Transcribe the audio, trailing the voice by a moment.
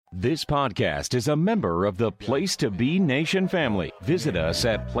This podcast is a member of the Place to Be Nation family. Visit us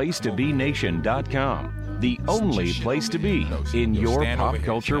at placetobenation.com, the only place to be in your pop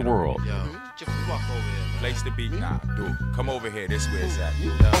culture world. Place to be, nah, dude. Come over here, this where it's at.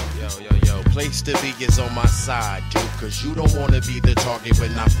 Yo. Place to be is on my side, dude. Cause you don't wanna be the target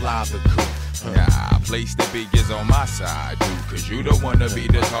when I fly the coop. Nah, place to be is on my side, dude. Cause you don't wanna be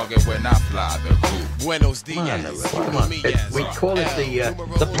the target when I fly the coop. Buenos dias. We call it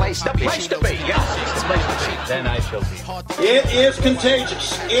the place to be. Yes, the place to be. Then I shall be. It is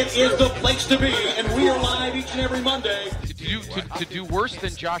contagious. It is the place to be, and we are live each and every Monday. To do worse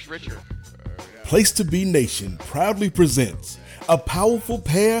than Josh Richard. Place to Be Nation proudly presents a powerful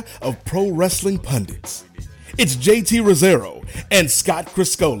pair of pro wrestling pundits. It's JT Rosero and Scott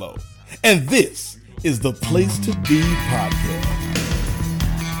Criscolo, and this is the Place to Be podcast.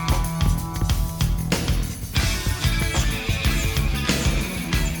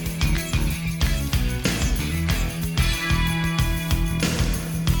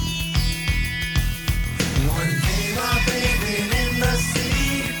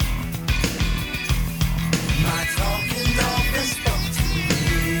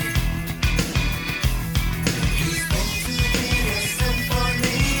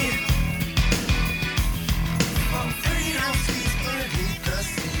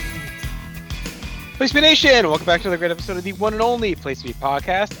 Place to Be Nation, welcome back to another great episode of the one and only Place to Be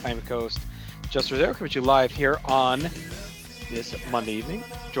podcast. I'm your co-host, Justin Rosero, coming to you live here on this Monday evening.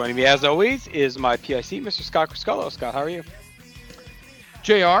 Joining me, as always, is my PIC, Mr. Scott Criscolo. Scott, how are you?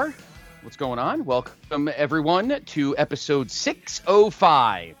 JR, what's going on? Welcome, everyone, to episode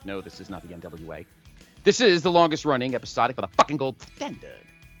 605. No, this is not the NWA. This is the longest-running episodic of the fucking gold standard.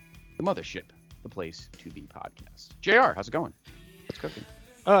 The mothership, the Place to Be podcast. JR, how's it going? What's cooking?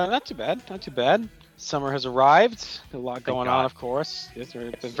 Not too bad, not too bad. Summer has arrived. A lot going on, of course. It's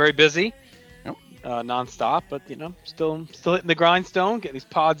been very busy, nonstop, but still hitting the grindstone, getting these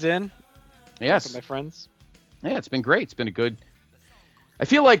pods in. Yes, my friends. Yeah, it's been great. It's been a good. I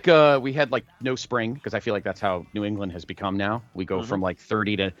feel like we had no spring because I feel like that's how New England has become now. We go from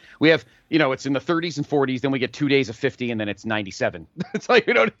 30 to we have it's in the 30s and 40s. Then we get 2 days of 50, and then it's 97. It's like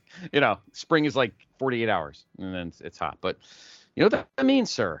spring is like 48 hours, and then it's hot. But you know what that means,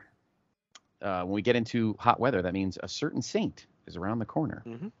 sir? When we get into hot weather, that means a certain saint is around the corner.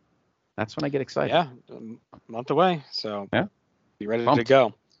 Mm-hmm. That's when I get excited. Yeah, a month away. So yeah, be ready to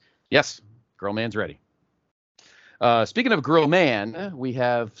go. Yes, Girl Man's ready. Speaking of Girl Man, we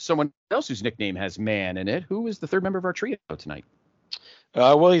have someone else whose nickname has man in it. Who is the third member of our trio tonight?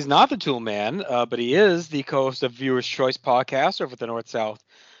 Well, he's not the Tool Man, but he is the co-host of Viewer's Choice podcast over at the North-South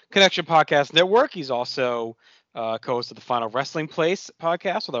Connection Podcast Network. He's also co-host of the Final Wrestling Place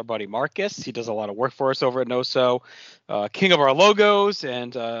podcast with our buddy Marcus. He does a lot of work for us over at NoSo. King of our logos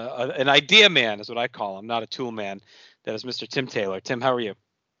and an idea man is what I call him, not a tool man. That is Mr. Tim Taylor. Tim, how are you?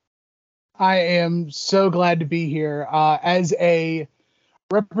 I am so glad to be here. As a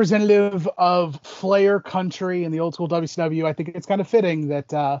representative of Flair Country and the old school WCW, I think it's kind of fitting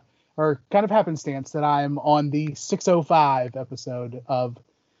that, or kind of happenstance, that I'm on the 605 episode of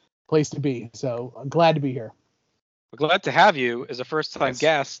Place to Be. So I'm glad to be here. We're glad to have you as a first-time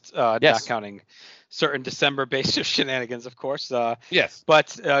guest, not counting certain December-based shenanigans, of course. Yes.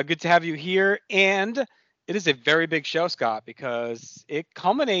 But good to have you here. And it is a very big show, Scott, because it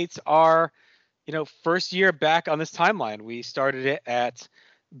culminates our, first year back on this timeline. We started it at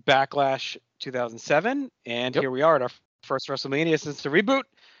Backlash 2007, and here we are at our first WrestleMania since the reboot,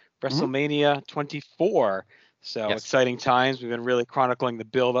 WrestleMania 24. So exciting times. We've been really chronicling the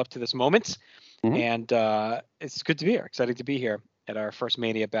build up to this moment. And it's good to be here. Exciting to be here at our first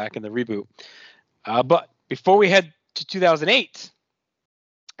Mania back in the reboot. But before we head to 2008,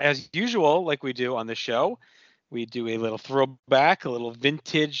 as usual, like we do on this show, we do a little throwback, a little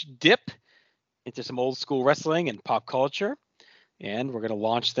vintage dip into some old school wrestling and pop culture. And we're going to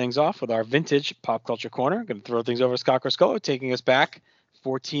launch things off with our vintage pop culture corner. I'm going to throw things over to Scott Criscolo, taking us back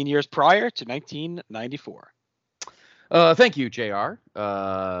 14 years prior to 1994. Thank you, JR.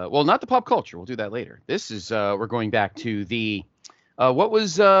 Well, not the pop culture. We'll do that later. This is, we're going back to the, what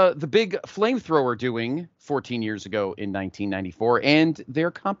was the big flamethrower doing 14 years ago in 1994 and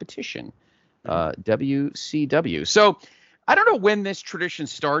their competition, WCW. So I don't know when this tradition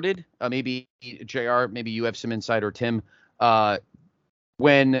started. Maybe JR, maybe you have some insight, or Tim,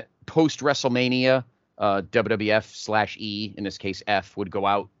 when post WrestleMania, WWF/E, in this case F, would go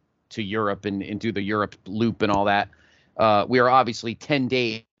out to Europe and do the Europe loop and all that. We are obviously 10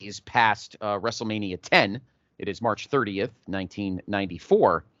 days past WrestleMania 10. It is March 30th,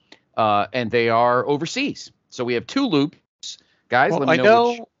 1994, and they are overseas. So we have two loops. Guys, well, let me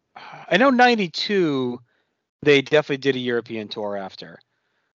know. I know 92, they definitely did a European tour after.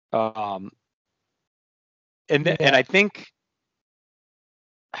 And I think,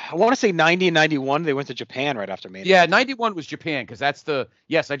 I want to say 90 and 91, they went to Japan right after Mania. Yeah, 91 was Japan, because that's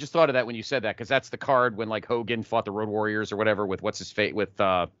yes, I just thought of that when you said that, because that's the card when like Hogan fought the Road Warriors or whatever with what's his fate with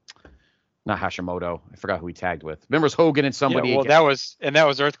not Hashimoto. I forgot who he tagged with. Remember, it was Hogan and somebody. Yeah, well, that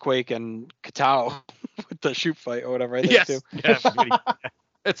was Earthquake and Katao with the shoot fight or whatever. Yes, yeah,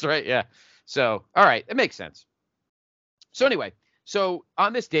 that's right. Yeah. So, all right, it makes sense. So anyway, so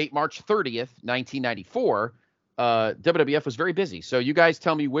on this date, March 30th, 1994. WWF was very busy. So you guys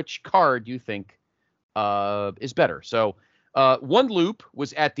tell me which card you think is better. So one loop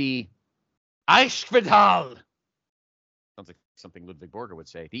was at the Eichspital. Sounds like something Ludwig Borger would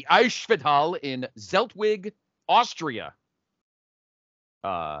say. The Eichspital in Zeltwig, Austria.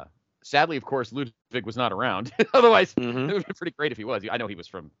 Sadly, of course, Ludwig was not around. Otherwise, it would have been pretty great if he was. I know he was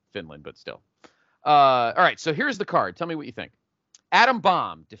from Finland, but still. All right, so here's the card. Tell me what you think. Adam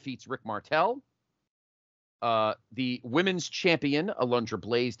Bomb defeats Rick Martel. The women's champion, Alundra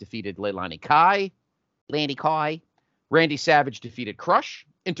Blaze, defeated Leilani Kai. Randy Savage defeated Crush.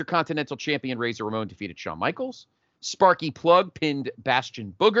 Intercontinental champion Razor Ramon defeated Shawn Michaels. Sparky Plug pinned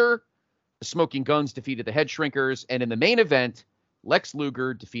Bastion Booger. The Smoking Guns defeated the Head Shrinkers. And in the main event, Lex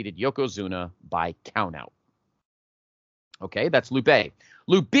Luger defeated Yokozuna by countout. Okay, that's Loop A.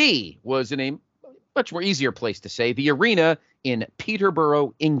 Loop B was in a much more easier place to say, the arena in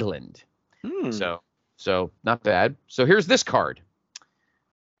Peterborough, England. So not bad. So here's this card.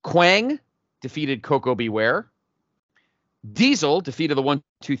 Quang defeated Coco Beware. Diesel defeated the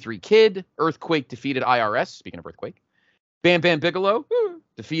 1-2-3 Kid. Earthquake defeated IRS. Speaking of Earthquake. Bam Bam Bigelow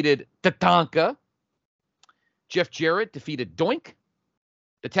defeated Tatanka. Jeff Jarrett defeated Doink.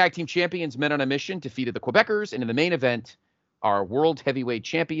 The tag team champions, Men on a Mission, defeated the Quebecers. And in the main event, our world heavyweight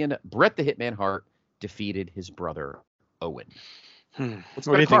champion, Bret the Hitman Hart, defeated his brother, Owen. What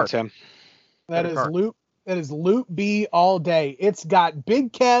do you think, Tim? That is Loop B all day. It's got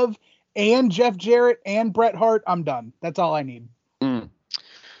Big Kev and Jeff Jarrett and Bret Hart. I'm done. That's all I need.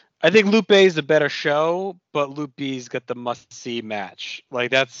 I think Loop A is the better show, but Loop B's got the must-see match.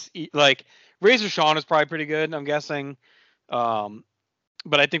 Like that's like Razor Shawn is probably pretty good, I'm guessing. But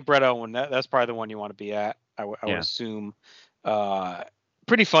I think Bret Owen, that's probably the one you want to be at. I would assume.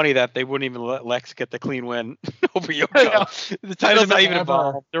 Pretty funny that they wouldn't even let Lex get the clean win over Yoko. The title's not even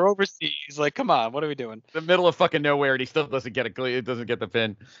involved. They're overseas. Like, come on, what are we doing? The middle of fucking nowhere, and he still doesn't get the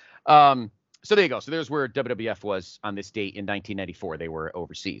pin. So there you go. So there's where WWF was on this date in 1994. They were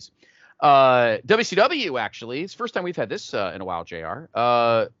overseas. WCW, actually, it's the first time we've had this in a while, JR.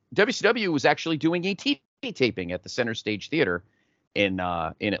 WCW was actually doing a TV taping at the Center Stage Theater in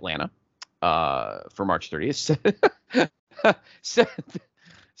Atlanta for March 30th.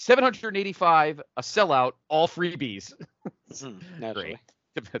 785, a sellout, all freebies. Great.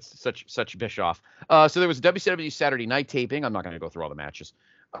 That's such Bischoff. So there was a WCW Saturday night taping. I'm not going to go through all the matches.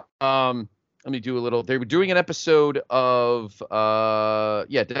 Let me do a little. They were doing an episode of,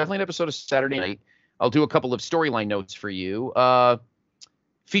 definitely an episode of Saturday Night. I'll do a couple of storyline notes for you.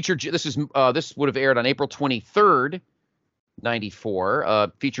 Featured. This would have aired on April 23rd,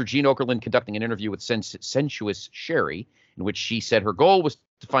 94. Featured Gene Okerlund conducting an interview with Sensuous Sherry, in which she said her goal was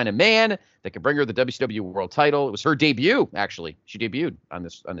to find a man that could bring her the WCW World Title. It was her debut, actually. She debuted on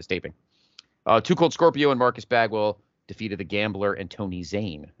this taping. Too Cold Scorpio and Marcus Bagwell defeated the Gambler and Tony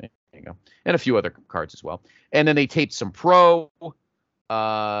Zane. There you go. And a few other cards as well. And then they taped some Pro,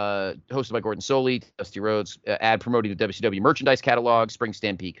 hosted by Gordon Soley, Dusty Rhodes, ad promoting the WCW merchandise catalog, Spring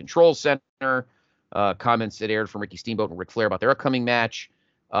Stampede Control Center, comments that aired from Ricky Steamboat and Ric Flair about their upcoming match,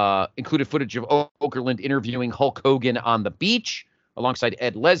 included footage of Okerlund interviewing Hulk Hogan on the beach alongside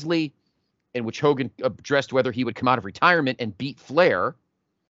Ed Leslie, in which Hogan addressed whether he would come out of retirement and beat Flair.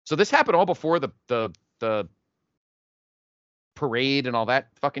 So this happened all before the parade and all that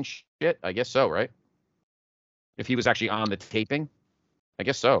fucking shit. I guess so, right? If he was actually on the taping, I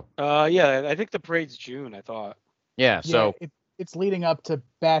guess so. Yeah, I think the parade's June, I thought. Yeah, so it's leading up to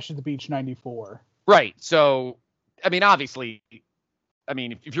Bash at the Beach 94. Right. So, I mean, obviously,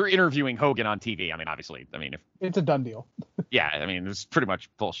 if you're interviewing Hogan on TV, if it's a done deal. Yeah, it's pretty much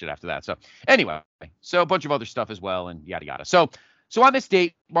bullshit after that. So anyway, so a bunch of other stuff as well, and yada yada. So on this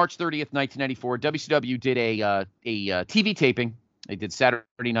date, March 30th, 1994, WCW did a TV taping. They did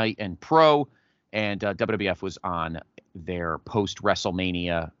Saturday Night and Pro, and WWF was on their post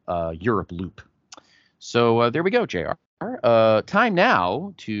WrestleMania Europe loop. So there we go, JR. Time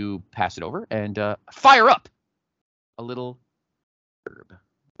now to pass it over and fire up a little herb. What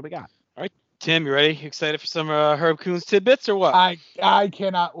do we got? All right. Tim, you ready? Excited for some Herb Coons tidbits or what? I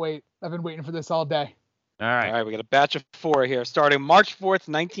cannot wait. I've been waiting for this all day. All right. We got a batch of 4 here, starting March 4th,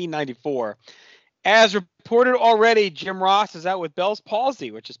 1994. As reported already, Jim Ross is out with Bell's palsy,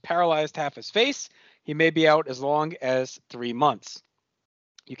 which has paralyzed half his face. He may be out as long as 3 months.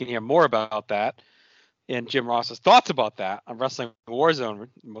 You can hear more about that and Jim Ross's thoughts about that on Wrestling Warzone,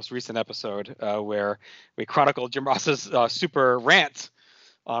 most recent episode, where we chronicled Jim Ross's super rant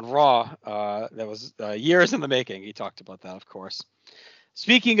on Raw. That was years in the making. He talked about that, of course.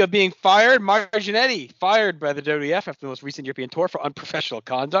 Speaking of being fired, Mario Jannetty fired by the WWF after the most recent European tour for unprofessional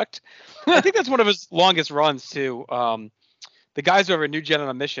conduct. I think that's one of his longest runs, too. The guys over at New Gen on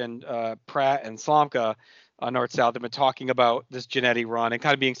a Mission, Pratt and Slomka, North-South, have been talking about this Jannetty run and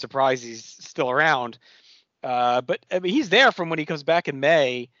kind of being surprised he's still around. But I mean, he's there from when he comes back in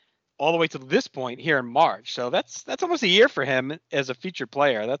May all the way to this point here in March. So that's almost a year for him as a featured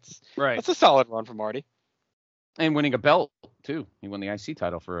player. That's a solid run for Marty. And winning a belt, too. He won the IC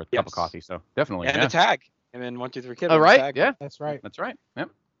title for a cup of coffee, so definitely. And a tag. And then 1, 2, 3 Kid. Oh, right. Yeah. That's right. That's right. Yep.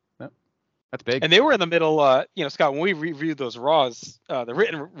 That's big. And they were in the middle, Scott, when we reviewed those Raws, the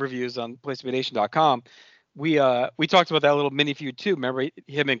written reviews on PlaceToBeNation.com, we talked about that little mini feud, too. Remember,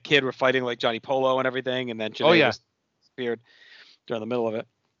 him and Kid were fighting like Johnny Polo and everything, and then Jannetty just disappeared during the middle of it.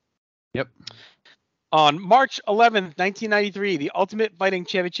 Yep. On March 11th, 1993, the Ultimate Fighting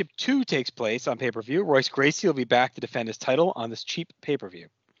Championship 2 takes place on pay-per-view. Royce Gracie will be back to defend his title on this cheap pay-per-view.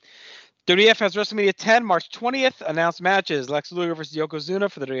 WWF has WrestleMania 10, March 20th. Announced matches: Lex Luger versus Yokozuna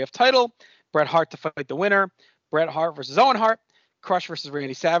for the WWF title. Bret Hart to fight the winner. Bret Hart versus Owen Hart. Crush versus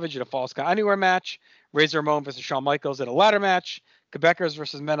Randy Savage in a Falls Count Anywhere match. Razor Ramon versus Shawn Michaels in a ladder match. Quebecers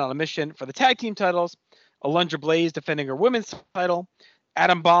versus Men on a Mission for the tag team titles. Alundra Blaze defending her women's title.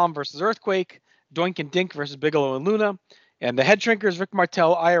 Adam Bomb versus Earthquake. Doink and Dink versus Bigelow and Luna. And the Head Shrinkers, Rick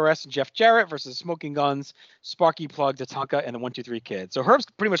Martel, IRS, and Jeff Jarrett versus Smoking Guns, Sparky Plug, Tatanka, and the 1, 2, 3 Kid. So Herb's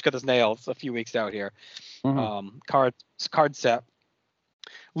pretty much got this nailed. It's a few weeks out here. Mm-hmm. Card set.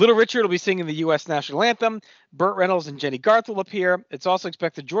 Little Richard will be singing the U.S. national anthem. Burt Reynolds and Jenny Garth will appear. It's also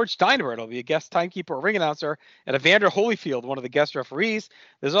expected George Steinberg will be a guest timekeeper or ring announcer, and Evander Holyfield, one of the guest referees.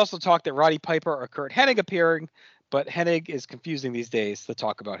 There's also talk that Roddy Piper or Kurt Hennig appearing, but Hennig is confusing these days to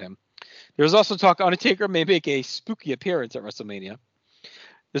talk about him. There's also talk Undertaker may make a spooky appearance at WrestleMania.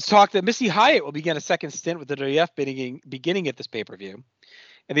 There's talk that Missy Hyatt will begin a second stint with the WWF beginning at this pay-per-view.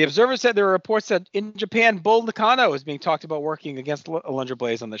 And the Observer said there are reports that in Japan, Bull Nakano is being talked about working against Alundra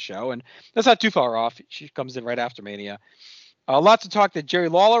Blaze on the show, and that's not too far off. She comes in right after Mania. Lots of talk that Jerry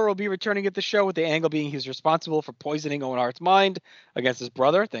Lawler will be returning at the show, with the angle being he's responsible for poisoning Owen Hart's mind against his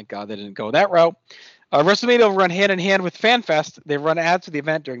brother. Thank God they didn't go that route. WrestleMania will run hand-in-hand with FanFest. They run ads for the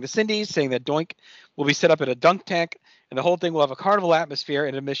event during the Cindy's, saying that Doink will be set up at a dunk tank, and the whole thing will have a carnival atmosphere,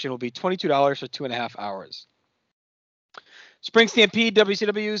 and admission will be $22 for 2.5 hours. Spring Stampede,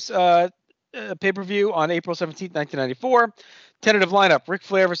 WCW's pay-per-view on April 17th, 1994. Tentative lineup: Ric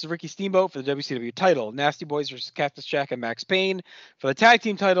Flair versus Ricky Steamboat for the WCW title. Nasty Boys versus Cactus Jack and Max Payne for the tag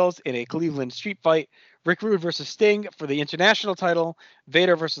team titles in a Cleveland street fight. Rick Rude versus Sting for the international title.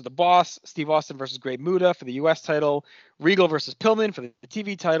 Vader versus The Boss. Steve Austin versus Great Muta for the U.S. title. Regal versus Pillman for the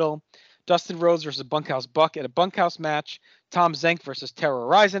TV title. Dustin Rhodes versus Bunkhouse Buck in a bunkhouse match. Tom Zenk versus Terror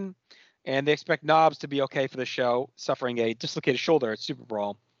Horizon. And they expect Knobs to be okay for the show, suffering a dislocated shoulder at Super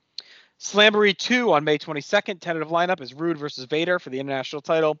Brawl. Slamboree 2 on May 22nd. Tentative lineup is Rude versus Vader for the international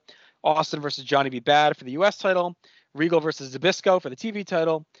title. Austin versus Johnny B. Bad for the U.S. title. Regal versus Zbyszko for the TV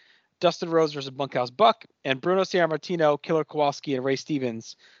title. Dustin Rhodes versus Bunkhouse Buck. And Bruno Sammartino, Killer Kowalski, and Ray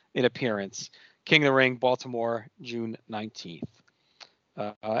Stevens in appearance. King of the Ring, Baltimore, June 19th.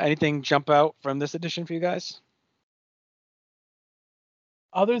 Anything jump out from this edition for you guys?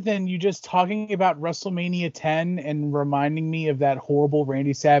 Other than you just talking about WrestleMania 10 and reminding me of that horrible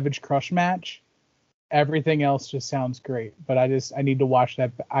Randy Savage Crush match, everything else just sounds great. But I need to watch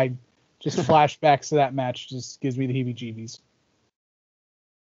that. I just flashbacks to that match just gives me the heebie-jeebies.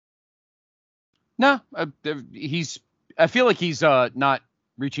 No, I feel like he's not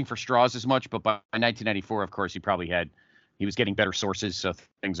reaching for straws as much, but by 1994, of course, he was getting better sources, so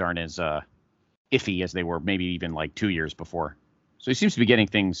things aren't as iffy as they were maybe even like 2 years before. So he seems to be getting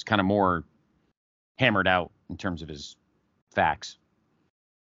things kind of more hammered out in terms of his facts.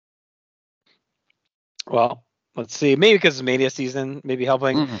 Well, let's see. Maybe because it's Mania season, maybe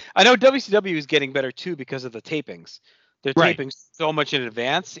helping. Mm-hmm. I know WCW is getting better, too, because of the tapings. They're taping so much in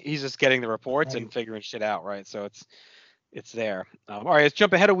advance. He's just getting the reports and figuring shit out, right? So it's there. All right, let's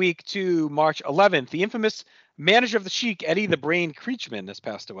jump ahead a week to March 11th. The infamous manager of the Sheik, Eddie the Brain Creechman, has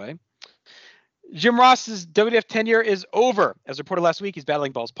passed away. Jim Ross's WWF tenure is over. As reported last week, he's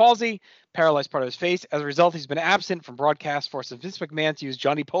battling Bell's palsy, paralyzed part of his face. As a result, he's been absent from broadcast, forcing Vince McMahon to use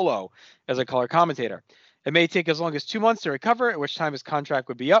Johnny Polo as a color commentator. It may take as long as 2 months to recover, at which time his contract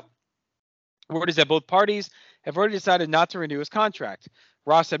would be up. Word is that both parties have already decided not to renew his contract.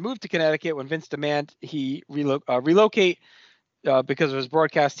 Ross had moved to Connecticut when Vince demanded he relocate because of his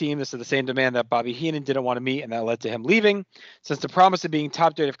broadcast team. This is the same demand that Bobby Heenan didn't want to meet, and that led to him leaving, since the promise of being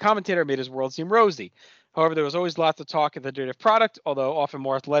top WWF commentator made his world seem rosy. However, there was always lots of talk of the WWF product, although often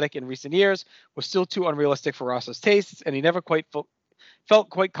more athletic in recent years, was still too unrealistic for Ross's tastes, and he never quite felt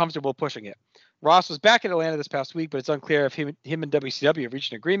quite comfortable pushing it. Ross was back in Atlanta this past week, but it's unclear if him and WCW have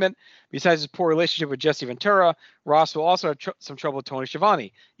reached an agreement. Besides his poor relationship with Jesse Ventura, Ross will also have some trouble with Tony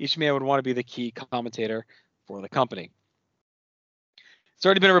Schiavone. Each man would want to be the key commentator for the company. It's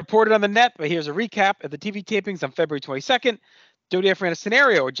already been reported on the net, but here's a recap. At the TV tapings on February 22nd, WWF ran a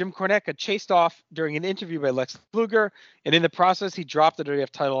scenario where Jim Cornette got chased off during an interview by Lex Luger, and in the process, he dropped the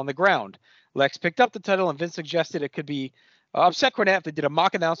WWF title on the ground. Lex picked up the title, and Vince suggested it could be upset Cornette if they did a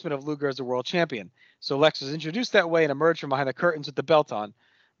mock announcement of Luger as a world champion. So Lex was introduced that way and emerged from behind the curtains with the belt on.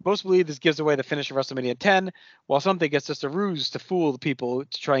 Most believe this gives away the finish of WrestleMania 10, while some think it's just a ruse to fool the people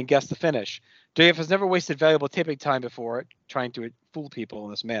to try and guess the finish. WWF has never wasted valuable taping time before trying to fool people in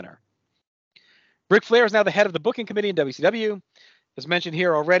this manner. Ric Flair is now the head of the booking committee in WCW. As mentioned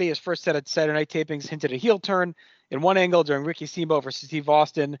here already, his first set of Saturday night tapings hinted a heel turn. In one angle, during Ricky Steamboat versus Steve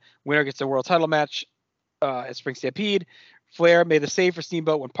Austin, winner gets a world title match at Spring Stampede. Flair made the save for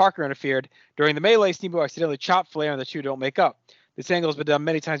Steamboat when Parker interfered. During the melee, Steamboat accidentally chopped Flair, and the two don't make up. This angle has been done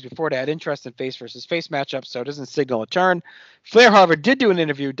many times before to add interest in face versus face matchups, so it doesn't signal a turn. Flair, however, did do an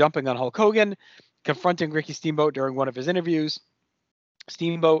interview dumping on Hulk Hogan, confronting Ricky Steamboat during one of his interviews.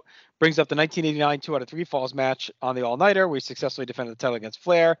 Steamboat brings up the 1989 2 out of 3 falls match on the All-Nighter, where he successfully defended the title against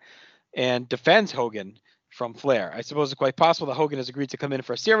Flair and defends Hogan from Flair. I suppose it's quite possible that Hogan has agreed to come in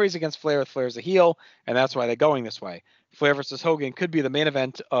for a series against Flair with Flair as a heel, and that's why they're going this way. Flair versus Hogan could be the main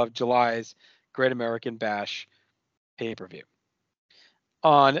event of July's Great American Bash pay-per-view.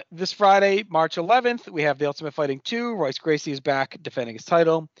 On this Friday, March 11th, we have The Ultimate Fighting 2. Royce Gracie is back defending his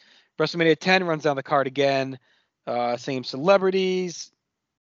title. WrestleMania 10 runs down the card again. Same celebrities.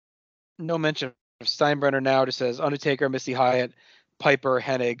 No mention of Steinbrenner now. Just says Undertaker, Missy Hyatt, Piper,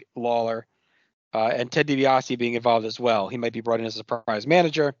 Hennig, Lawler, and Ted DiBiase being involved as well. He might be brought in as a surprise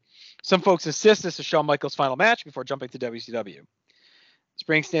manager. Some folks insist this is Shawn Michaels' final match before jumping to WCW.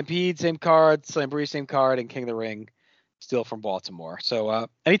 Spring Stampede, same card. Slamboree, same card. And King of the Ring, still from Baltimore. So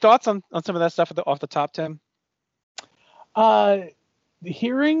any thoughts on some of that stuff off the top, Tim?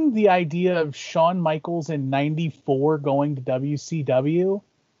 Hearing the idea of Shawn Michaels in 94 going to WCW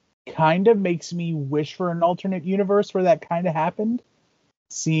kind of makes me wish for an alternate universe where that kind of happened.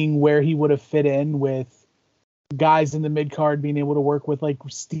 Seeing where he would have fit in with guys in the mid-card being able to work with like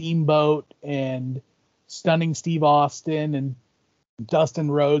Steamboat and Stunning Steve Austin and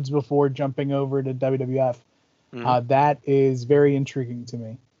Dustin Rhodes before jumping over to WWF. Mm-hmm. That is very intriguing to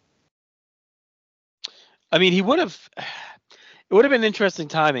me. I mean, it would have been interesting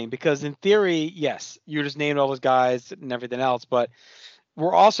timing because in theory, yes, you just named all those guys and everything else, but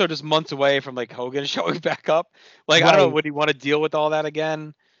we're also just months away from like Hogan showing back up. Like, right. I don't know, would he want to deal with all that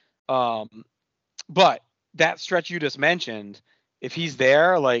again? But that stretch you just mentioned, if he's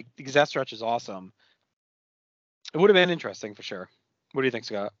there, like, because that stretch is awesome, it would have been interesting for sure. What do you think,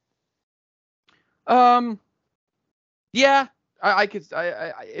 Scott? Yeah, I could.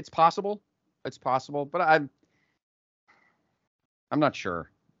 It's possible. It's possible, but I'm not sure.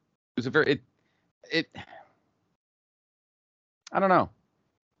 It was a very I don't know.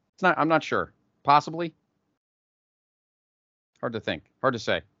 It's not. I'm not sure. Possibly. Hard to think. Hard to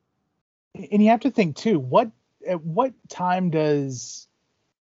say. And you have to think too. At what time does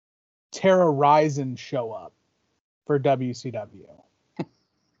Terra Ryzing show up for WCW?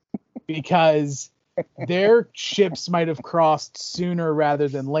 Because their ships might have crossed sooner rather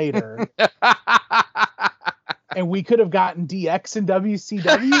than later. And we could have gotten DX in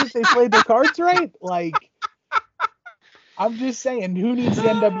WCW if they played their cards right. Like, I'm just saying, who needs the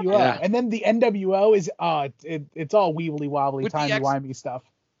NWO? Yeah. And then the NWO is it's all weebly wobbly, timey-wimey stuff.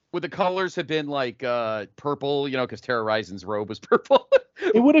 Would the colors have been like purple, because Terra Ryzing's robe was purple?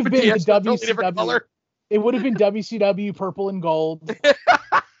 It would have been the WCW color. It would have been WCW purple and gold.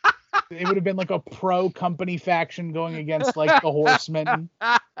 It would have been like a pro company faction going against like the Horsemen.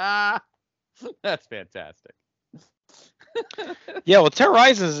 That's fantastic. Yeah, well, Terra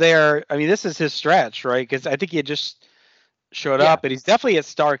Ryzing is there. I mean, this is his stretch, right? Because I think he had just showed up, and he's definitely at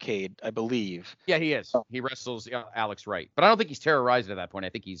Starrcade, I believe. Yeah, he is. He wrestles Alex Wright, but I don't think he's Terra Ryzing at that point. I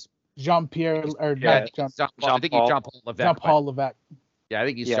think he's Jean-Pierre, or Yeah, not Jean, I think he's Jean-Paul Levesque. Jean-Paul Levesque. Yeah, I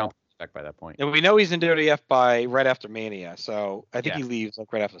think he's Jean-Paul Levesque by that point. And we know he's in WWF by right after Mania, so I think he leaves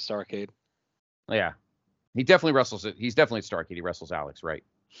like right after Starrcade. Yeah, he definitely wrestles it. He's definitely at Starrcade. He wrestles Alex, right?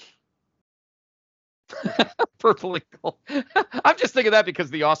 Purple Eagle. I'm just thinking that because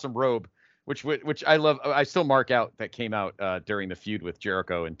the awesome robe, which I love. I still mark out that came out during the feud with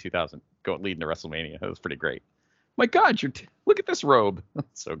Jericho in 2000, leading to WrestleMania. That was pretty great. My God, look at this robe.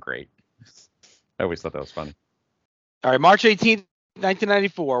 That's so great. I always thought that was funny. All right, March 18th,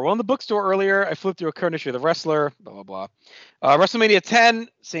 1994. Well, in the bookstore earlier, I flipped through a current issue of The Wrestler, blah, blah, blah. WrestleMania 10,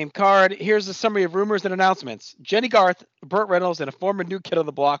 same card. Here's a summary of rumors and announcements. Jenny Garth, Burt Reynolds, and a former New Kid on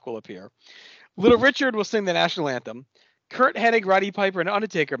the Block will appear. Little Richard will sing the national anthem. Kurt Hennig, Roddy Piper, and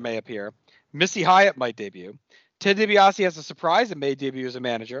Undertaker may appear. Missy Hyatt might debut. Ted DiBiase has a surprise and may debut as a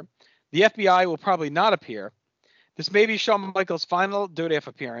manager. The FBI will probably not appear. This may be Shawn Michaels' final WWF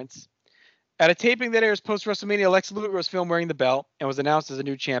appearance. At a taping that airs post-WrestleMania, Lex Luger was filmed wearing the belt and was announced as a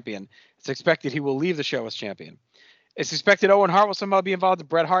new champion. It's expected he will leave the show as champion. It's expected Owen Hart will somehow be involved in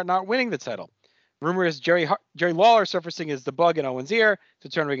Bret Hart not winning the title. Rumor is Jerry Lawler surfacing as the bug in Owen's ear to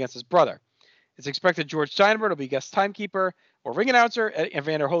turn him against his brother. It's expected George Steinberg will be guest timekeeper or ring announcer, and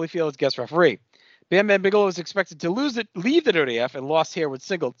Evander Holyfield is guest referee. Bam Bam Bigelow is expected to leave the WWF, and Lost Hair would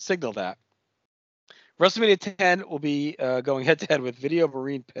signal that. WrestleMania 10 will be going head-to-head with Video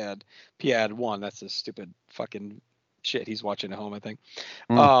Marine Pad 1. That's a stupid fucking shit he's watching at home, I think.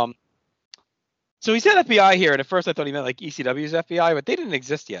 So he said FBI here, and at first I thought he meant like ECW's FBI, but they didn't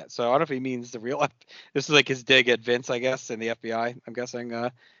exist yet. So I don't know if he means the real. This is like his dig at Vince, I guess, and the FBI. I'm guessing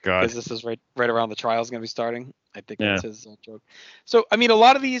because this is right around the trial's going to be starting. I think that's his joke. So I mean, a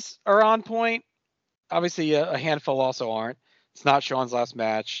lot of these are on point. Obviously, a handful also aren't. It's not Shawn's last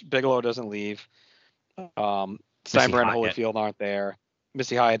match. Bigelow doesn't leave. Steinberg and Holyfield aren't there.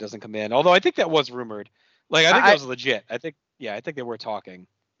 Missy Hyatt doesn't come in. Although I think that was rumored. Like I think that was legit. I think they were talking.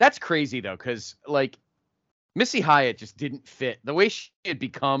 That's crazy though, because like Missy Hyatt just didn't fit the way she had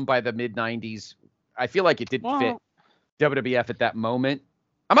become by the mid '90s. I feel like it didn't fit WWF at that moment.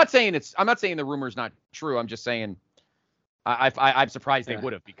 I'm not saying the rumor's not true. I'm just saying I'm surprised they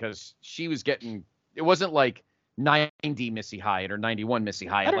would have, because she was getting. It wasn't like 90 Missy Hyatt or 91 Missy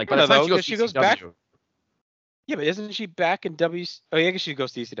Hyatt. Like by the time she goes back. Yeah, but isn't she back in W? Oh, yeah, I guess she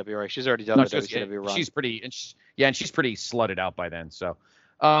goes to ECW, right? She's already done the WCW run. She's pretty, and she's pretty slutted out by then. So,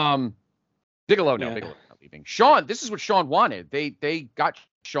 Bigelow not leaving. Shawn, this is what Shawn wanted. They got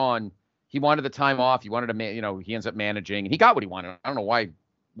Shawn. He wanted the time off. He wanted to, he ends up managing, and he got what he wanted. I don't know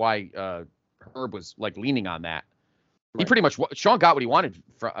why Herb was like leaning on that. Right. He pretty much Shawn got what he wanted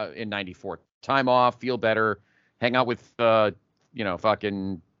in '94. Time off, feel better, hang out with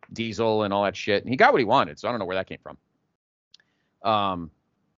fucking Diesel and all that shit, and he got what he wanted. So I don't know where that came from.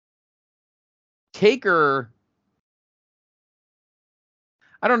 Taker,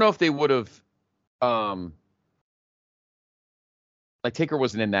 I don't know if they would have. Like Taker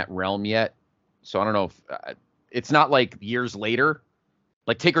wasn't in that realm yet, so I don't know if it's not like years later.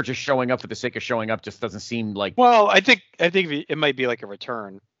 Like Taker just showing up for the sake of showing up just doesn't seem like. Well, I think it might be like a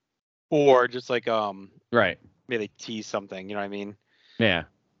return, or just like right. Maybe they tease something. You know what I mean? Yeah.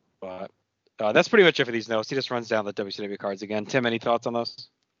 But that's pretty much it for these notes. He just runs down the WCW cards again. Tim, any thoughts on those?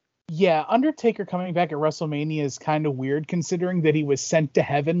 Yeah, Undertaker coming back at WrestleMania is kind of weird, considering that he was sent to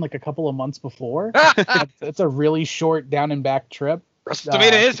heaven like a couple of months before. That's a really short down and back trip.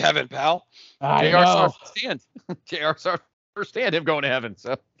 WrestleMania is heaven, pal. I know. JR understand him going to heaven.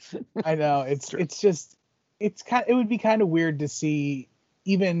 So I know it would be kind of weird to see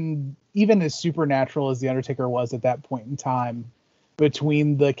even as supernatural as the Undertaker was at that point in time.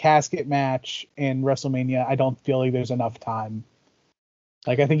 Between the casket match and WrestleMania, I don't feel like there's enough time.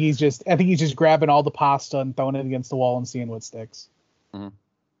 Like I think he's just grabbing all the pasta and throwing it against the wall and seeing what sticks. Mm-hmm.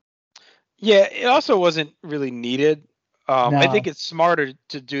 Yeah, it also wasn't really needed. No. I think it's smarter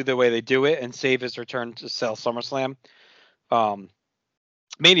to do the way they do it and save his return to sell SummerSlam.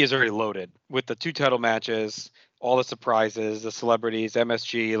 Mania's already loaded with the 2 title matches, all the surprises, the celebrities,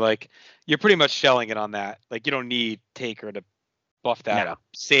 MSG. Like you're pretty much shelling it on that. Like you don't need Taker to buff that up.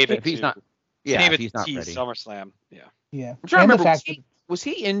 Save it if he's to, not. Yeah, save if it he's to not tease ready. SummerSlam. Yeah. Yeah. I'm trying to remember. Was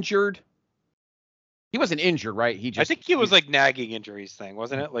he injured? He wasn't injured, right? I think he was like nagging injuries thing,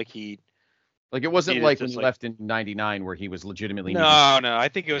 wasn't it? Like it wasn't like when he left in '99 where he was legitimately. No. I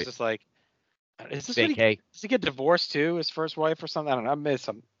think it was just like. Is this does he get divorced too? His first wife or something? I don't know. I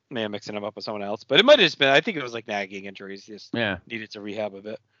may have mixing him up with someone else, but it might have just been. I think it was like nagging injuries. He just needed to rehab a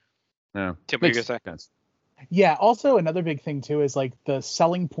bit. Yeah. Tim, what are you gonna say? Yeah. Also, another big thing too is like the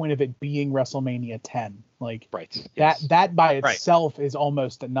selling point of it being WrestleMania 10. Like Right. that by Right. itself is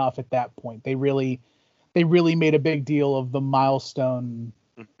almost enough at that point. They really made a big deal of the milestone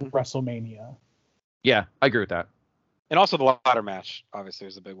WrestleMania. Yeah, I agree with that. And also the ladder match, obviously,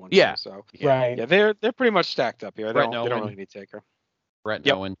 is a big one. Yeah. Too, so Right. yeah, they're pretty much stacked up here. They Brett don't Owen. really need Taker. Brett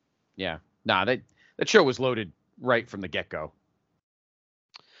Yep. Owen. Yeah. Nah, that show was loaded right from the get-go.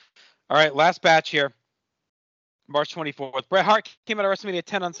 All right, last batch here. March 24th. Bret Hart came out of WrestleMania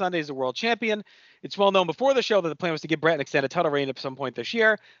 10 on Sunday as the world champion. It's well known before the show that the plan was to give Bret an extended title reign at some point this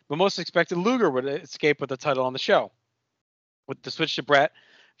year, but most expected Luger would escape with the title on the show, with the switch to Bret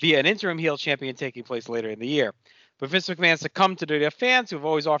via an interim heel champion taking place later in the year. But Vince McMahon succumbed to WWF fans who have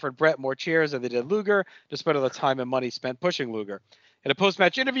always offered Bret more chairs than they did Luger, despite all the time and money spent pushing Luger. In a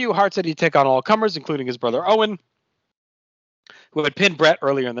post-match interview, Hart said he'd take on all comers, including his brother Owen, who had pinned Bret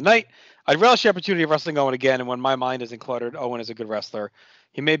earlier in the night. I'd relish the opportunity of wrestling Owen again, and when my mind isn't cluttered, Owen is a good wrestler.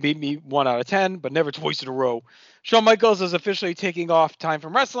 He may beat me 1 out of 10, but never twice in a row. Shawn Michaels is officially taking off time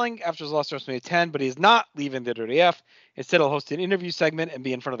from wrestling after his loss to WrestleMania 10, but he is not leaving the WWF. Instead, he'll host an interview segment and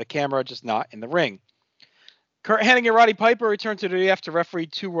be in front of the camera, just not in the ring. Kurt Hennig and Roddy Piper returned to the WWF to referee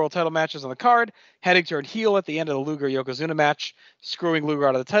 2 world title matches on the card. Hennig turned heel at the end of the Luger-Yokozuna match, screwing Luger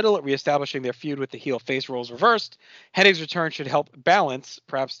out of the title, reestablishing their feud with the heel-face roles reversed. Hennig's return should help balance,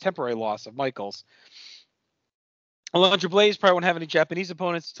 perhaps temporary loss of Michaels. Alundra Blaze probably won't have any Japanese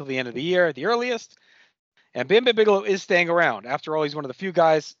opponents until the end of the year at the earliest. And Bam Bam Bigelow is staying around. After all, he's one of the few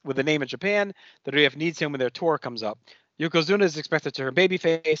guys with a name in Japan that WWF needs him when their tour comes up. Yokozuna is expected to turn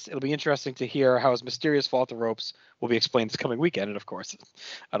babyface. It'll be interesting to hear how his mysterious fall off the ropes will be explained this coming weekend. And of course,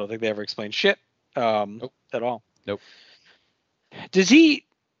 I don't think they ever explain shit at all. Nope. Does he?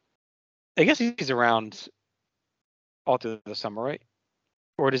 I guess he's around all through the summer, right?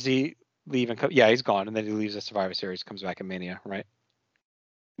 Or does he leave and come? Yeah, he's gone, and then he leaves the Survivor Series, comes back in Mania, right?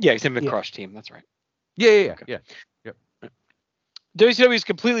 Yeah, he's in the Crush team. That's right. Yeah. WCW's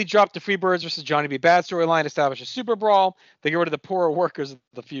completely dropped the Freebirds versus Johnny B. Bad storyline, established a super brawl. They get rid of the poorer workers of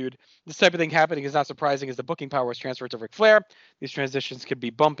the feud. This type of thing happening is not surprising as the booking power was transferred to Ric Flair. These transitions could be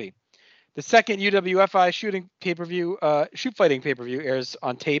bumpy. The second UWFI shoot fighting pay-per-view airs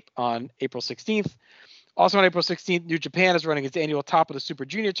on tape on April 16th. Also on April 16th, New Japan is running its annual Top of the Super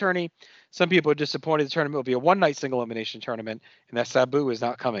Junior tourney. Some people are disappointed the tournament will be a one-night single elimination tournament, and that Sabu is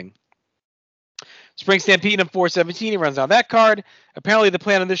not coming. Spring Stampede in 417, he runs on that card. Apparently the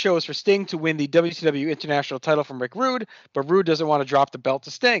plan on this show is for Sting to win the WCW International title from Rick Rude, but Rude doesn't want to drop the belt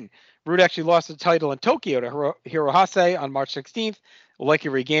to Sting. Rude actually lost the title in Tokyo to Hirohase on March 16th. Will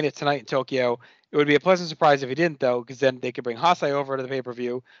likely regain it tonight in Tokyo. It would be a pleasant surprise if he didn't, though, because then they could bring Hase over to the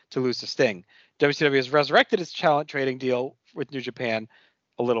pay-per-view to lose to Sting. WCW has resurrected its talent trading deal with New Japan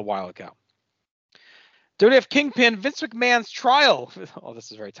a little while ago. WWF Kingpin Vince McMahon's trial, oh,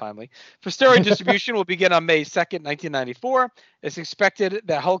 this is very timely, for steroid distribution will begin on May 2nd, 1994. It's expected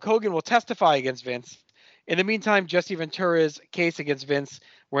that Hulk Hogan will testify against Vince. In the meantime, Jesse Ventura's case against Vince,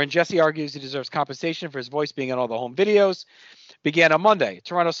 wherein Jesse argues he deserves compensation for his voice being in all the home videos, began on Monday.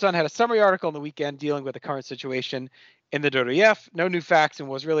 Toronto Sun had a summary article on the weekend dealing with the current situation in the WWF. No new facts and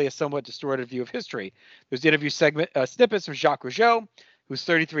was really a somewhat distorted view of history. There's the interview snippets from Jacques Rougeau, who's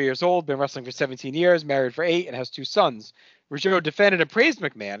 33 years old, been wrestling for 17 years, married for 8, and has 2 sons. Rougeau defended and praised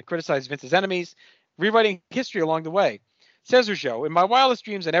McMahon, criticized Vince's enemies, rewriting history along the way. Says Rougeau, in my wildest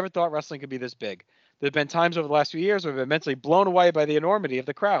dreams, I never thought wrestling could be this big. There have been times over the last few years where I've been mentally blown away by the enormity of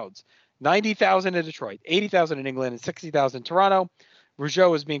the crowds. 90,000 in Detroit, 80,000 in England, and 60,000 in Toronto.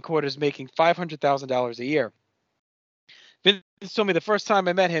 Rougeau is being quoted as making $500,000 a year. Vince told me the first time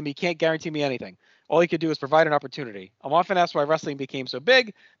I met him, he can't guarantee me anything. All he could do is provide an opportunity. I'm often asked why wrestling became so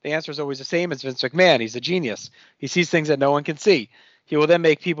big. The answer is always the same. It's Vince McMahon. He's a genius. He sees things that no one can see. He will then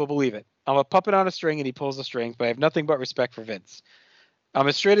make people believe it. I'm a puppet on a string and he pulls the strings, but I have nothing but respect for Vince. I'm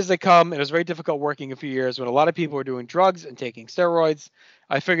as straight as they come. It was very difficult working a few years when a lot of people were doing drugs and taking steroids.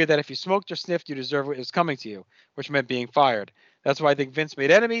 I figured that if you smoked or sniffed, you deserved what was coming to you, which meant being fired. That's why I think Vince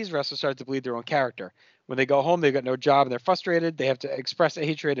made enemies. Wrestlers started to bleed their own character. When they go home, they've got no job and they're frustrated. They have to express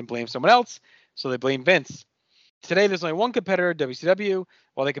hatred and blame someone else, so they blame Vince. Today, there's only one competitor, WCW.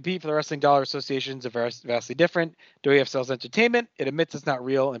 While they compete for the Wrestling Dollar Associations are vastly different. WWF sells entertainment. It admits it's not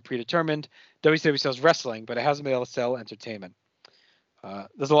real and predetermined. WCW sells wrestling, but it hasn't been able to sell entertainment.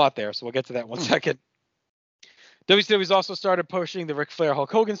 There's a lot there, so we'll get to that in 1 second. WCW's also started pushing the Ric Flair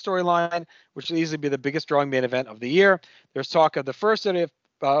Hulk Hogan storyline, which will easily be the biggest drawing main event of the year. There's talk of the first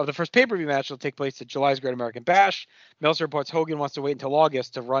pay-per-view match will take place at July's Great American Bash. Meltzer reports Hogan wants to wait until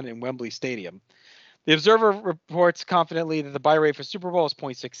August to run in Wembley Stadium. The Observer reports confidently that the buy rate for Super Bowl is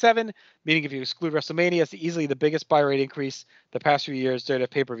 0.67, meaning if you exclude WrestleMania, it's easily the biggest buy rate increase the past few years due to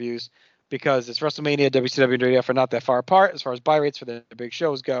pay-per-views, because it's WrestleMania, WCW, and WWF are not that far apart as far as buy rates for the big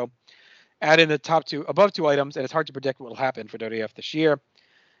shows go. Add in the above two items, and it's hard to predict what will happen for WWF this year.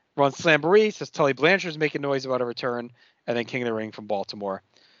 Ron Slamboree says Tully Blanchard's making noise about a return, and then King of the Ring from Baltimore.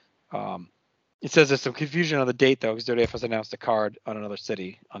 It says there's some confusion on the date, though, because WWF has announced a card on another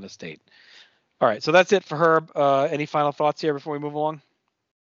city on this date. All right, so that's it for Herb. Any final thoughts here before we move along?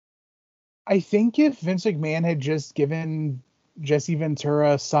 I think if Vince McMahon had just given Jesse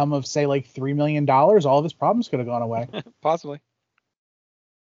Ventura a sum of, say, like $3 million, all of his problems could have gone away. Possibly.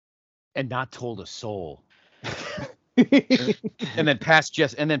 And not told a soul. and then pass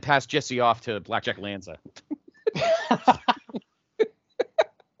Jesse off to Blackjack Lanza.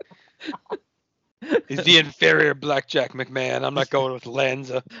 He's the inferior Blackjack McMahon. I'm not going with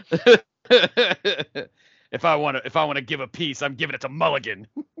Lanza. If I want to give a piece, I'm giving it to Mulligan.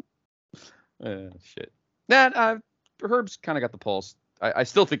 Shit. Herb's kind of got the pulse. I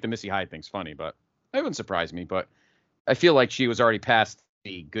still think the Missy Hyde thing's funny, but it wouldn't surprise me. But I feel like she was already past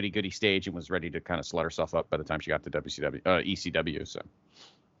the goody stage and was ready to kind of slut herself up by the time she got to ECW. So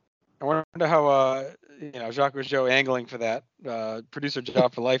I wonder how Jacques Rougeau angling for that producer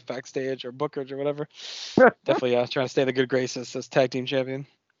job for life backstage, or bookers or whatever. Definitely trying to stay in the good graces as tag team champion.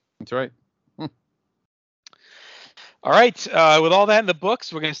 That's right. All right. With all that in the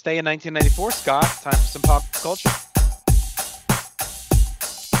books, we're going to stay in 1994. Scott, time for some pop culture.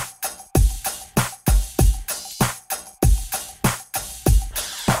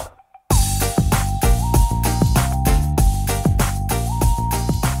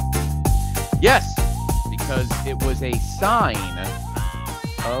 Yes, because it was a sign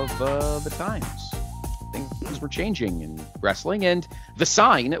of the times. Things were changing in wrestling, and the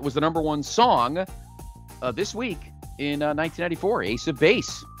sign was the number one song this week in 1994, Ace of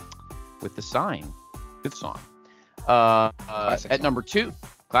Base, with the sign. Good song. At number 2,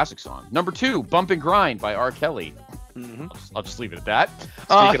 classic song. Number 2, Bump and Grind by R. Kelly. Mm-hmm. I'll just leave it at that.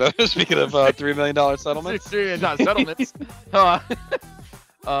 Speaking of $3 million settlements. Not settlements.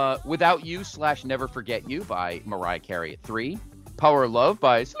 Without You / Never Forget You by Mariah Carey at 3. Power of Love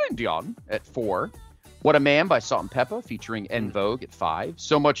by Celine Dion at 4. What a Man by Salt and Peppa featuring En Vogue at 5.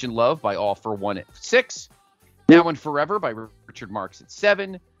 So Much in Love by All for One at 6. Now and Forever by Richard Marx at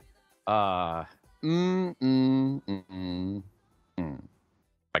 7. By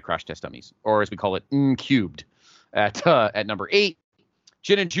Crash Test Dummies, or as we call it, Cubed at number 8.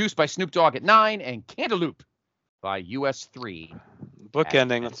 Gin and Juice by Snoop Dogg at 9. And Cantaloupe by US3.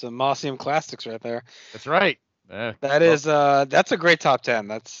 Bookending. That's some Mossium classics right there. That's right. That's a great top 10.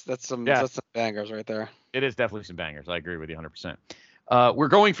 That's some bangers right there. It is definitely some bangers. I agree with you 100%. We're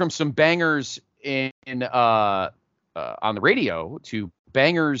going from some bangers on the radio to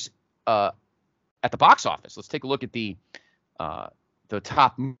bangers at the box office. Let's take a look at the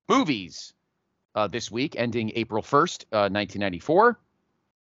top movies this week, ending April 1st, 1994.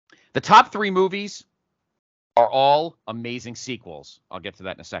 The top 3 movies are all amazing sequels. I'll get to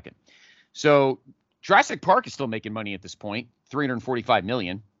that in a second. So Jurassic Park is still making money at this point, $345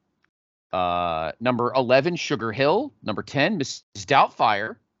 million. Number 11, Sugar Hill. Number 10, Mrs.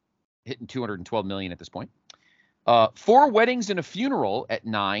 Doubtfire, hitting $212 million at this point. 4 Weddings and a Funeral at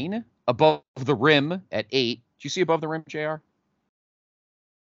 9. Above the Rim at 8. Did you see Above the Rim, JR?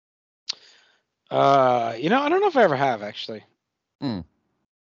 I don't know if I ever have, actually. I'm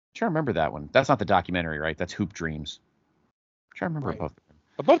trying to remember that one. That's not the documentary, right? That's Hoop Dreams. I'm trying to remember right. Above the Rim.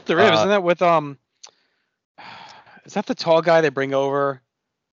 Above the Rim, isn't that with is that the tall guy they bring over?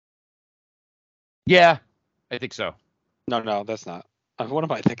 Yeah, I think so. No, that's not. What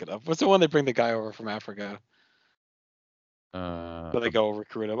am I thinking of? What's the one they bring the guy over from Africa? So they go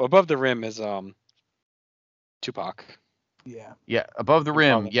recruit him. Above the Rim is Tupac. Yeah. Above the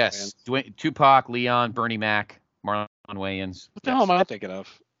Rim. Yes. Tupac, Leon, Bernie Mac, Marlon Wayans. What the hell am I thinking of?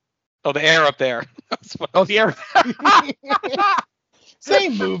 Oh, The Air Up There. Oh, The Air.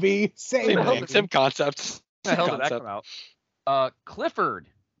 Same movie. Same concept. The hell did that come out? Clifford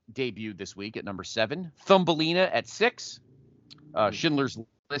debuted this week at number 7. Thumbelina at 6. Schindler's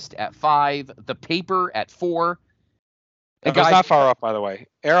List at 5. The Paper at 4. It's not far off, by the way.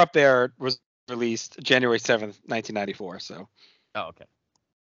 Air Up There was released January 7th, 1994. So. Oh, okay.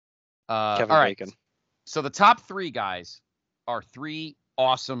 Kevin all right. Bacon. So the top 3 guys are 3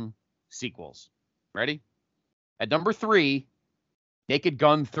 awesome sequels. Ready? At number 3, Naked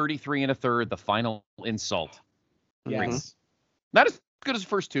Gun 33 1/3, The Final Insult. Yes. Mm-hmm. Not as good as the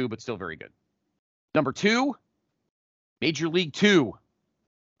first 2, but still very good. Number 2, Major League 2,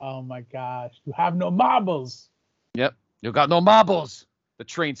 Oh my gosh, you have no marbles. Yep, you got no marbles. The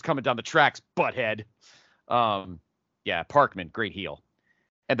train's coming down the tracks, butthead. Yeah, Parkman, great heel.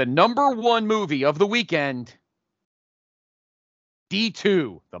 And the number one movie of the weekend,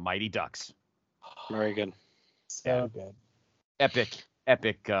 D2, The Mighty Ducks. Very good. So good. Epic.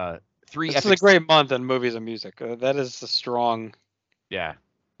 Three. This is a great month in movies and music. That is a strong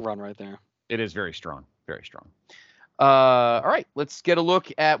run right there. It is very strong. Very strong. All right, let's get a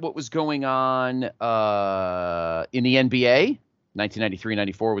look at what was going on in the NBA.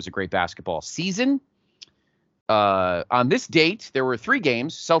 1993-94 was a great basketball season. On this date, there were 3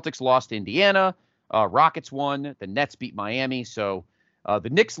 games. Celtics lost to Indiana. Rockets won. The Nets beat Miami. So the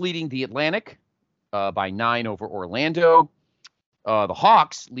Knicks leading the Atlantic by 9 over Orlando. The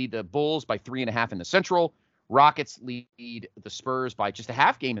Hawks lead the Bulls by 3.5 in the Central. Rockets lead the Spurs by just a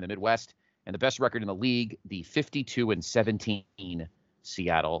half game in the Midwest. And the best record in the league, the 52-17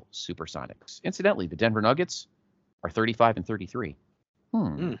 Seattle Supersonics. Incidentally, the Denver Nuggets are 35-33.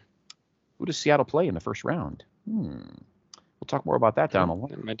 Who does Seattle play in the first round? We'll talk more about that down the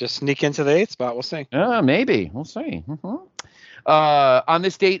line. Might just sneak into the 8th spot. We'll see. Maybe. We'll see. On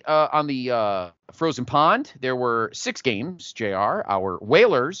this date, on the Frozen Pond, there were 6 games, JR. Our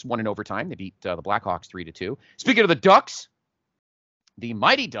Whalers won in overtime. They beat the Blackhawks 3-2. Speaking of the Ducks, the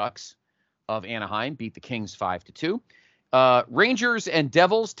Mighty Ducks of Anaheim beat the Kings 5-2. Rangers and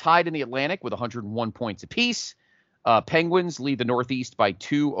Devils tied in the Atlantic with 101 points apiece. Penguins lead the Northeast by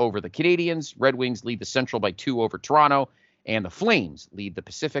 2 over the Canadiens. Red Wings lead the Central by 2 over Toronto. And the Flames lead the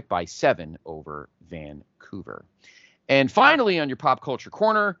Pacific by 7 over Vancouver. And finally, on your Pop Culture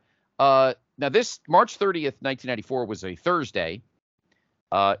Corner, now this March 30th, 1994 was a Thursday.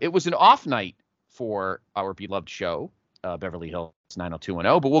 It was an off night for our beloved show, Beverly Hills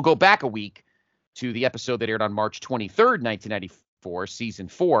 90210, but we'll go back a week to the episode that aired on March 23rd, 1994, season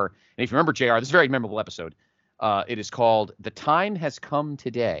 4. And if you remember, JR, this is a very memorable episode. It is called The Time Has Come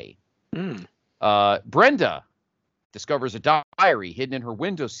Today. Brenda discovers a diary hidden in her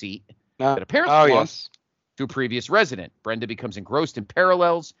window seat that apparently belongs to a previous resident. Brenda becomes engrossed in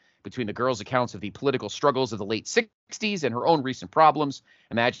parallels between the girl's accounts of the political struggles of the late 60s and her own recent problems,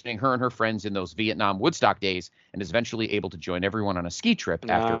 imagining her and her friends in those Vietnam Woodstock days, and is eventually able to join everyone on a ski trip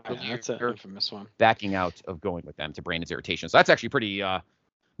after that's an infamous one. Backing out of going with them to Brandon's irritation. So that's actually pretty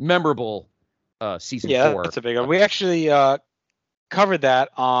memorable season 4. Yeah, that's a big one. We actually covered that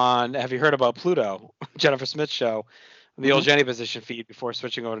on, have you heard about Pluto, Jennifer Smith's show, the old Jenny Position feed before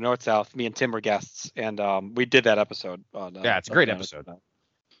switching over to North South. Me and Tim were guests, and we did that episode. Yeah, it's a great episode.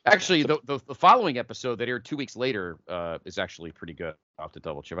 Actually, the following episode that aired 2 weeks later is actually pretty good. I'll have to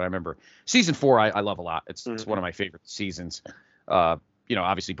double check. But I remember season 4 I love a lot. It's one of my favorite seasons.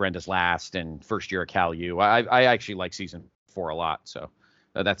 Obviously Brenda's last and first year at Cal U. I actually like season 4 a lot. So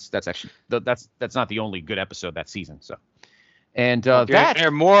that's actually that's not the only good episode that season. So. And to hear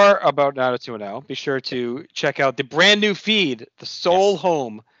more about 90210, be sure to check out the brand new feed, the sole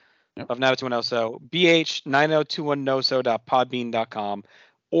home of 90210. So bh9021noso.podbean.com,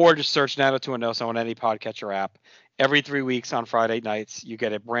 or just search 90210 on any podcatcher app. Every 3 weeks on Friday nights, you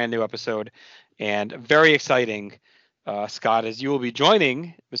get a brand new episode, and very exciting, Scott, as you will be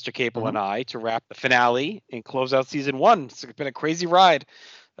joining Mr. Capel and I to wrap the finale and close out season 1. It's been a crazy ride.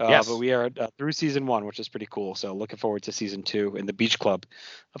 But we are through season 1, which is pretty cool. So looking forward to season 2 in the Beach Club,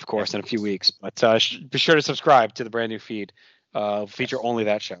 of course, in a few weeks. But be sure to subscribe to the brand new feed. Feature only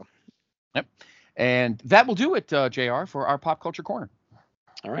that show. Yep. And that will do it, JR, for our Pop Culture Corner.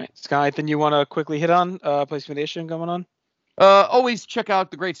 All right. Scott, anything you want to quickly hit on? Placement Nation going on? Always check out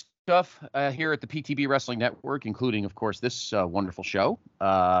the great stuff here at the PTB Wrestling Network, including, of course, this wonderful show.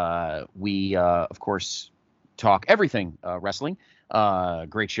 We, of course, talk everything wrestling.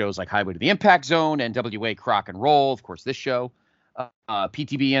 Great shows like Highway to the Impact Zone, NWA Crock and Roll, of course, this show.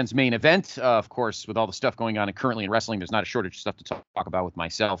 PTBN's main event, of course, with all the stuff going on currently in wrestling, there's not a shortage of stuff to talk about with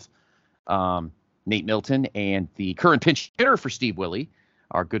myself, Nate Milton, and the current pinch hitter for Steve Willie,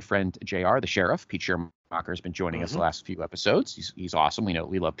 our good friend JR, the Sheriff. Pete Schermacher has been joining us the last few episodes. He's awesome.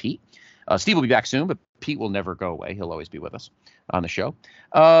 We love Pete. Steve will be back soon, but Pete will never go away. He'll always be with us on the show.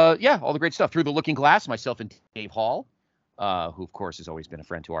 All the great stuff. Through the Looking Glass, myself and Dave Hall, who, of course, has always been a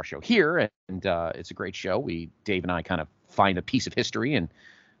friend to our show here. And it's a great show. Dave and I kind of find a piece of history and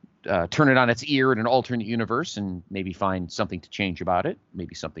turn it on its ear in an alternate universe and maybe find something to change about it,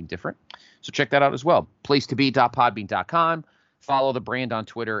 maybe something different. So check that out as well. Placetobe.podbean.com. Follow the brand on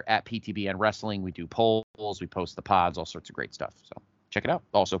Twitter at PTBN Wrestling. We do polls. We post the pods, all sorts of great stuff. So check it out.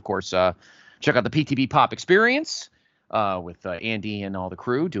 Also, of course, check out the PTB Pop Experience with Andy and all the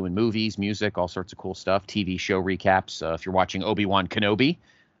crew doing movies, music, all sorts of cool stuff, TV show recaps. If you're watching Obi-Wan Kenobi,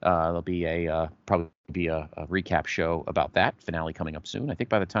 There'll be probably be a recap show about that finale coming up soon. I think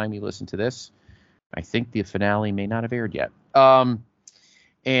by the time you listen to this, I think the finale may not have aired yet.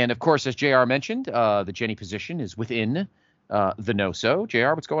 And of course, as JR mentioned, the Jenny position is within the No-So.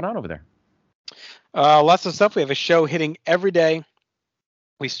 JR, what's going on over there? Lots of stuff. We have a show hitting every day.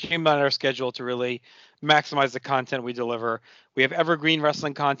 We streamline our schedule to really maximize the content we deliver. We have evergreen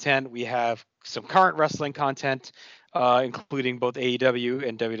wrestling content. We have some current wrestling content, including both AEW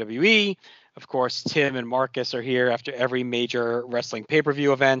and WWE. Of course, Tim and Marcus are here after every major wrestling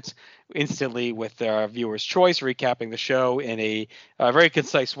pay-per-view event, instantly with their viewer's choice, recapping the show in a very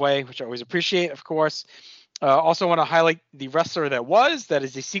concise way, which I always appreciate, of course. Also want to highlight The Wrestler That Was. That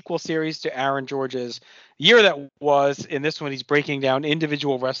is a sequel series to Aaron George's Year That Was. In this one, he's breaking down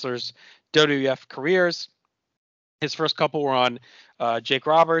individual wrestlers' WWF careers. His first couple were on Jake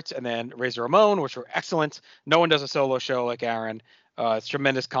Roberts and then Razor Ramon, which were excellent. No one does a solo show like Aaron. It's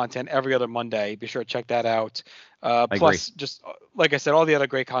tremendous content every other Monday. Be sure to check that out. Plus, just like I said, all the other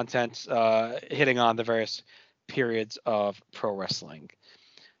great content hitting on the various periods of pro wrestling.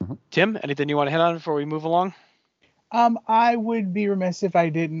 Tim, anything you want to hit on before we move along? I would be remiss if I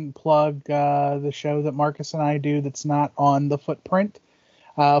didn't plug the show that Marcus and I do that's not on the footprint.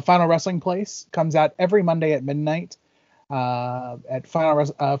 Final Wrestling Place comes out every Monday at midnight at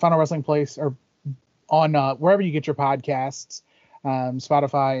Final Wrestling Place, or on wherever you get your podcasts,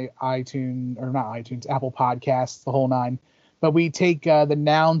 Spotify, iTunes, or not iTunes, Apple Podcasts, the whole nine. But we take the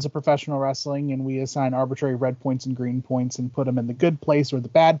nouns of professional wrestling and we assign arbitrary red points and green points and put them in the good place or the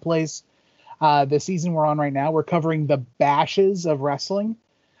bad place. The season we're on right now, we're covering the bashes of wrestling.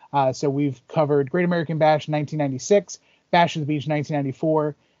 So we've covered Great American Bash 1996, Bash of the Beach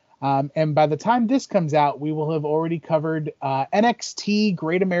 1994. And by the time this comes out, we will have already covered NXT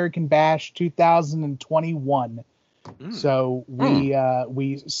Great American Bash 2021. So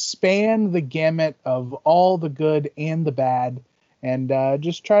we span the gamut of all the good and the bad, and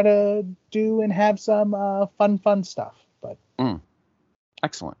just try to do and have some fun stuff. But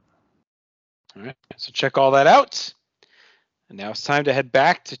Excellent. All right, so check all that out. And now it's time to head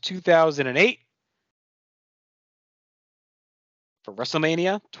back to 2008 for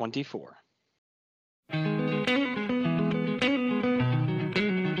WrestleMania 24.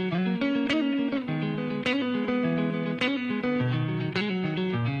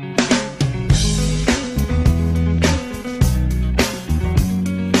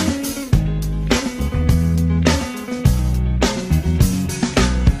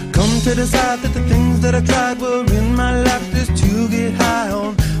 To decide that the things that I tried were in my life just to get high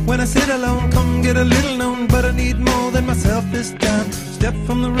on. When I sit alone, come get a little known, but I need more than myself this time. Step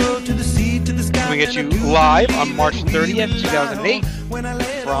from the road to the sea to the sky. We get you live on March 30th, 2008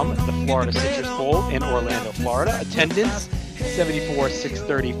 from the Florida Citrus Bowl in Orlando, Florida. Attendance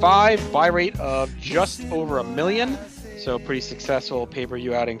 74,635, buy rate of just over 1 million. So pretty successful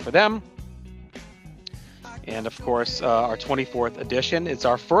pay-per-view outing for them. And of course, our 24th edition. It's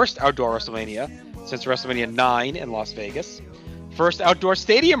our first outdoor WrestleMania since WrestleMania 9 in Las Vegas. First outdoor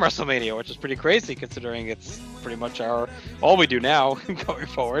stadium WrestleMania, which is pretty crazy considering it's pretty much all we do now going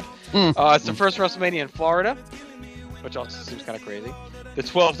forward. It's the first WrestleMania in Florida, which also seems kind of crazy. The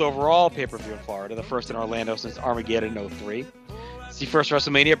 12th overall pay-per-view in Florida, the first in Orlando since Armageddon 03. It's the first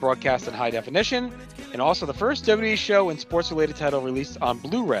WrestleMania broadcast in high definition, and also the first WWE show and sports-related title released on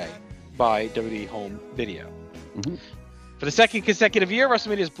Blu-ray by WWE Home Video. For the second consecutive year,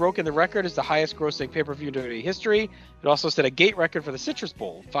 WrestleMania has broken the record as the highest grossing pay-per-view in WWE history. It also set a gate record for the Citrus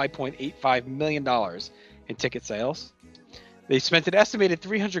Bowl, $5.85 million in ticket sales. They spent an estimated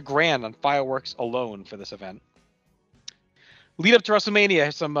 $300,000 on fireworks alone for this event. Lead up to WrestleMania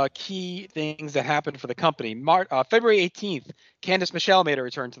has some key things that happened for the company. February 18th, Candice Michelle made a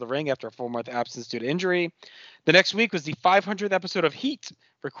return to the ring after a 4-month absence due to injury. The next week was the 500th episode of Heat,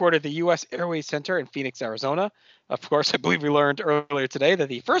 recorded at the U.S. Airways Center in Phoenix, Arizona. Of course, I believe we learned earlier today that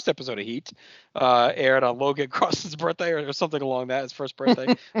the first episode of Heat aired on Logan Cross's birthday or something along that, his first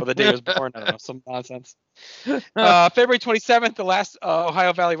birthday, or the day he was born. I don't know, some nonsense. February 27th, the last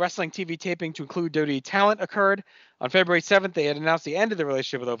Ohio Valley Wrestling TV taping to include WWE talent occurred. On February 7th, they had announced the end of the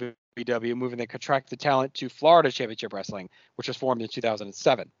relationship with OVW, moving their contracted talent to Florida Championship Wrestling, which was formed in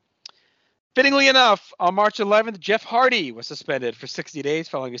 2007. Fittingly enough, on March 11th, Jeff Hardy was suspended for 60 days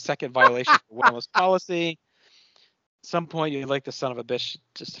following a second violation of wellness policy. At some point, you'd like the son of a bitch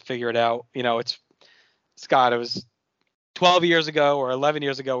just to figure it out. You know, it's Scott, it was 12 years ago or 11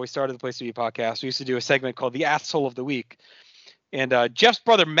 years ago we started the Place to Be podcast. We used to do a segment called The Asshole of the Week. And Jeff's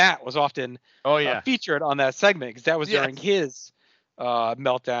brother Matt was often featured on that segment because that was during his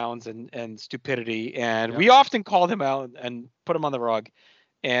meltdowns and stupidity. And we often called him out and put him on the rug.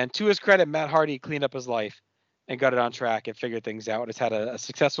 And to his credit, Matt Hardy cleaned up his life and got it on track and figured things out. It's had a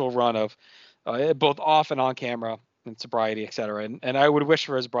successful run of both off and on camera and sobriety, etc. And I would wish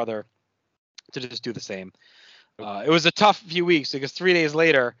for his brother to just do the same. It was a tough few weeks because 3 days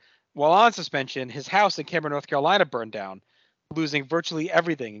later, while on suspension, his house in Cameron, North Carolina burned down, losing virtually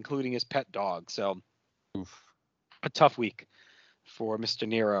everything, including his pet dog. So a tough week for Mr.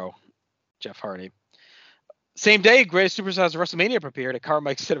 Nero, Jeff Hardy. Same day, Greatest Superstars of WrestleMania premiered at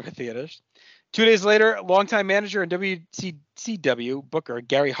Carmike Cinema Theaters. 2 days later, longtime manager and WCW booker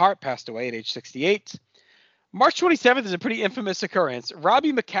Gary Hart passed away at age 68. March 27th is a pretty infamous occurrence.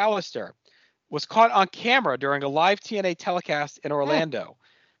 Robbie McAllister was caught on camera during a live TNA telecast in Orlando.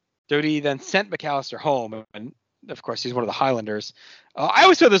 WWE then sent McAllister home, and of course, he's one of the Highlanders. I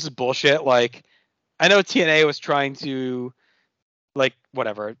always thought this is bullshit. Like, I know TNA was trying to, like,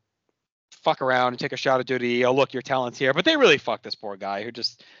 whatever, fuck around and take a shot at WWE. Oh, look, your talent's here. But they really fucked this poor guy who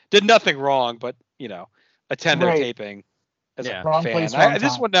just did nothing wrong but, you know, attend their taping as a Wrong fan. place, wrong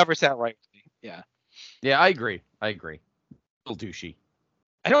This time. one never sat right with me. Yeah. Yeah, I agree. A little douchey.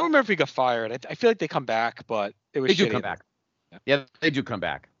 I don't remember if he got fired. I feel like they come back, but it was They do shitty. come back. Yeah, they do come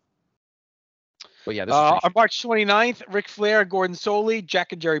back. But yeah, this On is March 29th, Ric Flair, Gordon Soley,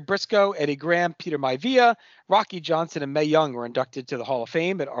 Jack and Jerry Briscoe, Eddie Graham, Peter Maivia, Rocky Johnson, and Mae Young were inducted to the Hall of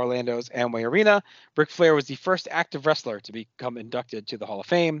Fame at Orlando's Amway Arena. Ric Flair was the first active wrestler to become inducted to the Hall of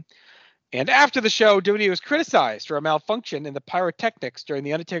Fame. And after the show, WWE was criticized for a malfunction in the pyrotechnics during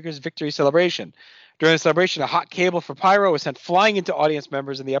The Undertaker's victory celebration. During the celebration, a hot cable for pyro was sent flying into audience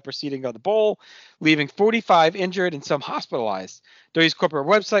members in the upper seating of the bowl, leaving 45 injured and some hospitalized. WWE's corporate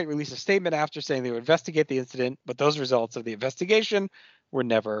website released a statement after saying they would investigate the incident, but those results of the investigation were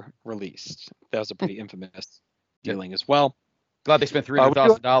never released. That was a pretty infamous dealing as well. glad they spent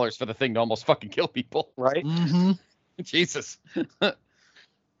 $300,000 for the thing to almost fucking kill people. Right? Mm-hmm. Jesus.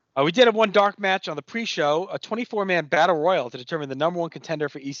 We did have one dark match on the pre-show. A 24-man battle royal to determine the number one contender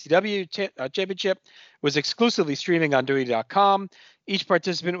for ECW championship was exclusively streaming on WWE.com. Each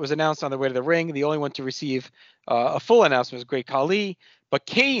participant was announced on their way to the ring. The only one to receive a full announcement was Great Khali, but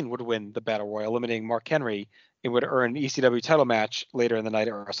Kane would win the battle royal, eliminating Mark Henry, and would earn an ECW title match later in the night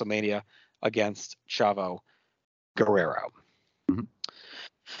at WrestleMania against Chavo Guerrero. Mhm.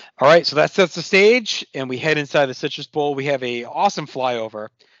 All right, so that sets the stage, and we head inside the Citrus Bowl. We have a awesome flyover.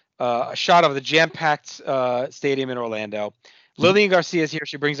 A shot of the jam-packed stadium in Orlando. Lillian Garcia is here.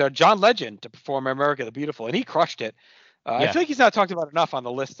 She brings out John Legend to perform America the Beautiful, and he crushed it. I feel like he's not talked about enough on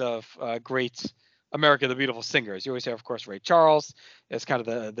the list of great America the Beautiful singers. You always have, of course, Ray Charles as kind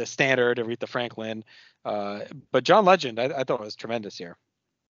of the standard, Aretha Franklin. But John Legend, I thought was tremendous here.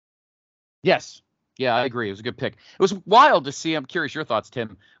 Yes. Yeah, I agree. It was a good pick. It was wild to see. I'm curious your thoughts, Tim.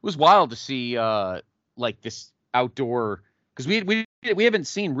 It was wild to see like this outdoor, because we haven't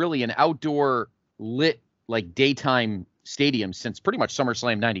seen really an outdoor lit like daytime stadium since pretty much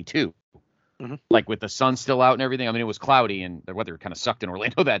SummerSlam '92. Mm-hmm. Like with the sun still out and everything. I mean, it was cloudy and the weather kind of sucked in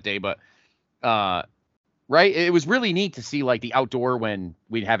Orlando that day, but right, it was really neat to see like the outdoor when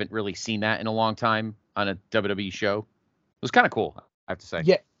we haven't really seen that in a long time on a WWE show. It was kind of cool, I have to say.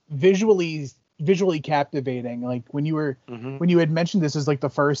 Yeah, visually captivating. Like when you were when you had mentioned this as like the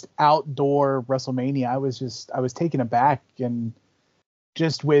first outdoor WrestleMania, I was taken aback, and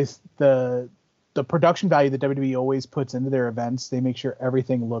just with the production value that WWE always puts into their events, they make sure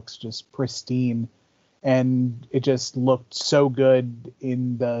everything looks just pristine, and it just looked so good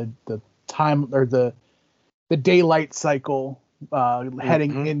in the time or the daylight cycle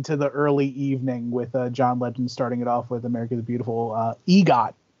heading into the early evening with John Legend starting it off with America the Beautiful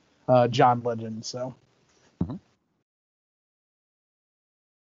EGOT John Legend. So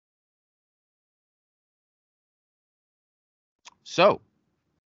So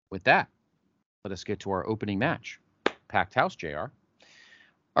with that, let us get to our opening match. Packed house, JR.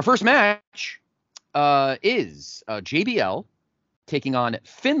 Our first match is JBL taking on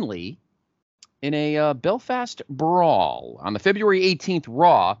Finlay in a Belfast brawl. On the February 18th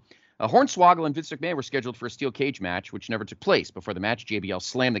Raw, Hornswoggle and Vince McMahon were scheduled for a steel cage match, which never took place. Before the match, JBL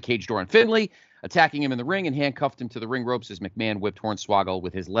slammed the cage door on Finlay, attacking him in the ring and handcuffed him to the ring ropes as McMahon whipped Hornswoggle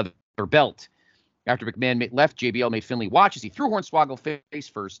with his leather belt. After McMahon left, JBL made Finlay watch as he threw Hornswoggle face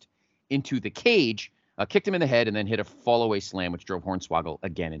first into the cage, kicked him in the head, and then hit a fall-away slam, which drove Hornswoggle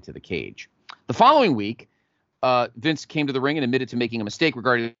again into the cage. The following week, Vince came to the ring and admitted to making a mistake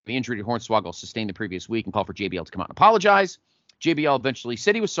regarding the injury to Hornswoggle sustained the previous week and called for JBL to come out and apologize. JBL eventually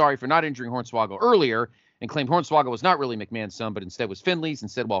said he was sorry for not injuring Hornswoggle earlier and claimed Hornswoggle was not really McMahon's son, but instead was Finlay's, and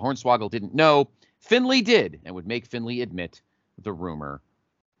said while Hornswoggle didn't know, Finlay did, and would make Finlay admit the rumor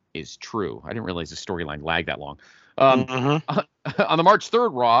is true. I didn't realize the storyline lagged that long. On the March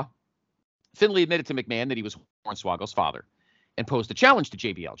 3rd Raw, Finlay admitted to McMahon that he was Hornswoggle's father and posed a challenge to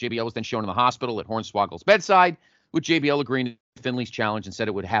JBL. JBL was then shown in the hospital at Hornswoggle's bedside, with JBL agreeing to Finlay's challenge and said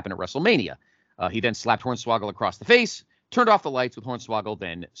it would happen at WrestleMania. He then slapped Hornswoggle across the face, turned off the lights with Hornswoggle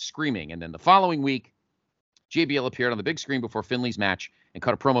then screaming. And then the following week, JBL appeared on the big screen before Finlay's match and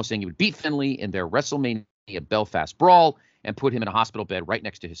cut a promo saying he would beat Finlay in their WrestleMania Belfast brawl and put him in a hospital bed right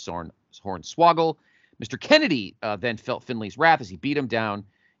next to his Hornswoggle. Mr. Kennedy then felt Finlay's wrath as he beat him down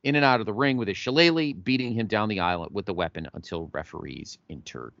in and out of the ring with his shillelagh, beating him down the aisle with the weapon until referees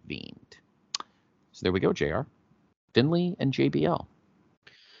intervened. So there we go, JR. Finlay and JBL.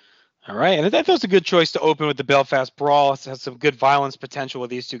 All right, and I thought it was a good choice to open with the Belfast Brawl. It has some good violence potential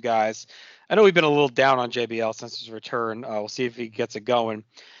with these two guys. I know we've been a little down on JBL since his return. We'll see if he gets it going.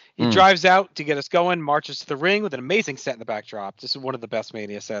 He drives out to get us going, marches to the ring with an amazing set in the backdrop. This is one of the best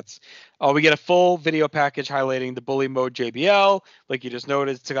Mania sets. We get a full video package highlighting the bully mode JBL, like you just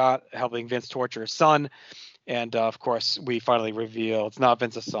noted, Scott, helping Vince torture his son. And, of course, we finally reveal it's not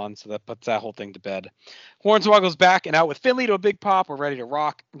Vince's son, so that puts that whole thing to bed. Hornswoggle's back and out with Finlay to a big pop. We're ready to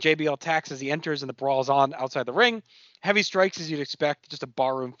rock. JBL attacks as he enters, and the brawl is on outside the ring. Heavy strikes, as you'd expect, just a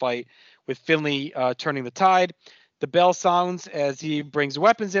barroom fight with Finlay turning the tide. The bell sounds as he brings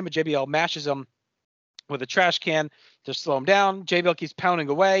weapons in, but JBL mashes him with a trash can to slow him down. JBL keeps pounding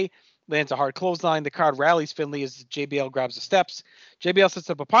away, lands a hard clothesline. The crowd rallies Finlay as JBL grabs the steps. JBL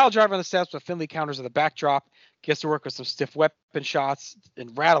sets up a pile driver on the steps, but Finlay counters with a backdrop. Gets to work with some stiff weapon shots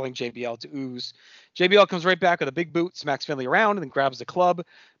and rattling JBL to ooze. JBL comes right back with a big boot, smacks Finlay around, and then grabs the club.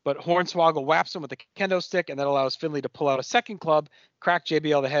 But Hornswoggle whaps him with a kendo stick, and that allows Finlay to pull out a second club, crack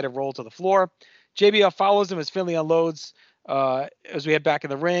JBL the head, and roll to the floor. JBL follows him as Finlay unloads as we head back in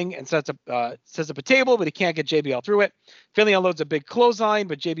the ring and sets up a table, but he can't get JBL through it. Finlay unloads a big clothesline,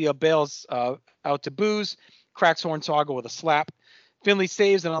 but JBL bails out to booze, cracks Hornswoggle with a slap. Finlay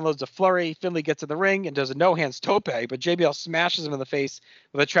saves and unloads a flurry. Finlay gets in the ring and does a no-hands tope, but JBL smashes him in the face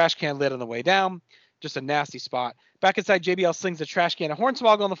with a trash can lid on the way down. Just a nasty spot. Back inside, JBL slings the trash can at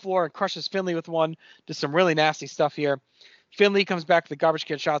Hornswoggle on the floor and crushes Finlay with one. Just some really nasty stuff here. Finlay comes back with the garbage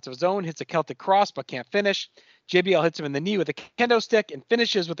can shots of his own, hits a Celtic cross, but can't finish. JBL hits him in the knee with a kendo stick and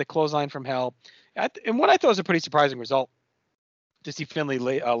finishes with a clothesline from hell. And what I thought was a pretty surprising result to see Finlay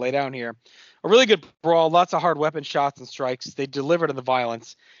lay down here. A really good brawl, lots of hard weapon shots and strikes. They delivered on the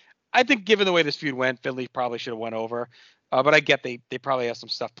violence. I think given the way this feud went, Finlay probably should have went over. But I get they probably have some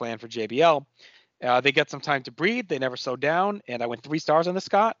stuff planned for JBL. They get some time to breathe. They never slow down. And I went 3 stars on this,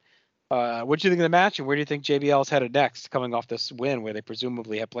 Scott. What do you think of the match, and where do you think JBL is headed next, coming off this win where they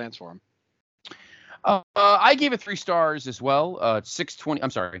presumably have plans for him? I gave it 3 stars as well. 620. I'm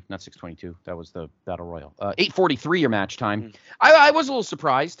sorry, not 622. That was the Battle Royal. 8:43 your match time. I was a little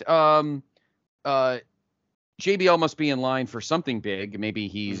surprised. JBL must be in line for something big. Maybe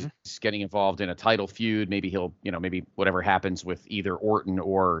he's getting involved in a title feud. Maybe he'll, maybe whatever happens with either Orton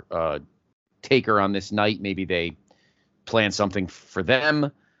or Taker on this night, maybe they plan something for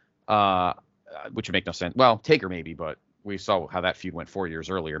them. Which would make no sense. Well, Taker maybe, but we saw how that feud went 4 years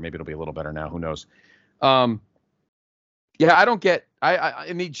earlier. Maybe it'll be a little better now. Who knows? Yeah, I don't get. I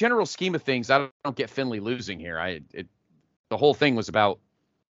in the general scheme of things, I don't get Finlay losing here. The whole thing was about,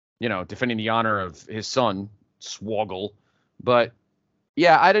 defending the honor of his son, Swoggle. But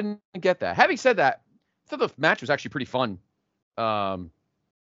yeah, I didn't get that. Having said that, I thought the match was actually pretty fun. Very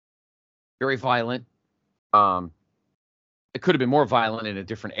violent. It could have been more violent in a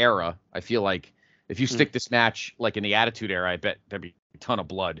different era. I feel like if you stick this match like in the Attitude Era, I bet there'd be a ton of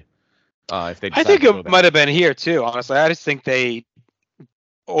blood. If they, I think it might have been here too. Honestly, I just think they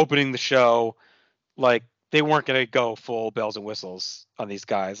opening the show like they weren't going to go full bells and whistles on these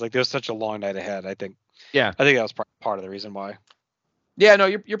guys. Like there's such a long night ahead. I think that was part of the reason why. Yeah, no,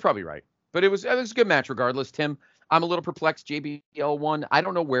 you're probably right. But it was a good match regardless. Tim, I'm a little perplexed. JBL won. I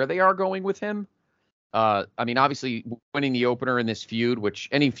don't know where they are going with him. I mean, obviously winning the opener in this feud, which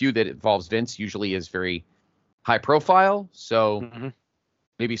any feud that involves Vince usually is very high profile. So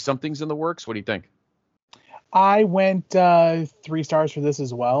maybe something's in the works. What do you think? I went 3 stars for this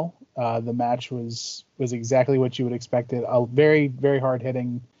as well. The match was exactly what you would expect it. A very, very hard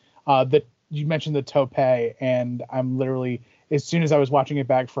hitting. That you mentioned the tope, and I'm literally, as soon as I was watching it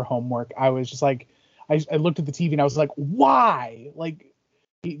back for homework, I was just like, I looked at the TV and I was like, why? Like,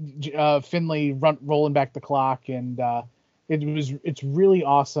 Finlay rolling back the clock, and it's really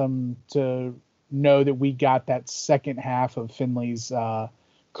awesome to know that we got that second half of Finlay's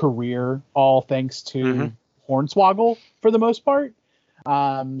career, all thanks to Hornswoggle for the most part.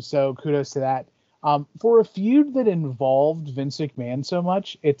 So kudos to that. For a feud that involved Vince McMahon so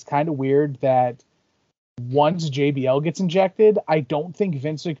much, it's kind of weird that once JBL gets injected, I don't think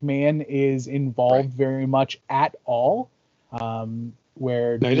Vince McMahon is involved very much at all.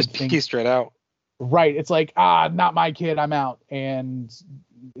 Where no, just pee straight out. Right. It's like, not my kid, I'm out. And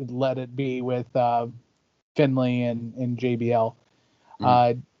let it be with Finlay and JBL.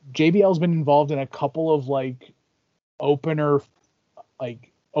 JBL's been involved in a couple of opener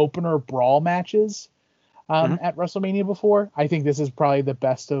brawl matches at WrestleMania before. I think this is probably the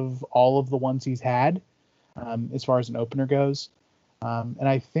best of all of the ones he's had as far as an opener goes. And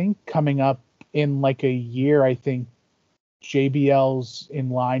I think coming up in a year, I think JBL's in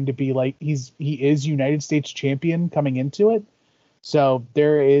line to be he is United States champion coming into it. So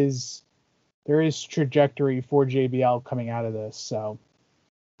there is trajectory for JBL coming out of this. So,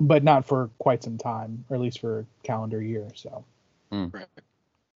 but not for quite some time, or at least for a calendar year. So, Right.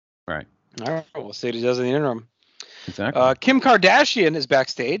 All right. We'll see what he does in the interim. Exactly. Kim Kardashian is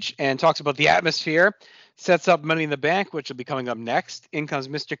backstage and talks about the atmosphere, sets up Money in the Bank, which will be coming up next. In comes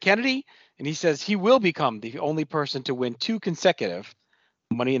Mr. Kennedy, and he says he will become the only person to win 2 consecutive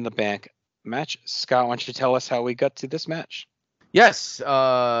Money in the Bank match. Scott, why don't you tell us how we got to this match? Yes.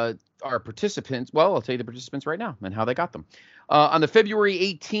 Our participants, well, I'll tell you the participants right now and how they got them. On the February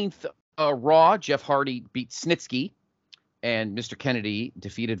 18th Raw, Jeff Hardy beat Snitsky, and Mr. Kennedy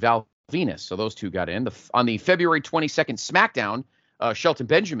defeated Val Venus. So those two got in. On the February 22nd SmackDown, Shelton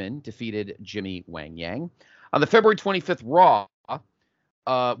Benjamin defeated Jimmy Wang Yang. On the February 25th Raw,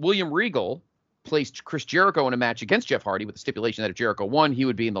 William Regal placed Chris Jericho in a match against Jeff Hardy with the stipulation that if Jericho won, he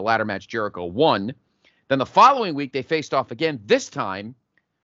would be in the ladder match. Jericho won. Then the following week, they faced off again, this time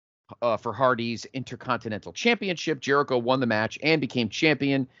for Hardy's Intercontinental Championship. Jericho won the match and became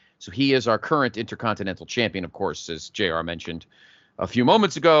champion. So he is our current Intercontinental Champion. Of course, as JR mentioned a few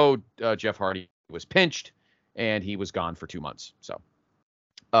moments ago, Jeff Hardy was pinched and he was gone for 2 months. So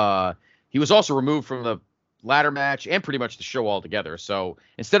he was also removed from the ladder match and pretty much the show altogether. So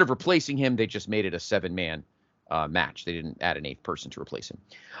instead of replacing him, they just made it a 7-man match. They didn't add an 8th person to replace him.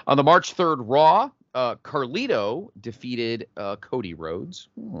 On the March 3rd Raw, Carlito defeated Cody Rhodes.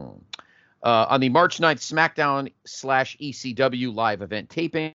 On the March 9th SmackDown /ECW live event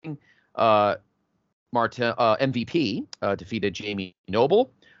taping, MVP defeated Jamie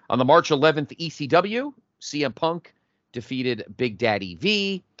Noble. On the March 11th ECW, CM Punk defeated Big Daddy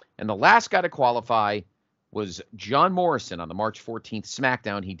V. And the last guy to qualify was John Morrison. On the March 14th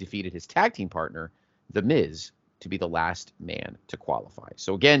SmackDown, he defeated his tag team partner, The Miz, to be the last man to qualify.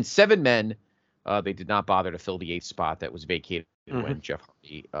 So again, 7 men. They did not bother to fill the 8th spot that was vacated when Jeff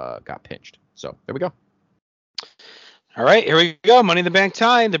Hardy got pinched. So there we go. All right, here we go. Money in the Bank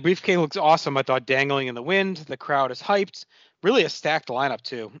time. The briefcase looks awesome. I thought dangling in the wind. The crowd is hyped. Really a stacked lineup,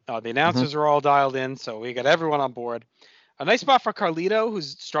 too. The announcers are all dialed in, so we got everyone on board. A nice spot for Carlito,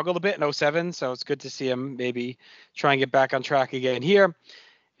 who's struggled a bit in 07, so it's good to see him maybe try and get back on track again here.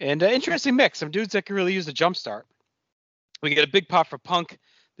 And interesting mix. Some dudes that can really use a jump start. We get a big pop for Punk.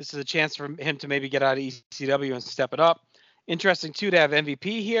 This is a chance for him to maybe get out of ECW and step it up. Interesting, too, to have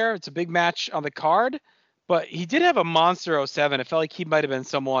MVP here. It's a big match on the card, but he did have a monster 07. It felt like he might have been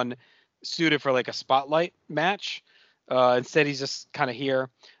someone suited for a spotlight match. Instead, he's just kind of here.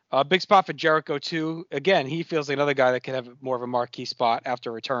 Big spot for Jericho, too. Again, he feels like another guy that could have more of a marquee spot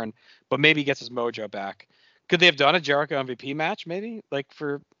after return, but maybe gets his mojo back. Could they have done a Jericho MVP match, maybe?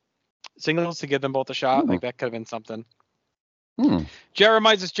 For singles to give them both a shot? That could have been something. Jared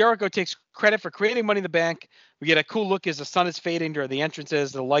reminds us Jericho takes credit for creating Money in the Bank. We get a cool look as the sun is fading during the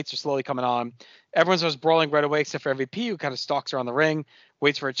entrances. The lights are slowly coming on. Everyone starts brawling right away except for MVP, who kind of stalks around the ring,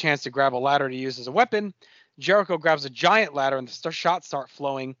 waits for a chance to grab a ladder to use as a weapon. Jericho grabs a giant ladder and the shots start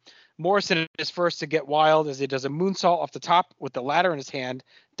flowing. Morrison is first to get wild as he does a moonsault off the top with the ladder in his hand,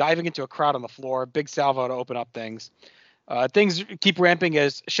 diving into a crowd on the floor. Big salvo to open up things. Things keep ramping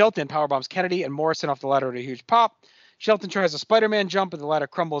as Shelton powerbombs Kennedy and Morrison off the ladder at a huge pop. Shelton tries a Spider-Man jump, and the ladder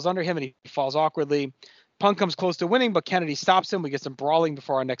crumbles under him, and he falls awkwardly. Punk comes close to winning, but Kennedy stops him. We get some brawling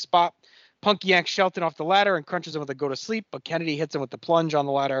before our next spot. Punk yanks Shelton off the ladder and crunches him with a go-to-sleep, but Kennedy hits him with the plunge on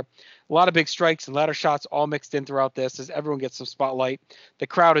the ladder. A lot of big strikes and ladder shots all mixed in throughout this as everyone gets some spotlight. The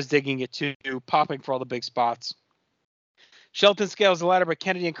crowd is digging it, too, popping for all the big spots. Shelton scales the ladder, but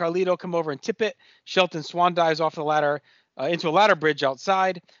Kennedy and Carlito come over and tip it. Shelton swan dives off the ladder into a ladder bridge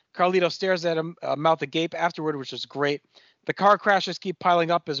outside. Carlito stares at him, mouth agape afterward, which is great. The car crashes keep piling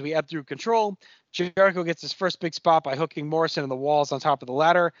up as we ebb through control. Jericho gets his first big spot by hooking Morrison in the walls on top of the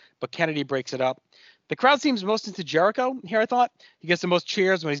ladder, but Kennedy breaks it up. The crowd seems most into Jericho here, I thought. He gets the most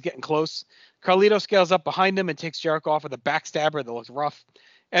cheers when he's getting close. Carlito scales up behind him and takes Jericho off with a backstabber that looks rough.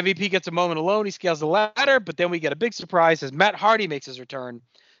 MVP gets a moment alone. He scales the ladder, but then we get a big surprise as Matt Hardy makes his return.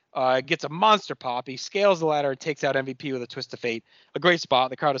 Gets a monster pop. He scales the ladder and takes out MVP with a twist of fate. A great spot.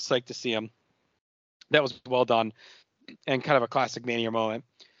 The crowd is psyched to see him. That was well done and kind of a classic Mania moment.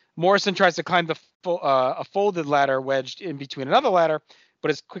 Morrison tries to climb a folded ladder wedged in between another ladder,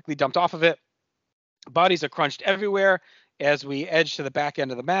 but is quickly dumped off of it. Bodies are crunched everywhere as we edge to the back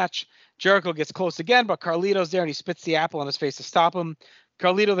end of the match. Jericho gets close again, but Carlito's there and he spits the apple on his face to stop him.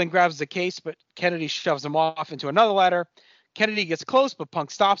 Carlito then grabs the case, but Kennedy shoves him off into another ladder. Kennedy gets close, but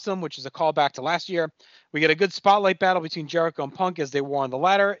Punk stops him, which is a callback to last year. We get a good spotlight battle between Jericho and Punk as they war on the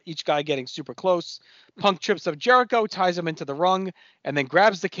ladder, each guy getting super close. Punk trips up Jericho, ties him into the rung, and then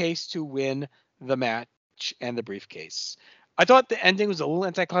grabs the case to win the match and the briefcase. I thought the ending was a little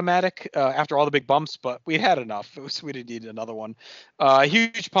anticlimactic after all the big bumps, but we had enough. We didn't need another one.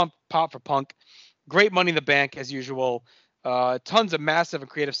 Huge pop for Punk. Great Money in the Bank, as usual. Tons of massive and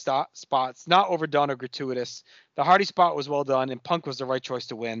creative spots, not overdone or gratuitous. The Hardy spot was well done, and Punk was the right choice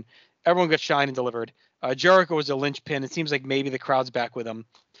to win. Everyone got shined and delivered. Jericho was a linchpin. It seems like maybe the crowd's back with him,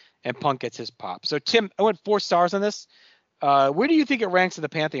 and Punk gets his pop. So, Tim, I went 4 stars on this. Where do you think it ranks in the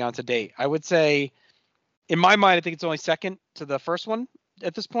Pantheon to date? I would say, in my mind, I think it's only second to the first one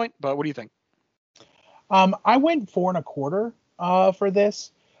at this point, but what do you think? I went 4.25 for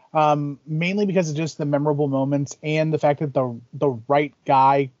this. Mainly because of just the memorable moments and the fact that the right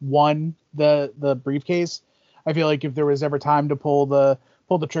guy won the briefcase. I feel like if there was ever time to pull the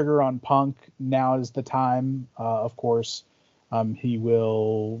trigger on Punk, now is the time. Of course, he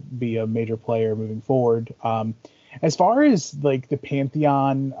will be a major player moving forward. As far as like the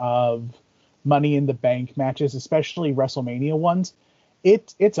pantheon of Money in the Bank matches, especially WrestleMania ones,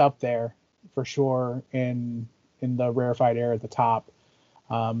 it's up there for sure in the rarefied air at the top.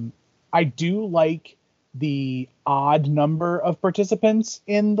 I do like the odd number of participants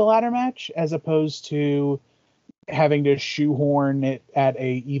in the ladder match as opposed to having to shoehorn it at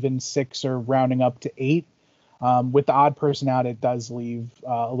a even 6 or rounding up to 8. With the odd person out, it does leave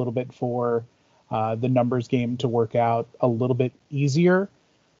a little bit for the numbers game to work out a little bit easier.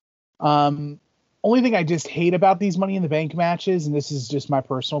 Only thing I just hate about these Money in the Bank matches, and this is just my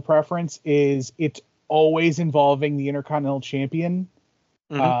personal preference, is it's always involving the Intercontinental Champion.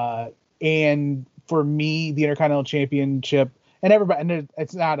 Mm-hmm. And for me, the Intercontinental Championship, and everybody, and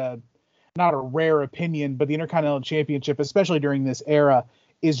it's not a rare opinion, but the Intercontinental Championship, especially during this era,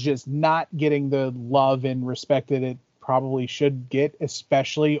 is just not getting the love and respect that it probably should get,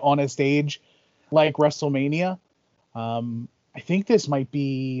 especially on a stage like WrestleMania. I think this might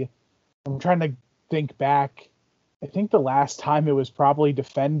be, I'm trying to think back. I think the last time it was probably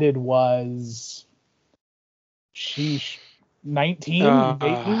defended was 19,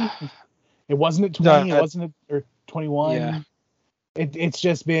 maybe. It wasn't at 20. It wasn't at or 21. Yeah. It's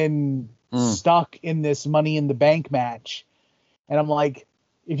just been stuck in this Money in the Bank match, and I'm like,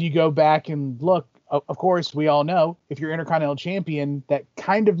 if you go back and look, of course we all know if you're Intercontinental Champion, that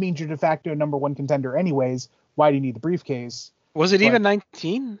kind of means you're de facto number 1 contender anyways. Why do you need the briefcase? Was it even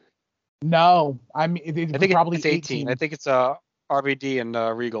 19? No, I mean I think probably it's 18. I think it's RVD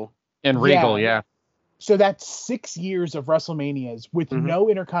and Regal. And Regal, yeah. So that's 6 years of WrestleManias with no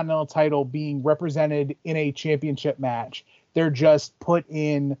Intercontinental title being represented in a championship match. They're just put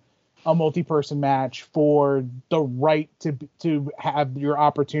in a multi-person match for the right to have your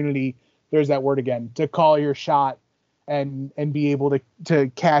opportunity. There's that word again, to call your shot and be able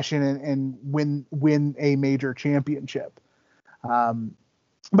to cash in and win a major championship.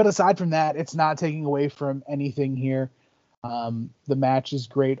 But aside from that, it's not taking away from anything here. The match is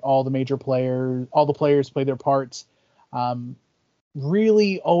great. All the players play their parts.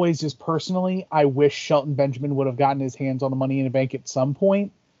 Really, always just personally, I wish Shelton Benjamin would have gotten his hands on the Money in the Bank at some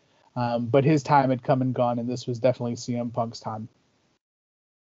point. But his time had come and gone, and this was definitely CM Punk's time.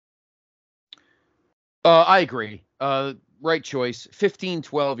 I agree. Right choice.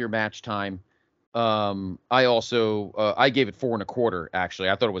 15-12 your match time. I also I gave it 4.25. Actually,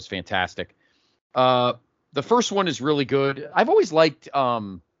 I thought it was fantastic. The first one is really good. I've always liked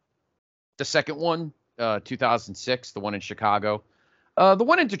the second one, 2006, the one in Chicago. The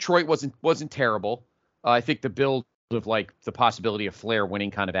one in Detroit wasn't terrible. I think the build of like the possibility of Flair winning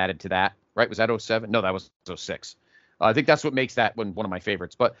kind of added to that. Right? Was that 07? No, that was 06. I think that's what makes that one of my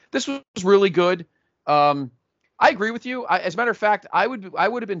favorites. But this was really good. I agree with you. As a matter of fact, I would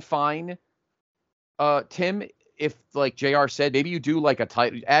have been fine, Tim, if like JR said, maybe you do like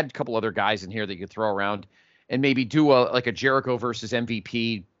add a couple other guys in here that you could throw around and maybe do a Jericho versus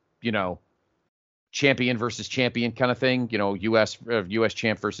MVP, champion versus champion kind of thing, US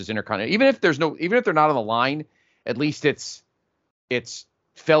champ versus Intercontinental. Even if they're not on the line, at least it's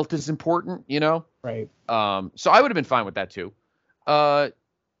felt as important, Right. So I would have been fine with that too.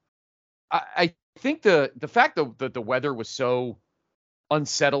 I think the fact that the weather was so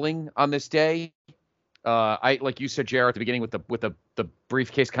unsettling on this day, I like you said, JR, at the beginning with the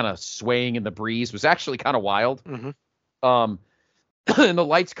briefcase kind of swaying in the breeze was actually kind of wild. Mm-hmm. And the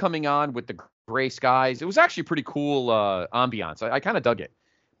lights coming on with the gray skies, it was actually pretty cool ambiance. I kind of dug it,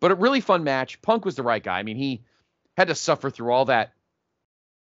 but a really fun match. Punk was the right guy. I mean, he had to suffer through all that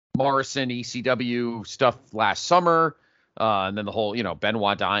Morrison ECW stuff last summer, and then the whole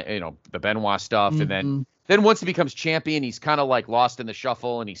Benoit the Benoit stuff, Mm-hmm. and then once he becomes champion, he's kind of like lost in the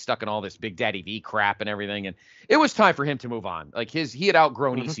shuffle, and he's stuck in all this Big Daddy V crap and everything. And it was time for him to move on. Like he had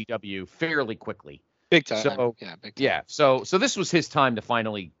outgrown ECW fairly quickly. Big time. So yeah, big time. yeah. So this was his time to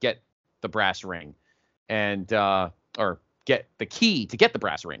finally get the brass ring, and or get the key to get the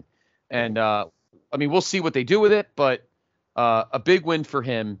brass ring. And I mean, we'll see what they do with it, but a big win for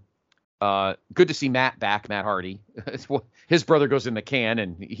him. Good to see Matt back, Matt Hardy. His brother goes in the can,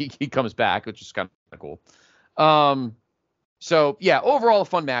 and he comes back, which is kind of cool. So yeah, overall a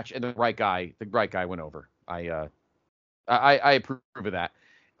fun match, and the right guy went over. I approve of that.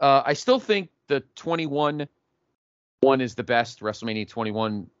 I still think the 21 one is the best WrestleMania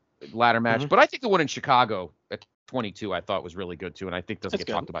 21 ladder match, but I think the one in Chicago at 22 I thought was really good too, and I think doesn't get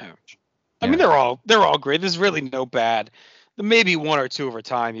talked about much. I mean, they're all great. There's really no bad. Maybe one or two over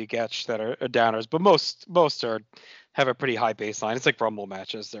time you catch that are downers, but most have a pretty high baseline. It's like Rumble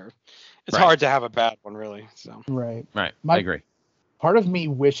matches. It's hard to have a bad one, really. So Right. I agree. Part of me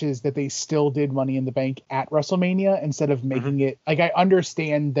wishes that they still did Money in the Bank at WrestleMania instead of making it like, I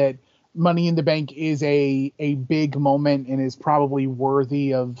understand that Money in the Bank is a big moment and is probably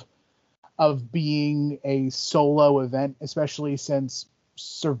worthy of being a solo event, especially since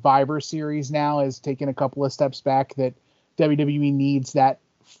Survivor Series now has taken a couple of steps back, that WWE needs that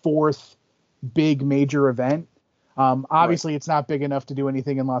fourth big major event. Obviously it's not big enough to do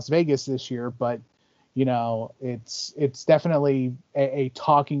anything in Las Vegas this year, but it's definitely a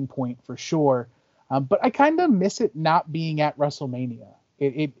talking point for sure. But I kind of miss it not being at WrestleMania.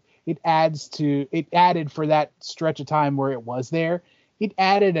 It added for that stretch of time where it was there. It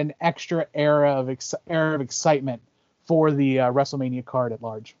added an extra era of excitement for the WrestleMania card at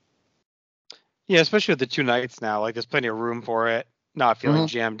large. yeah, especially with the two nights now, like there's plenty of room for it, not feeling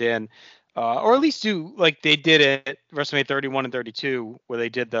jammed in, or at least do like they did at WrestleMania 31 and 32, where they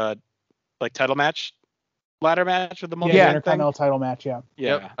did the like title match, ladder match with the multi Intercontinental title match. Yeah.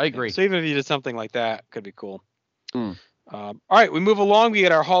 Yep, I agree. So even if you did something like that, could be cool. All right, we move along. We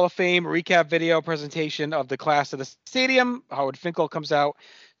get our Hall of Fame recap video presentation of the class of the stadium. Howard Finkel comes out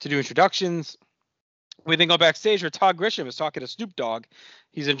to do introductions. We then go backstage where Todd Grisham is talking to Snoop Dogg.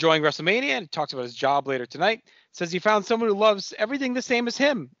 He's enjoying WrestleMania and talks about his job later tonight. Says he found someone who loves everything the same as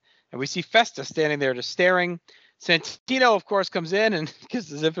him. And we see Festa standing there just staring. Santino, of course, comes in and gives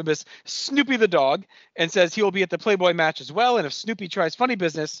his infamous Snoopy the dog and says he will be at the Playboy match as well. And if Snoopy tries funny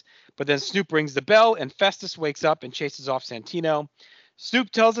business, but then Snoop rings the bell and Festus wakes up and chases off Santino. Snoop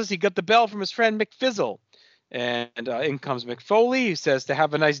tells us he got the bell from his friend McFizzle. And in comes Mick Foley, who says to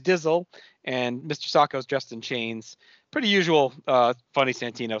have a nice dizzle. And Mr. Sacco's dressed in chains. Pretty usual funny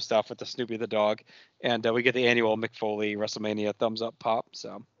Santino stuff with the Snoopy the dog. And we get the annual Mick Foley WrestleMania thumbs up pop.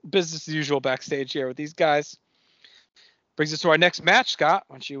 So business as usual backstage here with these guys. Brings us to our next match, Scott.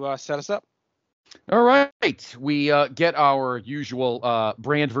 Why don't you set us up? All right. We get our usual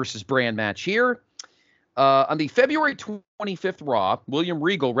brand versus brand match here. On the February 25th Raw, William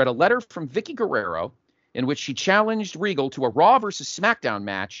Regal read a letter from Vicky Guerrero in which she challenged Regal to a Raw versus SmackDown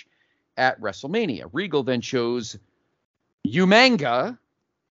match at WrestleMania. Regal then chose Umaga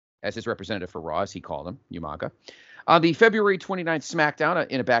as his representative for Raw, as he called him, Umaga. On the February 29th SmackDown,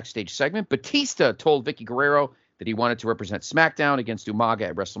 in a backstage segment, Batista told Vicky Guerrero that he wanted to represent SmackDown against Umaga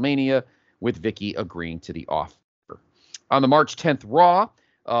at WrestleMania, with Vicky agreeing to the offer. On the March 10th Raw,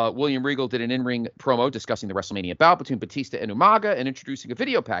 William Regal did an in-ring promo discussing the WrestleMania bout between Batista and Umaga and introducing a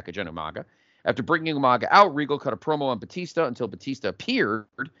video package on Umaga. After bringing Umaga out, Regal cut a promo on Batista until Batista appeared.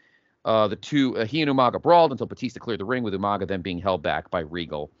 He and Umaga brawled until Batista cleared the ring, with Umaga then being held back by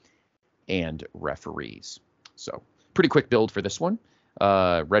Regal and referees. So, pretty quick build for this one.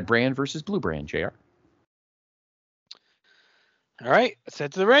 Red brand versus blue brand, JR. All right, let's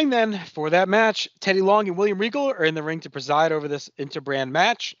head to the ring then for that match. Teddy Long and William Regal are in the ring to preside over this interbrand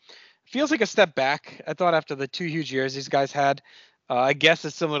match. Feels like a step back, I thought, after the 2 huge years these guys had. I guess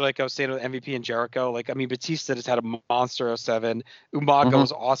it's similar to, like I was saying, with MVP and Jericho. Like, I mean, Batista just had a monster 07. Umaga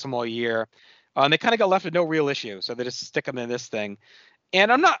was awesome all year. And they kind of got left with no real issue, so they just stick them in this thing. And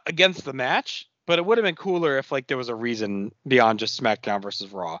I'm not against the match, but it would have been cooler if, like, there was a reason beyond just SmackDown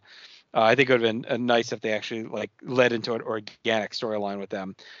versus Raw. I think it would have been nice if they actually like led into an organic storyline with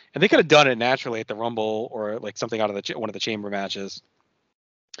them, and they could have done it naturally at the Rumble or like something out of one of the chamber matches.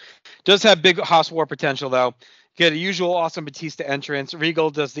 Does have big House War potential though. Get a usual awesome Batista entrance.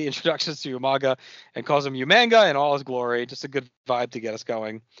 Regal does the introductions to Umaga and calls him Umanga in all his glory. Just a good vibe to get us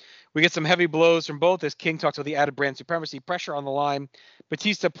going. We get some heavy blows from both as King talks about the added brand supremacy pressure on the line.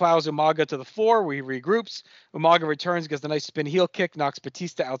 Batista plows Umaga to the floor where he regroups. Umaga returns, gets a nice spin heel kick, knocks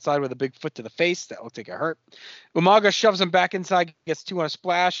Batista outside with a big foot to the face. That looked like it hurt. Umaga shoves him back inside, gets 2 on a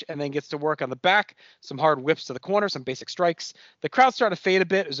splash, and then gets to work on the back. Some hard whips to the corner, some basic strikes. The crowd started to fade a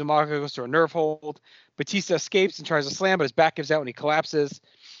bit as Umaga goes to a nerve hold. Batista escapes and tries to slam, but his back gives out and he collapses.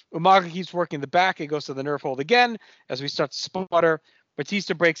 Umaga keeps working the back and goes to the nerve hold again as we start to sputter.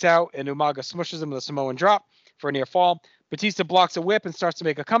 Batista breaks out and Umaga smushes him with a Samoan drop for a near fall. Batista blocks a whip and starts to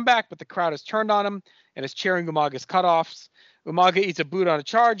make a comeback, but the crowd has turned on him and is cheering Umaga's cutoffs. Umaga eats a boot on a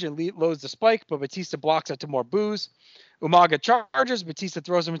charge and loads the spike, but Batista blocks it to more boos. Umaga charges, Batista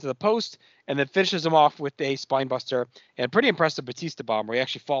throws him into the post and then finishes him off with a spinebuster and pretty impressive Batista bomb where he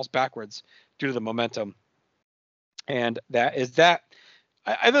actually falls backwards due to the momentum. And that is that.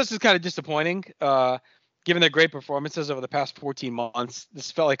 I know this is kind of disappointing. Given their great performances over the past 14 months,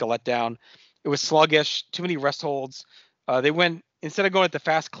 this felt like a letdown. It was sluggish, too many rest holds. They went, instead of going at the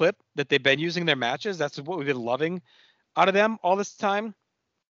fast clip that they've been using in their matches, that's what we've been loving out of them all this time.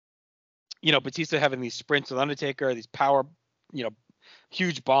 You know, Batista having these sprints with Undertaker, these power,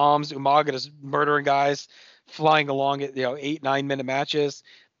 huge bombs. Umaga just murdering guys, flying along at, 8-9 minute matches.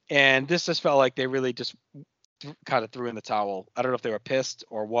 And this just felt like they really just kind of threw in the towel. I don't know if they were pissed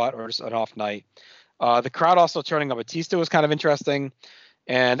or what, or just an off night. The crowd also turning on Batista was kind of interesting.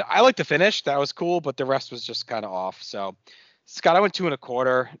 And I like the finish. That was cool, but the rest was just kind of off. So, Scott, I went 2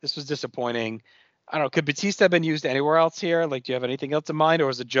 1/4. This was disappointing. I don't know. Could Batista have been used anywhere else here? Like, do you have anything else in mind? Or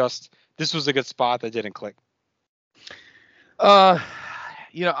was it just this was a good spot that didn't click? I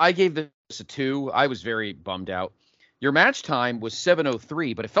gave this a 2. I was very bummed out. Your match time was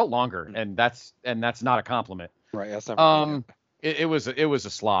 7:03, but it felt longer, and that's not a compliment. Right. That's not it was a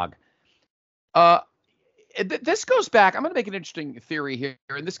slog. This goes back. I'm going to make an interesting theory here,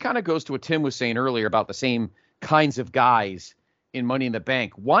 and this kind of goes to what Tim was saying earlier about the same kinds of guys in Money in the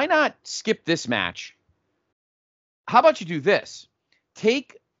Bank. Why not skip this match? How about you do this?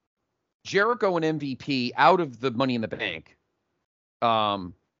 Take Jericho and MVP out of the Money in the Bank.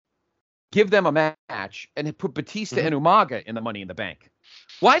 Give them a match and put Batista and Umaga in the Money in the Bank.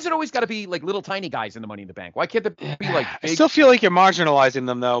 Why is it always got to be like little tiny guys in the Money in the Bank? Why can't there be like big... I still feel like you're marginalizing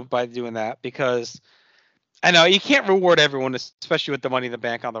them though by doing that, because I know you can't reward everyone, especially with the Money in the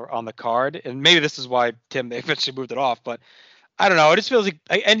Bank on the card. And maybe this is why they eventually moved it off, but I don't know. It just feels like,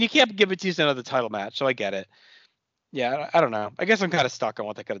 and you can't give Batista another title match, so I get it. Yeah, I don't know. I guess I'm kind of stuck on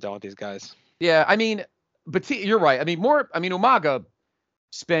what they could have done with these guys. Yeah, I mean, you're right. Umaga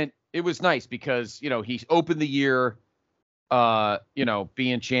spent. It was nice because he opened the year,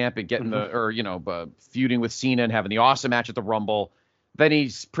 being champ and getting feuding with Cena and having the awesome match at the Rumble. Then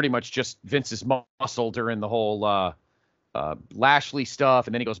he's pretty much just Vince's muscle during the whole Lashley stuff,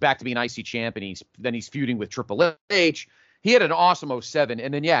 and then he goes back to being IC champ, and he's feuding with Triple H. He had an awesome 07,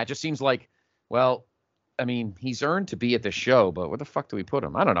 and then it just seems like, well, I mean, he's earned to be at the show, but where the fuck do we put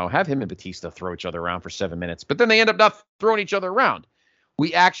him? I don't know. Have him and Batista throw each other around for 7 minutes, but then they end up not throwing each other around.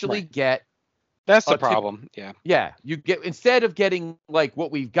 We actually get. That's the problem. Yeah. You get, instead of getting like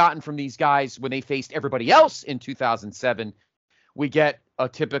what we've gotten from these guys when they faced everybody else in 2007, we get a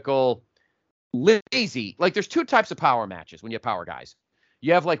typical lazy, like there's 2 types of power matches when you have power guys.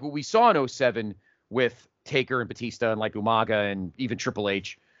 You have like what we saw in 07 with Taker and Batista and like Umaga and even Triple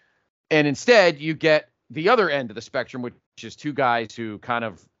H. And instead you get the other end of the spectrum, which is 2 guys who kind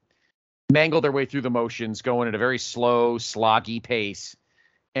of mangle their way through the motions, going at a very slow, sloggy pace.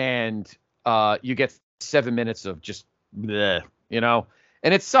 And you get 7 minutes of just, bleh,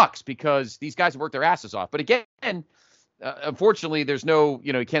 and it sucks because these guys work their asses off. But again, unfortunately, there's no,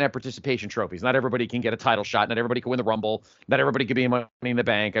 you can't have participation trophies. Not everybody can get a title shot. Not everybody can win the Rumble. Not everybody can be in Money in the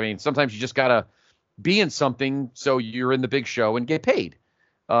Bank. I mean, sometimes you just got to be in something so you're in the big show and get paid.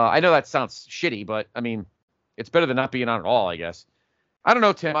 I know that sounds shitty, but I mean, it's better than not being on at all, I guess. I don't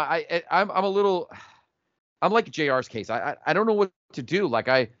know, Tim. I'm a little, I'm like JR's case. I don't know what to do. Like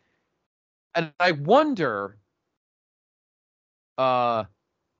I wonder,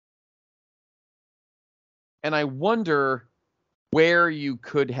 where you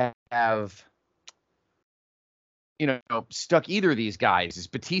could have, stuck either of these guys. Is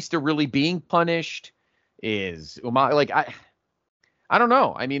Batista really being punished? Is Umaga, like, I don't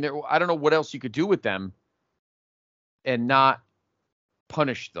know. I mean, I don't know what else you could do with them and not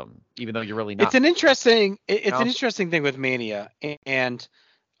punish them, even though you're really not. It's an interesting thing with Mania, and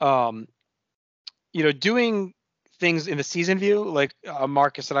doing things in the season view, like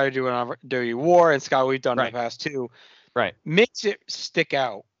Marcus and I are doing on Dirty War, and Scott, we've done in the past too. Right. Makes it stick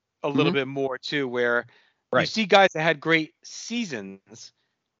out a little bit more too, where you see guys that had great seasons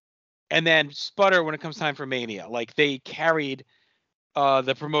and then sputter when it comes time for Mania. Like they carried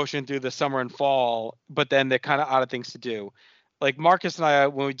the promotion through the summer and fall, but then they're kind of out of things to do. Like Marcus and I,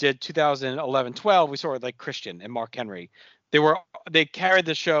 when we did 2011-12, we saw like Christian and Mark Henry. They carried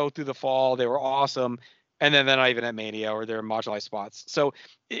the show through the fall. They were awesome. And then they're not even at Mania, or they're in marginalized spots. So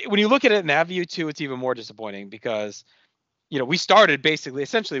when you look at it in that view too, it's even more disappointing because, we started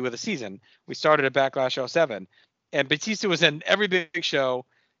essentially with a season. We started at Backlash 07, and Batista was in every big show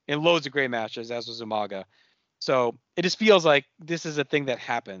in loads of great matches, as was Umaga. So it just feels like this is a thing that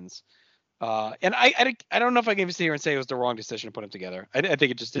happens. And I don't know if I can even sit here and say it was the wrong decision to put them together. I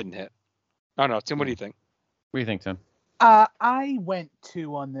think it just didn't hit. I don't know. Tim, what do you think? What do you think, Tim? I went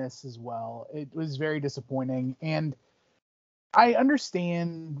 2 on this as well. It was very disappointing, and I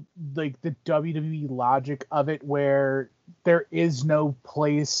understand like the WWE logic of it, where there is no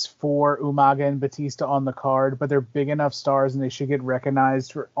place for Umaga and Batista on the card, but they're big enough stars and they should get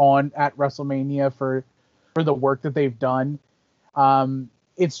recognized at WrestleMania for the work that they've done.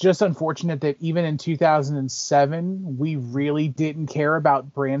 It's just unfortunate that even in 2007, we really didn't care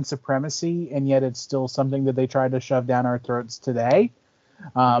about brand supremacy, and yet it's still something that they tried to shove down our throats today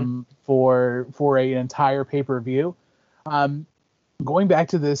for an entire pay-per-view. Going back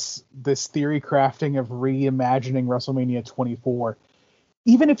to this theory crafting of reimagining WrestleMania 24,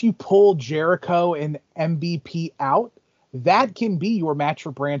 even if you pull Jericho and MVP out, that can be your match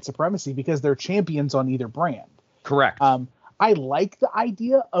for brand supremacy because they're champions on either brand. Correct. I like the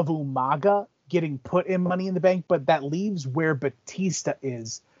idea of Umaga getting put in Money in the Bank, but that leaves where Batista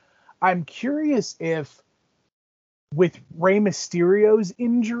is. I'm curious if with Rey Mysterio's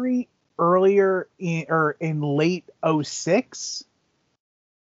injury earlier in late 06,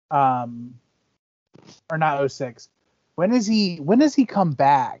 or not 06, when does he come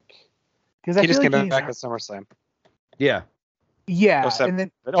back? Because he just came back at SummerSlam. Yeah. Yeah. 07.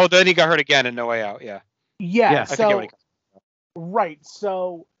 And then he got hurt again in No Way Out. Yeah. Yeah. I forget when he comes. Right.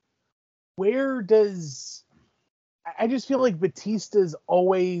 So where does... I just feel like Batista's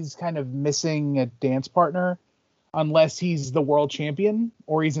always kind of missing a dance partner unless he's the world champion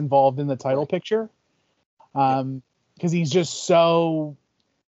or he's involved in the title picture. Because he's just so...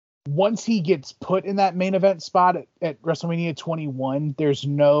 Once he gets put in that main event spot at WrestleMania 21, there's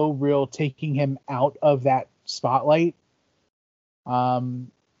no real taking him out of that spotlight. But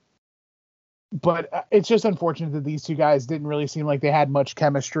it's just unfortunate that these two guys didn't really seem like they had much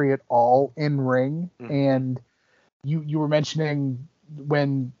chemistry at all in ring. Mm-hmm. And you were mentioning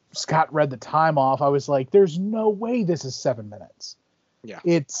when Scott read the time off, I was like, there's no way this is 7 minutes. Yeah.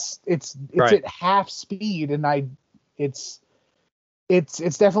 It's at half speed, and it's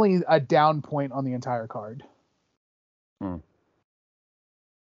definitely a down point on the entire card. It's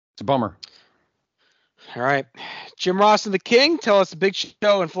a bummer. All right. Jim Ross and the King tell us the big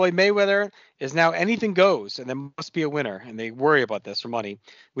show and Floyd Mayweather is now anything goes, and there must be a winner, and they worry about this for money.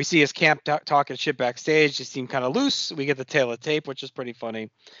 We see his camp talking shit backstage. They seem kind of loose. We get the tail of the tape, which is pretty funny.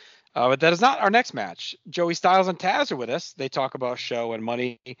 But that is not our next match. Joey Styles and Taz are with us. They talk about show and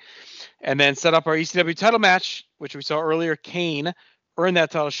money, and then set up our ECW title match, which we saw earlier. Kane earned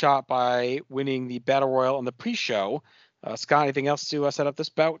that title shot by winning the Battle Royal on the pre-show. Scott, anything else to set up this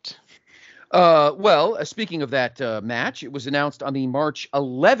bout? Speaking of that match, it was announced on the March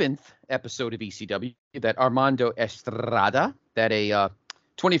 11th episode of ECW that Armando Estrada, that a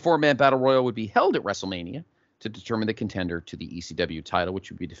 24-man battle royal would be held at WrestleMania to determine the contender to the ECW title,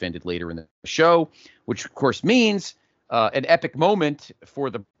 which would be defended later in the show, which of course means an epic moment for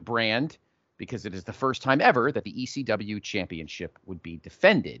the brand, because it is the first time ever that the ECW championship would be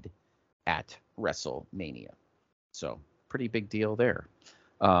defended at WrestleMania. So pretty big deal there.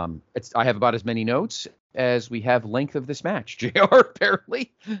 I have about as many notes as we have length of this match, JR,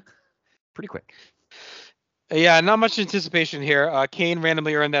 apparently. Pretty quick. Yeah, not much anticipation here. Kane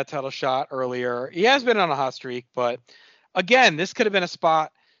randomly earned that title shot earlier. He has been on a hot streak, but again, this could have been a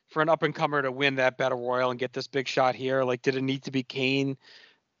spot for an up-and-comer to win that Battle Royal and get this big shot here. Like, did it need to be Kane?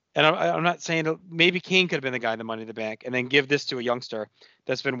 And I'm not saying maybe Kane could have been the guy in the Money in the Bank and then give this to a youngster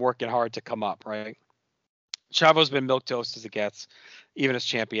that's been working hard to come up, right? Chavo's been milquetoast as it gets, even as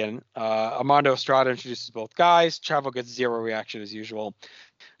champion. Armando Estrada introduces both guys. Chavo gets zero reaction as usual.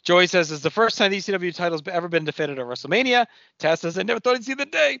 Joey says it's the first time the ECW title's ever been defended at WrestleMania. Taz says I never thought he'd see the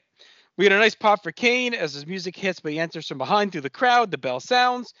day. We get a nice pop for Kane as his music hits, but he enters from behind through the crowd. The bell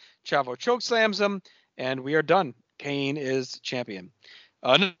sounds. Chavo chokeslams him, and we are done. Kane is champion.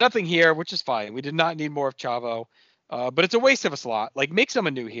 Nothing here, which is fine. We did not need more of Chavo, but it's a waste of a slot. Like, make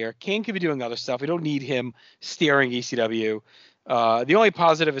someone new here. Kane could be doing other stuff. We don't need him steering ECW. The only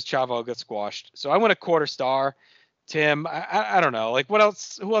positive is Chavo got squashed. So I want a quarter star. Tim, I don't know. Like, what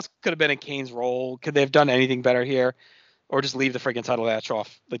else? Who else could have been in Kane's role? Could they have done anything better here? Or just leave the freaking title match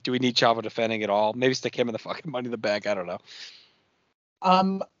off? Like, do we need Chavo defending at all? Maybe stick him in the fucking Money in the Bank. I don't know.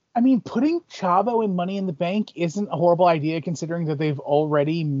 I mean, putting Chavo in Money in the Bank isn't a horrible idea, considering that they've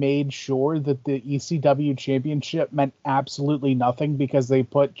already made sure that the ECW championship meant absolutely nothing because they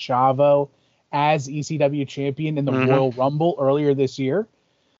put Chavo as ECW champion in the Royal Rumble earlier this year.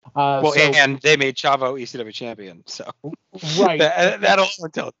 And they made Chavo ECW champion, so right. That'll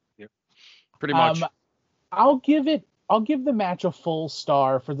tell you pretty much. I'll give the match a full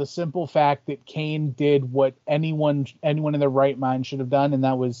star for the simple fact that Kane did what anyone in their right mind should have done, and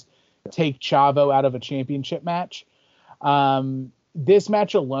that was take Chavo out of a championship match. This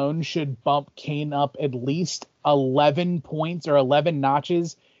match alone should bump Kane up at least 11 points or 11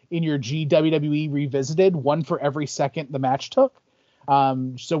 notches in your GWWE Revisited, one for every second the match took.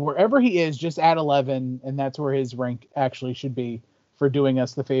 So wherever he is, just add 11, and that's where his rank actually should be for doing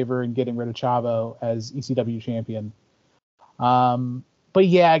us the favor and getting rid of Chavo as ECW champion. But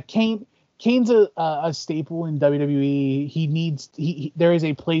yeah, Kane's a staple in WWE. There is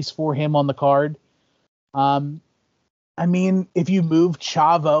a place for him on the card. I mean, if you move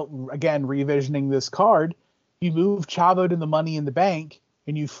Chavo, again, revisioning this card, you move Chavo to the Money in the Bank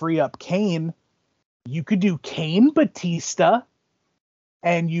and you free up Kane, you could do Kane Batista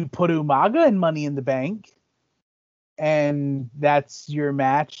and you put Umaga in Money in the Bank, and that's your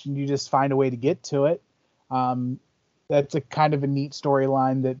match, and you just find a way to get to it. That's a kind of a neat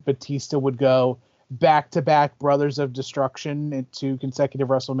storyline that Batista would go back-to-back Brothers of Destruction in 2 consecutive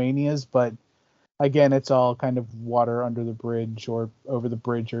WrestleManias, but again, it's all kind of water under the bridge or over the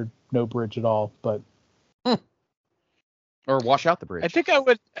bridge or no bridge at all. But or wash out the bridge. I think I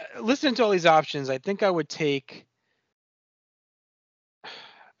would listen to all these options. I think I would take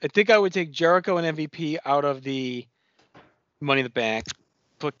Jericho and MVP out of the Money in the Bank,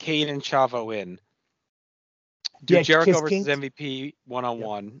 put Kane and Chavo in. Do Jericho versus MVP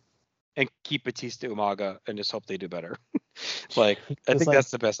one-on-one, and keep Batista Umaga and just hope they do better. I think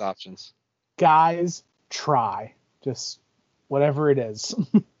that's the best options. Guys, try. Just whatever it is.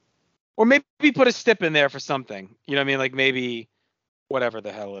 Or maybe put a stip in there for something. You know what I mean? Like maybe whatever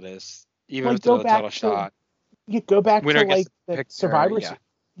the hell it is. Even if it's a title shot. You go back Winner to the pick, Survivor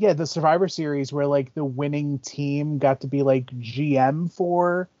the Survivor Series where the winning team got to be GM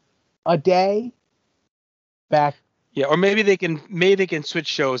for a day. Back. Yeah, or maybe they can switch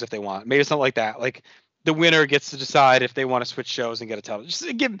shows if they want. Maybe something like that. Like the winner ggets to decide if they want to switch shows and get a title. Just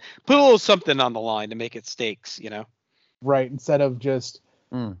put a little something on the line to make it stakes, you know? Right. Instead of just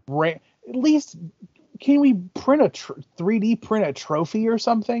at least can we print 3D print a trophy or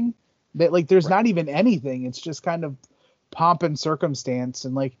something that there's not even anything. It's just kind of pomp and circumstance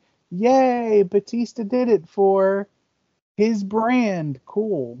and yay, Batista did it for his brand.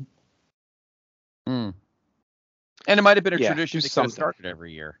 Cool. And it might have been a tradition they could have started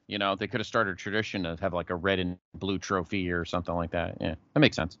every year. You know, they could have started a tradition to have a red and blue trophy or something like that. Yeah, that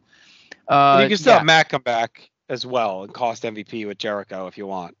makes sense. You can still have Matt come back as well and cost MVP with Jericho if you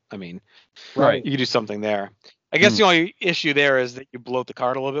want. I mean, right. You could do something there. I guess the only issue there is that you bloat the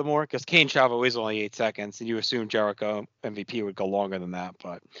card a little bit more because Kane Chavo is only 8 seconds, and you assume Jericho MVP would go longer than that.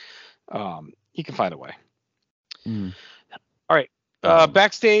 But you can find a way. All right.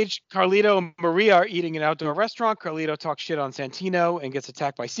 Backstage, Carlito and Maria are eating in an outdoor restaurant. Carlito talks shit on Santino and gets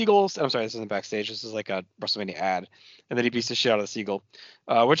attacked by seagulls. I'm sorry, this isn't backstage. This is like a WrestleMania ad. And then he beats the shit out of the seagull,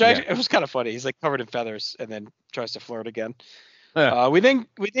 it was kind of funny. He's covered in feathers and then tries to flirt again. Yeah. We then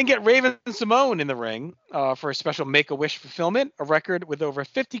get Raven Simone in the ring for a special Make-A-Wish fulfillment, a record with over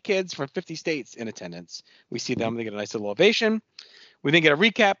 50 kids from 50 states in attendance. We see them. They get a nice little ovation. We then get a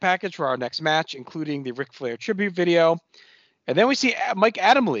recap package for our next match, including the Ric Flair tribute video. And then we see Mike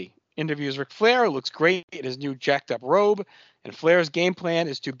Adamle interviews Ric Flair. Looks great in his new jacked up robe. And Flair's game plan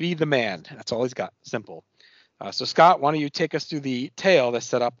is to be the man. That's all he's got. Simple. So, Scott, why don't you take us through the tale that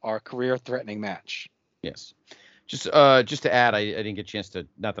set up our career-threatening match? Yes. Just to add, I didn't get a chance to,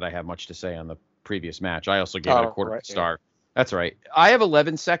 not that I have much to say on the previous match. I also gave it a quarter star. Yeah. That's right. I have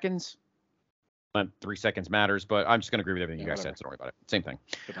 11 seconds. 3 seconds matters, but I'm just going to agree with everything you guys said, so don't worry about it. Same thing.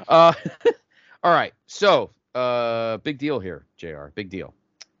 All right. So, big deal here, JR. Big deal.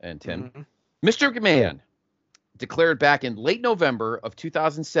 And Tim. Mr. McMahon declared back in late November of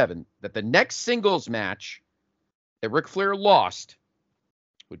 2007 that the next singles match that Ric Flair lost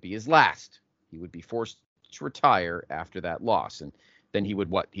would be his last. He would be forced to retire after that loss. And then he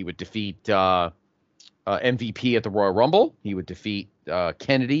would He would defeat MVP at the Royal Rumble. He would defeat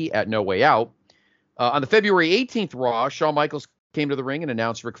Kennedy at No Way Out. On the February 18th Raw, Shawn Michaels came to the ring and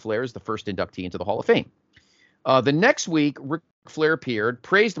announced Ric Flair as the first inductee into the Hall of Fame. The next week, Ric Flair appeared,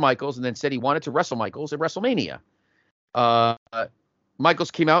 praised Michaels, and then said he wanted to wrestle Michaels at WrestleMania.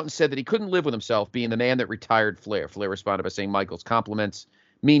 Michaels came out and said that he couldn't live with himself being the man that retired Flair. Flair responded by saying Michaels' compliments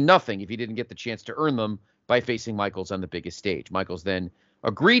mean nothing if he didn't get the chance to earn them by facing Michaels on the biggest stage. Michaels then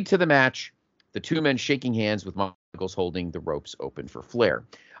agreed to the match, the two men shaking hands with Michaels holding the ropes open for Flair.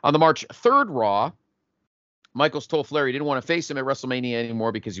 On the March 3rd Raw, Michaels told Flair he didn't want to face him at WrestleMania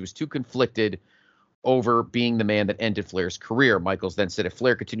anymore because he was too conflicted over being the man that ended Flair's career. Michaels then said if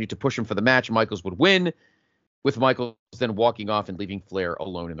Flair continued to push him for the match, Michaels would win, with Michaels then walking off and leaving Flair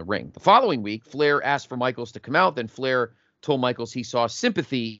alone in the ring. The following week, Flair asked for Michaels to come out. Then Flair told Michaels he saw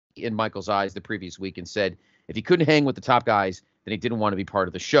sympathy in Michaels' eyes the previous week and said if he couldn't hang with the top guys, then he didn't want to be part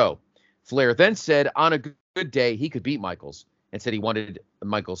of the show. Flair then said on a good day he could beat Michaels and said he wanted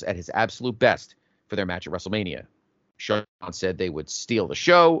Michaels at his absolute best for their match at WrestleMania. Shawn said they would steal the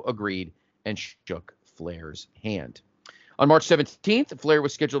show, agreed, and shook Flair's hand. On March 17th, Flair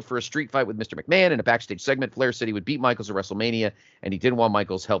was scheduled for a street fight with Mr. McMahon. In a backstage segment, Flair said he would beat Michaels at WrestleMania, and he didn't want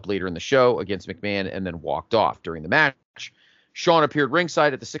Michaels' help later in the show against McMahon, and then walked off. During the match, Shawn appeared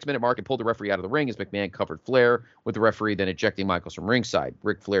ringside at the 6-minute mark and pulled the referee out of the ring as McMahon covered Flair, with the referee then ejecting Michaels from ringside.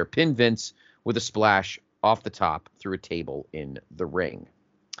 Ric Flair pinned Vince with a splash off the top through a table in the ring.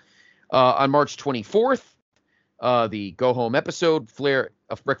 On March 24th, the Go Home episode,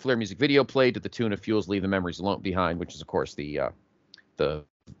 a Ric Flair music video played to the tune of Fuel's Leave the Memories Alone Behind, which is, of course, the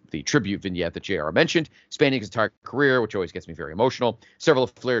tribute vignette that JR mentioned, spanning his entire career, which always gets me very emotional. Several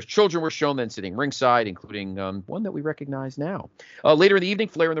of Flair's children were shown then sitting ringside, including one that we recognize now. Later in the evening,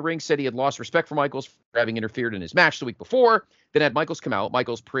 Flair in the ring said he had lost respect for Michaels for having interfered in his match the week before, then had Michaels come out.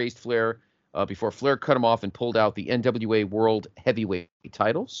 Michaels praised Flair before Flair cut him off and pulled out the NWA World Heavyweight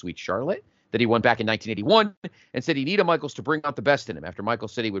title, Sweet Charlotte, that he won back in 1981, and said he needed Michaels to bring out the best in him. After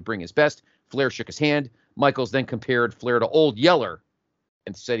Michaels said he would bring his best, Flair shook his hand. Michaels then compared Flair to Old Yeller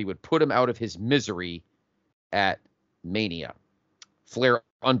and said he would put him out of his misery at Mania. Flair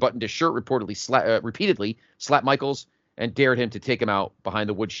unbuttoned his shirt, repeatedly slapped Michaels, and dared him to take him out behind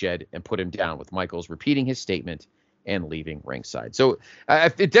the woodshed and put him down, with Michaels repeating his statement and leaving ringside. So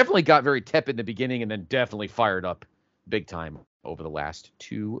it definitely got very tepid in the beginning and then definitely fired up big time over the last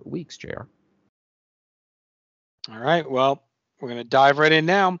 2 weeks, JR. All right, well, we're going to dive right in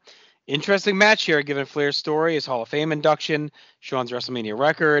now. Interesting match here, given Flair's story, his Hall of Fame induction, Shawn's WrestleMania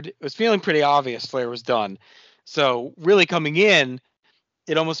record. It was feeling pretty obvious Flair was done. So really coming in,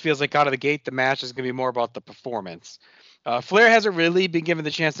 it almost feels like out of the gate, the match is going to be more about the performance. Flair hasn't really been given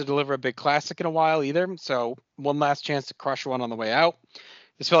the chance to deliver a big classic in a while either. So one last chance to crush one on the way out.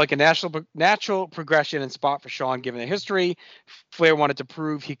 This felt like a natural progression and spot for Shawn, given the history. Flair wanted to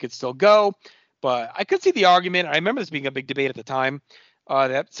prove he could still go. But I could see the argument. I remember this being a big debate at the time.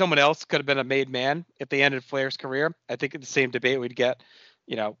 That someone else could have been a made man if they ended Flair's career. I think the same debate we'd get,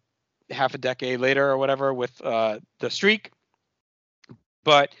 half a decade later or whatever with the streak.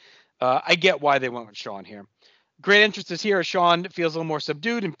 But I get why they went with Shawn here. Great interest is here. Shawn feels a little more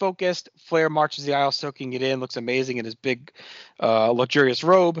subdued and focused. Flair marches the aisle, soaking it in. Looks amazing in his big, luxurious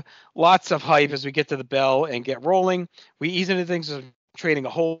robe. Lots of hype as we get to the bell and get rolling. We ease into things of trading a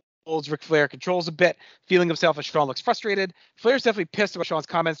hold. Ric Flair controls a bit, feeling himself as Shawn looks frustrated. Flair's definitely pissed about Shawn's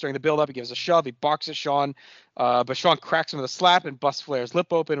comments during the build-up. He gives a shove. He barks at Shawn, but Shawn cracks him with a slap and busts Flair's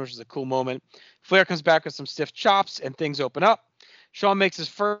lip open, which is a cool moment. Flair comes back with some stiff chops, and things open up. Shawn makes his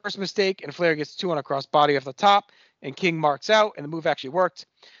first mistake, and Flair gets 2 on a crossbody off the top, and King marks out, and the move actually worked.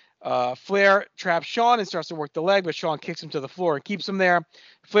 Flair traps Shawn and starts to work the leg, but Shawn kicks him to the floor and keeps him there.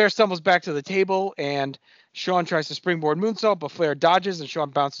 Flair stumbles back to the table, and Shawn tries to springboard moonsault, but Flair dodges, and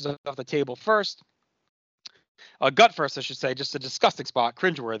Shawn bounces off the table first. Gut first, I should say. Just a disgusting spot.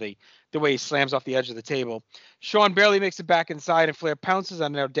 Cringeworthy, the way he slams off the edge of the table. Shawn barely makes it back inside, and Flair pounces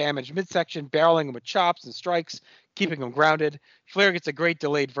on a now damaged midsection, barreling him with chops and strikes, keeping him grounded. Flair gets a great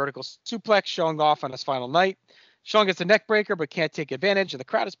delayed vertical suplex, showing off on his final night. Shawn gets a neck breaker, but can't take advantage, and the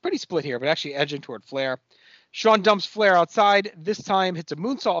crowd is pretty split here, but actually edging toward Flair. Shawn dumps Flair outside. This time hits a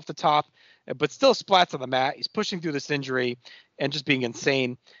moonsault off the top, but still splats on the mat. He's pushing through this injury and just being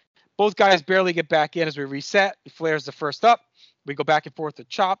insane. Both guys barely get back in as we reset. Flair's the first up. We go back and forth with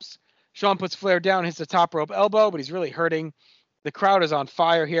chops. Shawn puts Flair down, hits the top rope elbow, but he's really hurting. The crowd is on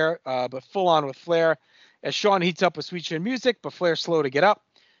fire here, but full on with Flair. as Shawn heats up with Sweet Chin Music, but Flair's slow to get up.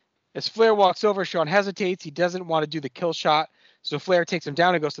 As Flair walks over, Shawn hesitates. He doesn't want to do the kill shot, so Flair takes him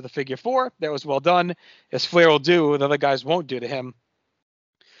down and goes to the figure 4. That was well done, as Flair will do what other guys won't do to him.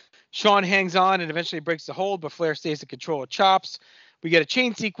 Shawn hangs on and eventually breaks the hold, but Flair stays in control of chops. We get a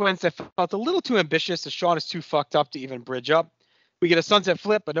chain sequence that felt a little too ambitious, as Shawn is too fucked up to even bridge up. We get a sunset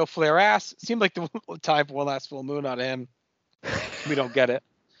flip, but no Flair ass. Seemed like the time for one last full moon on him. We don't get it.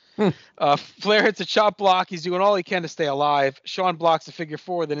 Flair hits a chop block. He's doing all he can to stay alive. Shawn blocks the figure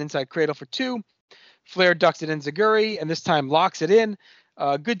 4 with an inside cradle for 2. Flair ducks it in Zaguri, and this time locks it in.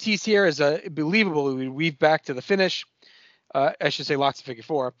 Good tease here is believable. We weave back to the finish. I should say locks the figure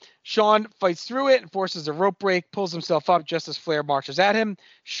 4. Shawn fights through it and forces a rope break, pulls himself up just as Flair marches at him.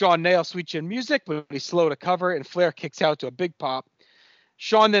 Shawn nails Sweet Chin Music, but he's slow to cover, and Flair kicks out to a big pop.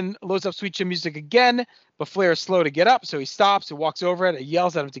 Shawn then loads up Sweet Chin Music again, but Flair is slow to get up, so he stops and walks over it and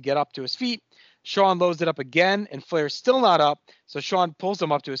yells at him to get up to his feet. Shawn loads it up again, and Flair is still not up, so Shawn pulls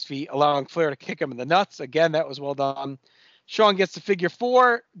him up to his feet, allowing Flair to kick him in the nuts. Again, that was well done. Shawn gets to figure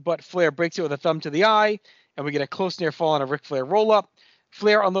 4, but Flair breaks it with a thumb to the eye, and we get a close near fall on a Ric Flair roll-up.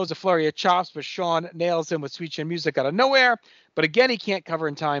 Flair unloads a flurry of chops, but Shawn nails him with Sweet Chin Music out of nowhere. But again, he can't cover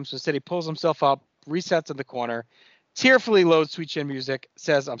in time, so instead he pulls himself up, resets in the corner, tearfully loads Sweet Chin Music,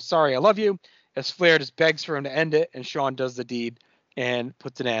 says, "I'm sorry, I love you," as Flair just begs for him to end it, and Shawn does the deed and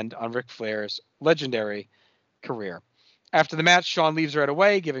puts an end on Ric Flair's legendary career. After the match, Shawn leaves right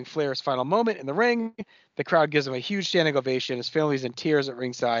away, giving Flair his final moment in the ring. The crowd gives him a huge standing ovation. His family's in tears at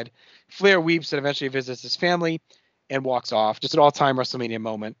ringside. Flair weeps and eventually visits his family and walks off. Just an all-time WrestleMania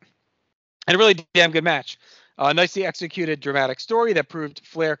moment. And a really damn good match. Nicely executed, dramatic story that proved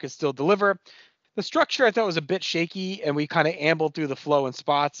Flair could still deliver. The structure I thought was a bit shaky, and we kind of ambled through the flow in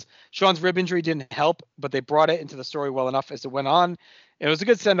spots. Shawn's rib injury didn't help, but they brought it into the story well enough as it went on. And it was a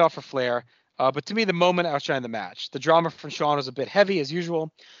good send-off for Flair. But to me, the moment outshined the match. The drama from Shawn was a bit heavy, as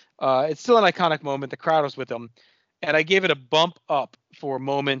usual. It's still an iconic moment. The crowd was with him. And I gave it a bump up for a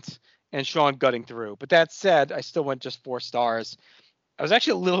moment and Shawn gutting through. But that said, I still went just 4 stars. I was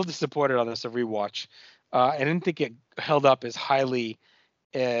actually a little disappointed on this, a rewatch. I didn't think it held up as highly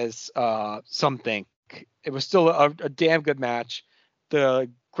as some think. It was still a damn good match. The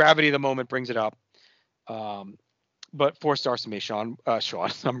gravity of the moment brings it up. But 4 stars to me, Shawn.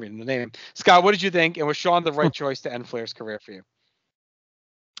 I'm reading the name. Scott, what did you think? And was Shawn the right choice to end Flair's career for you?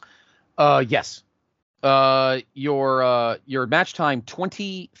 Yes. Your match time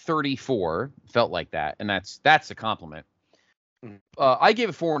 20:34 felt like that, and that's a compliment. I gave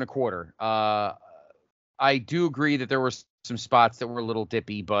it 4 1/4. I do agree that there were some spots that were a little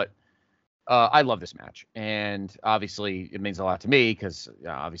dippy, but I love this match, and obviously it means a lot to me because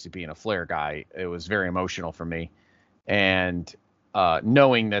obviously being a Flair guy, it was very emotional for me. And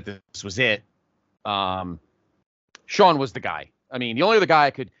knowing that this was it, Shawn was the guy. I mean, the only other guy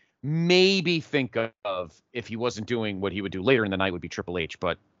I could maybe think of if he wasn't doing what he would do later in the night would be Triple H,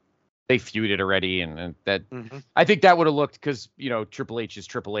 but they feuded already, and that I think that would have looked, because Triple H is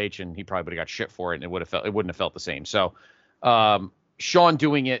Triple H, and he probably would have got shit for it, and it wouldn't have felt the same. So Shawn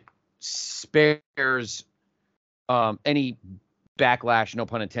doing it spares any backlash, no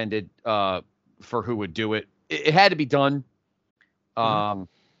pun intended, for who would do it. It had to be done.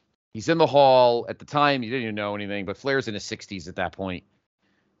 He's in the hall at the time. He didn't even know anything, but Flair's in his 60s at that point.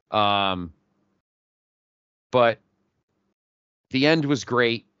 But the end was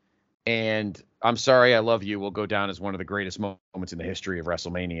great, and "I'm sorry, I love you" will go down as one of the greatest moments in the history of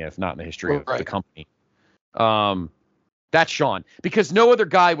WrestleMania, if not in the history of the company. That's Shawn, because no other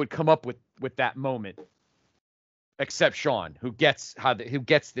guy would come up with that moment except Shawn, who gets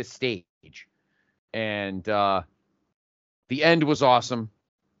this stage. And the end was awesome.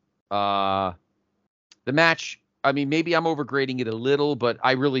 The match, I mean, maybe I'm overgrading it a little, but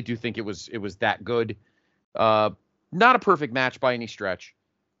I really do think it was that good. Not a perfect match by any stretch,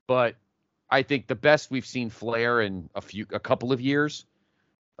 but I think the best we've seen Flair in a couple of years.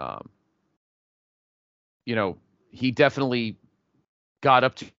 He definitely got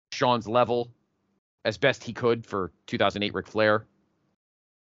up to Shawn's level as best he could for 2008 Ric Flair.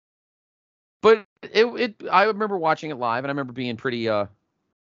 But I remember watching it live, and I remember being pretty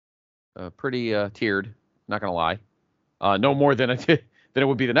teared. Not gonna lie, no more than it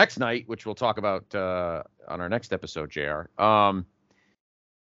would be the next night, which we'll talk about on our next episode, JR.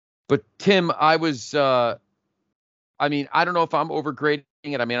 But Tim, I was, I mean, I don't know if I'm overgrading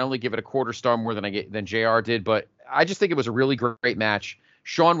it. I mean, I only give it a 1/4 star more than JR did, but I just think it was a really great match.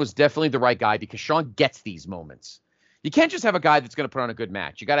 Shawn was definitely the right guy, because Shawn gets these moments. You can't just have a guy that's going to put on a good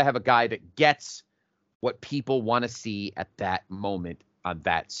match. You got to have a guy that gets what people want to see at that moment on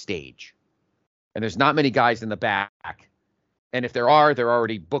that stage. And there's not many guys in the back. And if there are, they're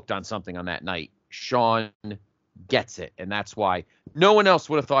already booked on something on that night. Shawn gets it. And that's why no one else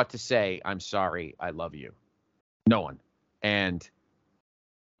would have thought to say, I'm sorry, I love you. No one. And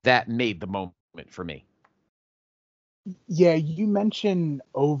that made the moment for me. Yeah, you mentioned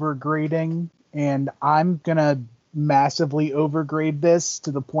overgrading, and I'm going to massively overgrade this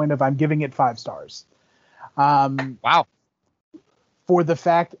to the point of I'm giving it 5 stars. Wow. For the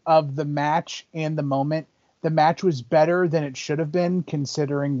fact of the match and the moment, the match was better than it should have been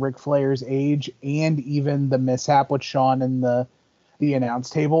considering Ric Flair's age and even the mishap with Shawn and the announce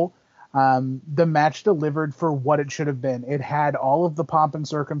table. The match delivered for what it should have been. It had all of the pomp and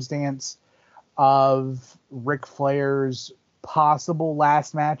circumstance of Ric Flair's possible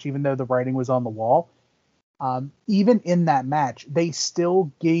last match, even though the writing was on the wall. Even in that match, they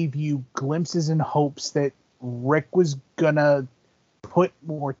still gave you glimpses and hopes that Rick was gonna put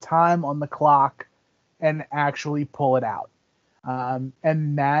more time on the clock and actually pull it out.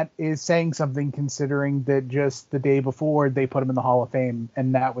 And that is saying something considering that just the day before they put him in the Hall of Fame,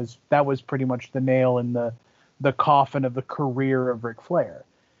 and that was pretty much the nail in the coffin of the career of Ric Flair.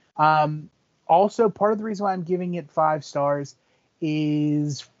 Also, part of the reason why I'm giving it 5 stars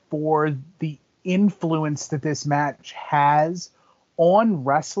is for the influence that this match has on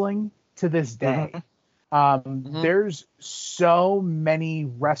wrestling to this day. There's so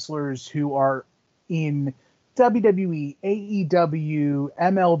many wrestlers who are in WWE, AEW,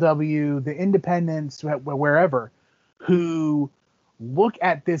 MLW, the independents, wherever, who look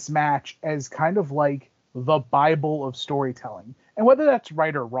at this match as kind of like the Bible of storytelling. And whether that's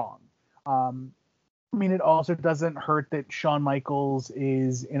right or wrong. I mean, it also doesn't hurt that Shawn Michaels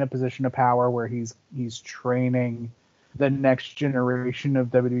is in a position of power where he's training the next generation of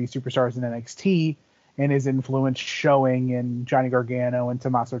WWE superstars in NXT, and his influence showing in Johnny Gargano and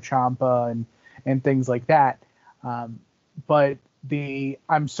Tommaso Ciampa and things like that. But the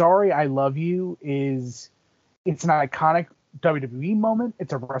I'm sorry, I love you it's an iconic WWE moment.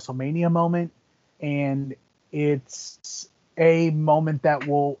 It's a WrestleMania moment, and it's a moment that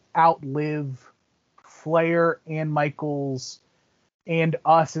will outlive Flair and Michaels and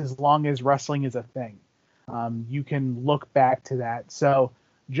us as long as wrestling is a thing. You can look back to that. So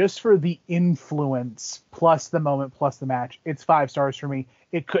just for the influence plus the moment plus the match, it's 5 stars for me.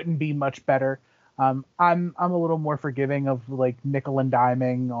 It couldn't be much better. I'm a little more forgiving of like nickel and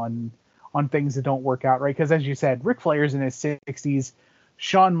diming on things that don't work out right, because as you said, Ric Flair's in his 60s.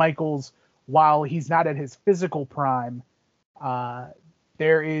 Shawn Michaels, while he's not at his physical prime,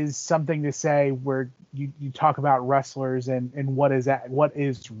 there is something to say where you talk about wrestlers and what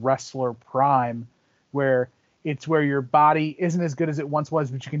is wrestler prime, where it's where your body isn't as good as it once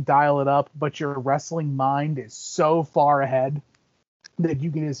was, but you can dial it up, but your wrestling mind is so far ahead that you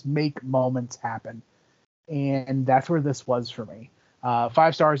can just make moments happen. And that's where this was for me.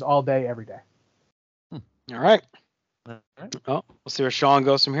 5 stars all day, every day. All right. Oh, we'll see where Shawn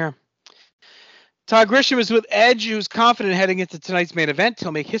goes from here. Todd Grisham is with Edge, who's confident heading into tonight's main event.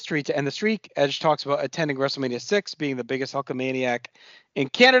 He'll make history to end the streak. Edge talks about attending WrestleMania 6, being the biggest Hulkamaniac in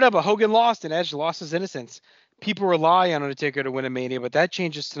Canada, but Hogan lost and Edge lost his innocence. People rely on Undertaker to win a Mania, but that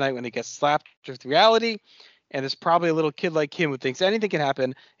changes tonight when he gets slapped with reality. And there's probably a little kid like him who thinks anything can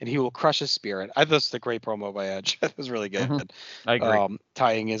happen, and he will crush his spirit. I thought this was a great promo by Edge. It was really good. I agree.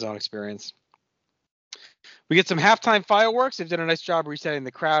 Tying his own experience. We get some halftime fireworks. They've done a nice job resetting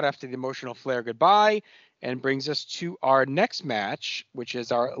the crowd after the emotional Flair goodbye, and brings us to our next match, which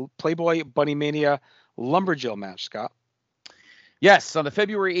is our Playboy Bunny Mania Lumberjill match, Scott. Yes, on the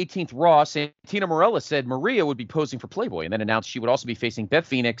February 18th Raw, Santino Marella said Maria would be posing for Playboy, and then announced she would also be facing Beth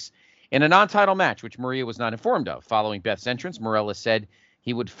Phoenix in a non-title match, which Maria was not informed of. Following Beth's entrance, Marella said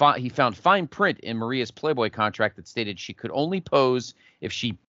he found fine print in Maria's Playboy contract that stated she could only pose if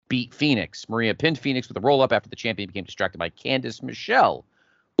she beat Phoenix. Maria pinned Phoenix with a roll-up after the champion became distracted by Candice Michelle,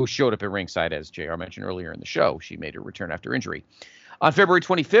 who showed up at ringside, as JR mentioned earlier in the show. She made her return after injury. On February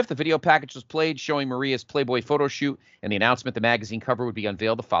 25th, a video package was played showing Maria's Playboy photo shoot and the announcement the magazine cover would be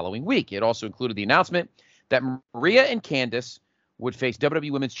unveiled the following week. It also included the announcement that Maria and Candice would face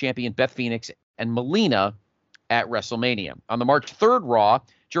WWE Women's Champion Beth Phoenix and Melina at WrestleMania. On the March 3rd Raw,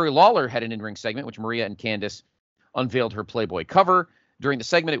 Jerry Lawler had an in-ring segment, which Maria and Candice unveiled her Playboy cover. During the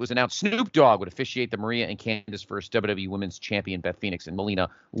segment, it was announced Snoop Dogg would officiate the Maria and Candice versus WWE Women's Champion Beth Phoenix and Melina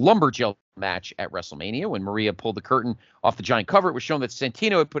Lumberjill match at WrestleMania. When Maria pulled the curtain off the giant cover, it was shown that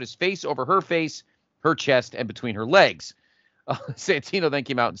Santino had put his face over her face, her chest, and between her legs. Santino then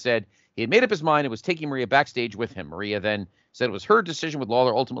came out and said he had made up his mind and was taking Maria backstage with him. Maria then said it was her decision, with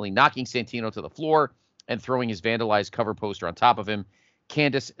Lawler ultimately knocking Santino to the floor and throwing his vandalized cover poster on top of him.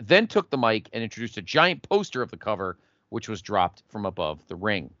 Candice then took the mic and introduced a giant poster of the cover, which was dropped from above the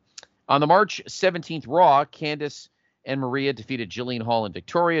ring. On the March 17th Raw, Candice and Maria defeated Jillian Hall and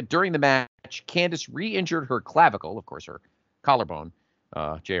Victoria. During the match, Candice re-injured her clavicle, of course, her collarbone.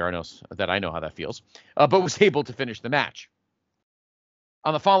 JR knows that I know how that feels, but was able to finish the match.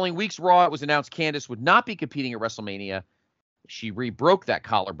 On the following week's Raw, it was announced Candice would not be competing at WrestleMania. She re-broke that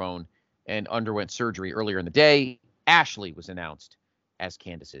collarbone and underwent surgery earlier in the day. Ashley was announced as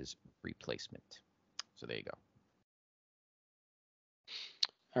Candice's replacement. So there you go.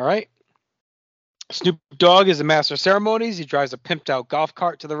 All right. Snoop Dogg is the master of ceremonies. He drives a pimped-out golf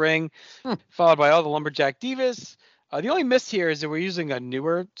cart to the ring, followed by all the Lumberjack Divas. The only miss here is that we're using a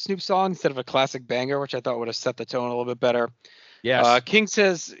newer Snoop song instead of a classic banger, which I thought would have set the tone a little bit better. Yes. King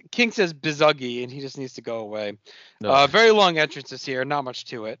says Bizuggy, and he just needs to go away. No. Very long entrances here, not much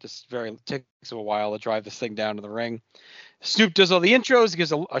to it. Just takes a while to drive this thing down to the ring. Snoop does all the intros. He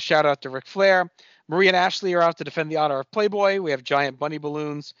gives a shout out to Ric Flair. Maria and Ashley are out to defend the honor of Playboy. We have giant bunny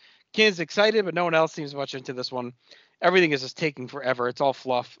balloons. Ken's excited, but no one else seems much into this one. Everything is just taking forever. It's all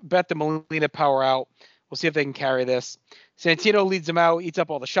fluff. Beth and Melina power out. We'll see if they can carry this. Santino leads them out, eats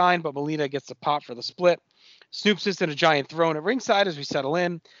up all the shine, but Melina gets the pop for the split. Snoop sits in a giant throne at ringside as we settle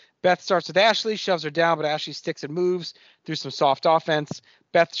in. Beth starts with Ashley, shoves her down, but Ashley sticks and moves through some soft offense.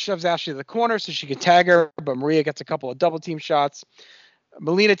 Beth shoves Ashley to the corner so she can tag her, but Maria gets a couple of double team shots.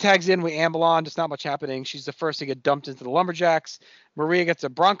 Melina tags in with Ambulon. Just not much happening. She's the first to get dumped into the Lumberjacks. Maria gets a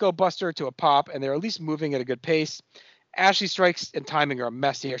Bronco Buster to a pop, and they're at least moving at a good pace. Ashley strikes and timing are a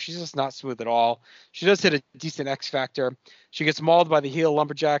mess here. She's just not smooth at all. She does hit a decent X Factor. She gets mauled by the heel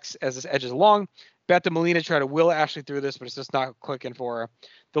Lumberjacks as this edges along. Beth and Melina try to will Ashley through this, but it's just not clicking for her.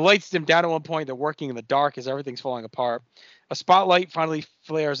 The lights dim down at one point. They're working in the dark as everything's falling apart. A spotlight finally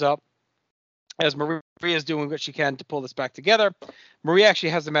flares up as Maria is doing what she can to pull this back together. Maria actually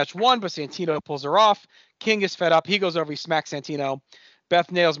has the match won, but Santino pulls her off. King is fed up. He goes over, he smacks Santino. Beth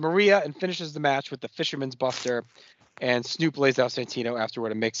nails Maria and finishes the match with the Fisherman's Buster. And Snoop lays out Santino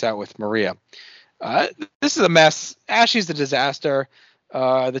afterward and makes out with Maria. This is a mess. Ashley's a disaster.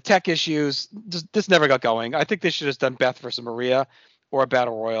 The tech issues, this never got going. I think they should have done Beth versus Maria or a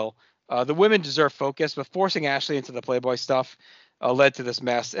Battle Royal. The women deserve focus, but forcing Ashley into the Playboy stuff led to this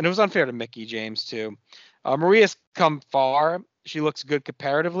mess. And it was unfair to Mickie James, too. Maria's come far. She looks good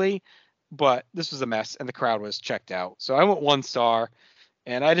comparatively, but this was a mess, and the crowd was checked out. So I went 1 star.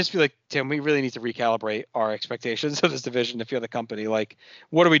 And I just feel like, Tim, we really need to recalibrate our expectations of this division if you're the company. Like,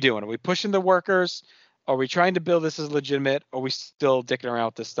 what are we doing? Are we pushing the workers? Are we trying to build this as legitimate? Or are we still dicking around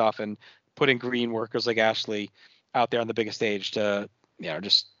with this stuff and putting green workers like Ashley out there on the biggest stage to,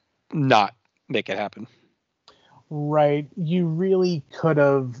 just not make it happen? Right. You really could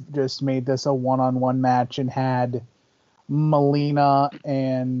have just made this a one-on-one match and had Melina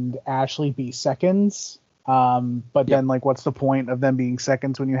and Ashley be seconds. But then, what's the point of them being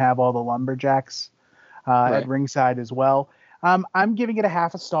seconds when you have all the Lumberjacks at ringside as well? I'm giving it a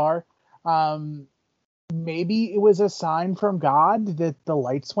 0.5 star. Maybe it was a sign from God that the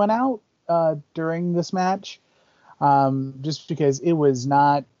lights went out during this match, just because it was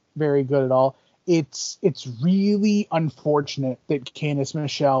not very good at all. It's really unfortunate that Candice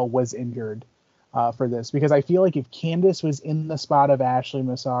Michelle was injured for this, because I feel like if Candice was in the spot of Ashley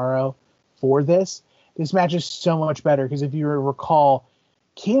Massaro for this match is so much better, because if you recall,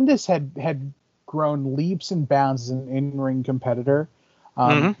 Candice had grown leaps and bounds as an in-ring competitor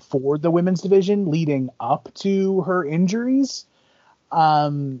for the women's division leading up to her injuries.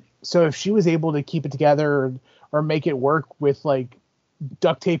 So if she was able to keep it together or make it work with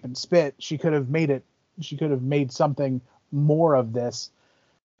duct tape and spit, she could have made something more of this.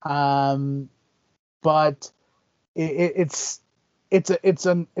 But it's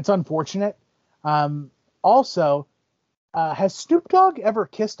unfortunate. Also, has Snoop Dogg ever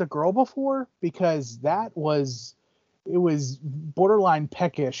kissed a girl before? Because it was borderline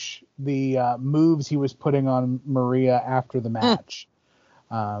peckish, the moves he was putting on Maria after the match.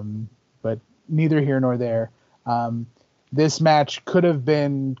 But neither here nor there. This match could have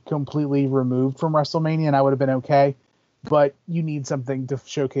been completely removed from WrestleMania and I would have been okay, but you need something to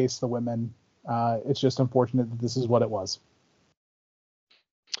showcase the women. It's just unfortunate that this is what it was.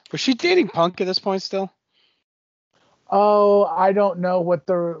 Was she dating Punk at this point still? Oh, I don't know what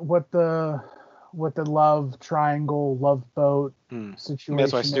the love triangle, love boat situation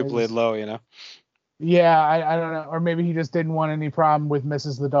That's why Snoop laid low, Yeah, I don't know. Or maybe he just didn't want any problem with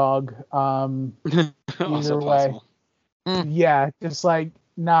Mrs. the dog. Either way. Yeah, just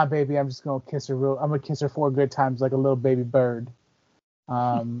nah, baby, I'm just going to kiss her. I'm going to kiss her 4 good times like a little baby bird.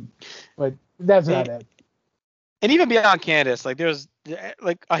 But that's about it. And even beyond Candice,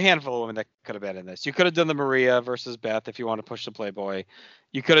 like a handful of women that could have been in this. You could have done the Maria versus Beth if you want to push the Playboy.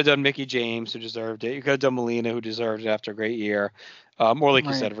 You could have done Mickie James, who deserved it. You could have done Melina, who deserved it after a great year. Or like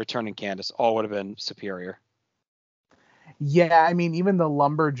you said, returning Candice, all would have been superior. Yeah, I mean, even the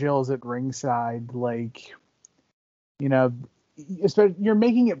Lumberjills at ringside, like, you know, especially you're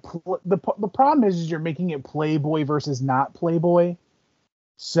making it. The problem is you're making it Playboy versus not Playboy.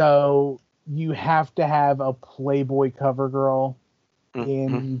 So you have to have a Playboy cover girl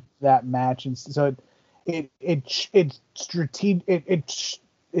in that match, and so it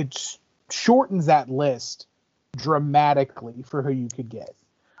shortens that list dramatically for who you could get.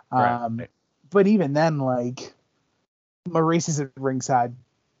 Right. But even then, like, Maryse is at ringside.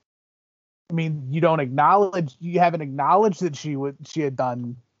 I mean, you haven't acknowledged that she had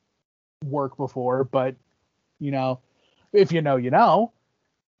done work before, but you know, if you know, you know,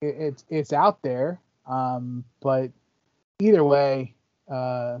 it's out there. But either way,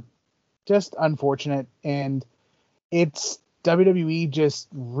 just unfortunate, and it's WWE just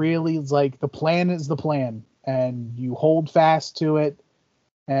really like the plan is the plan, and you hold fast to it,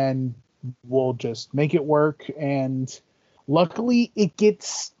 and we'll just make it work. And luckily,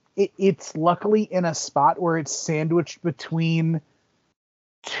 it's luckily in a spot where it's sandwiched between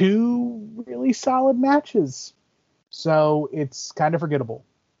two really solid matches, so it's kind of forgettable.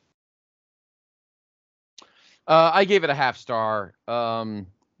 I gave it a half star.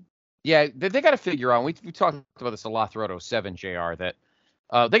 Yeah, they got to figure out. We talked about this a lot throughout 07, JR, that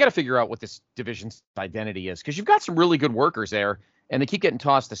they got to figure out what this division's identity is, because you've got some really good workers there, and they keep getting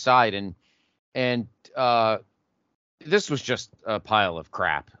tossed aside. And this was just a pile of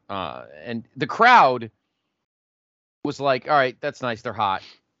crap. And the crowd was like, all right, that's nice. They're hot.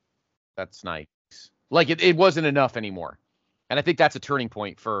 That's nice. Like it wasn't enough anymore. And I think that's a turning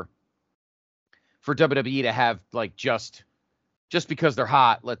point for WWE to have, like, just because they're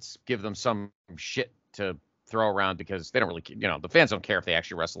hot, let's give them some shit to throw around, because they don't really, you know, the fans don't care if they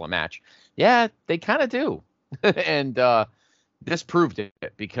actually wrestle a match. Yeah, they kind of do. And this proved it,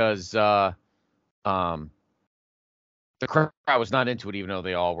 because the crowd was not into it, even though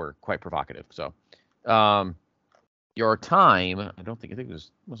they all were quite provocative. So your time, I think it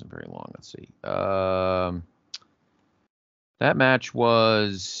wasn't very long. Let's see. That match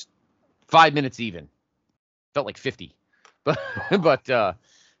was 5 minutes even. Felt like 50. But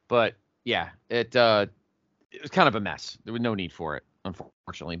yeah, it was kind of a mess. There was no need for it,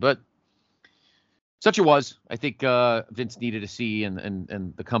 unfortunately. But such it was. I think Vince needed to see,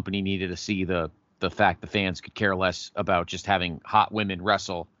 and the company needed to see the fact the fans could care less about just having hot women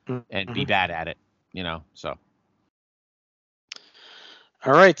wrestle and be bad at it, you know. So.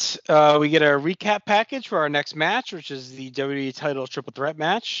 All right, we get a recap package for our next match, which is the WWE title triple threat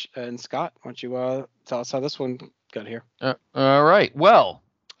match. And Scott, why don't you tell us how this one got here? All right. Well,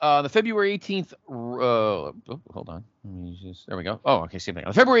 the February 18th. Hold on. There we go. Oh, okay. Same thing.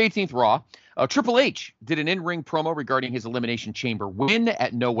 On February 18th Raw, Triple H did an in-ring promo regarding his Elimination Chamber win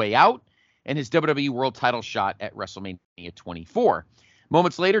at No Way Out and his WWE World Title shot at WrestleMania 24.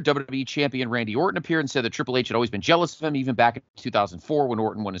 Moments later, WWE Champion Randy Orton appeared and said that Triple H had always been jealous of him, even back in 2004 when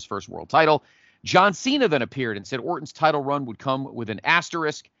Orton won his first world title. John Cena then appeared and said Orton's title run would come with an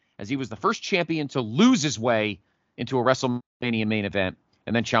asterisk, as he was the first champion to lose his way into a WrestleMania main event,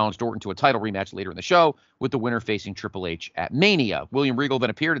 and then challenged Orton to a title rematch later in the show, with the winner facing Triple H at Mania. William Regal then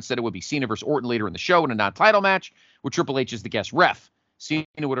appeared and said it would be Cena versus Orton later in the show in a non-title match, with Triple H as the guest ref. Cena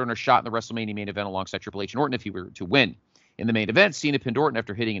would earn a shot in the WrestleMania main event alongside Triple H and Orton if he were to win. In the main event, Cena pinned Orton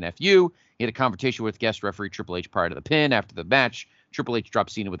after hitting an FU. He had a confrontation with guest referee Triple H prior to the pin. After the match, Triple H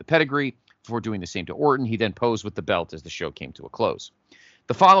dropped Cena with a pedigree before doing the same to Orton. He then posed with the belt as the show came to a close.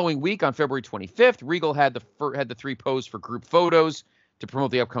 The following week, on February 25th, Regal had the three pose for group photos to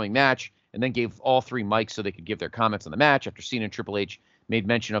promote the upcoming match, and then gave all three mics so they could give their comments on the match. After Cena and Triple H made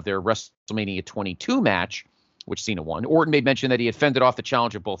mention of their WrestleMania 22 match, which Cena won, Orton made mention that he had fended off the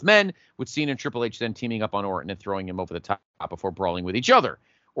challenge of both men, with Cena and Triple H then teaming up on Orton and throwing him over the top before brawling with each other.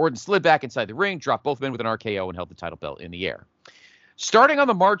 Orton slid back inside the ring, dropped both men with an RKO, and held the title belt in the air. Starting on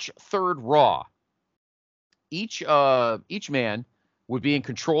the March 3rd Raw, each man would be in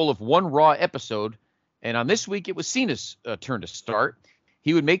control of one Raw episode, and on this week it was Cena's turn to start.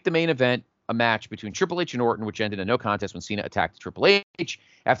 He would make the main event a match between Triple H and Orton, which ended in no contest when Cena attacked Triple H.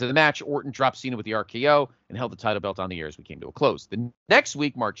 After the match, Orton dropped Cena with the RKO and held the title belt on the air as we came to a close. The next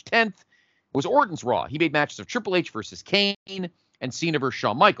week, March 10th, was Orton's Raw. He made matches of Triple H versus Kane and Cena versus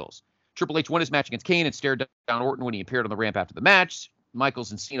Shawn Michaels. Triple H won his match against Kane and stared down Orton when he appeared on the ramp after the match.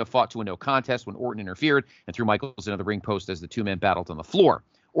 Michaels and Cena fought to a no contest when Orton interfered and threw Michaels into the ring post as the two men battled on the floor.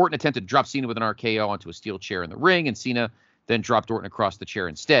 Orton attempted to drop Cena with an RKO onto a steel chair in the ring, and Cena then dropped Orton across the chair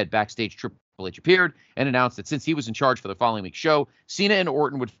instead. Backstage, Triple H appeared and announced that since he was in charge for the following week's show, Cena and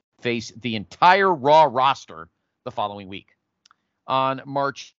Orton would face the entire Raw roster the following week. On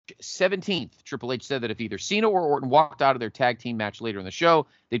March 17th, Triple H said that if either Cena or Orton walked out of their tag team match later in the show,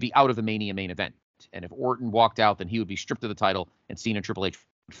 they'd be out of the Mania main event. And if Orton walked out, then he would be stripped of the title, and Cena and Triple H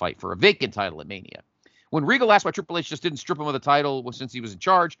would fight for a vacant title at Mania. When Regal asked why Triple H just didn't strip him of the title since he was in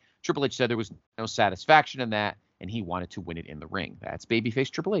charge, Triple H said there was no satisfaction in that, and he wanted to win it in the ring. That's babyface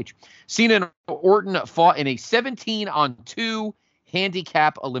Triple H. Cena and Orton fought in a 17-on-2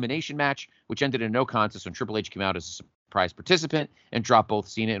 handicap elimination match, which ended in no contest when Triple H came out as a surprise participant and dropped both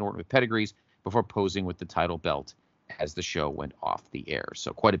Cena and Orton with pedigrees before posing with the title belt as the show went off the air.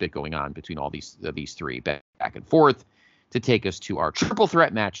 So quite a bit going on between all these three back and forth to take us to our triple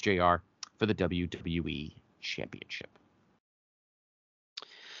threat match, JR, for the WWE Championship.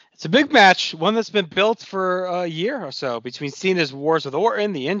 It's a big match, one that's been built for a year or so, between Cena's wars with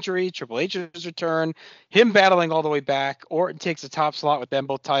Orton, the injury, Triple H's return, him battling all the way back. Orton takes the top slot with them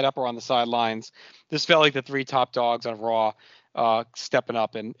both tied up or on the sidelines. This felt like the three top dogs on Raw stepping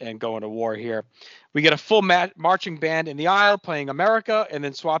up and going to war here. We get a full marching band in the aisle playing America, and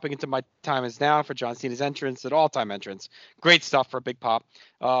then swapping into My Time Is Now for John Cena's entrance, an all-time entrance. Great stuff for a big pop.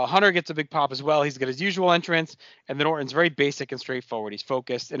 Hunter gets a big pop as well. He's got his usual entrance, and then Orton's very basic and straightforward. He's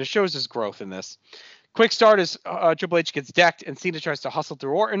focused, and it shows his growth in this. Quick start is Triple H gets decked, and Cena tries to hustle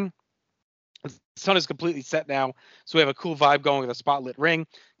through Orton. The sun is completely set now, so we have a cool vibe going with a spotlit ring.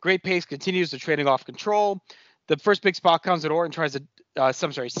 Great pace continues. They're trading off control. The first big spot comes and Orton tries to,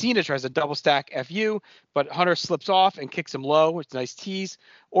 Cena tries to double stack FU, but Hunter slips off and kicks him low. It's a nice tease.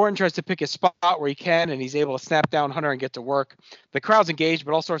 Orton tries to pick his spot where he can, and he's able to snap down Hunter and get to work. The crowd's engaged,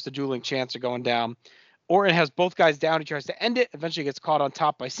 but all sorts of dueling chants are going down. Orton has both guys down. He tries to end it. Eventually gets caught on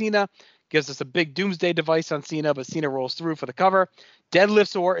top by Cena. Gives us a big doomsday device on Cena, but Cena rolls through for the cover.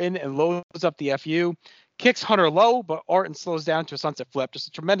 Deadlifts Orton and loads up the FU. Kicks Hunter low, but Orton slows down to a sunset flip. Just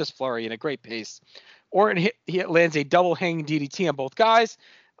a tremendous flurry and a great pace. Orton lands a double hanging DDT on both guys,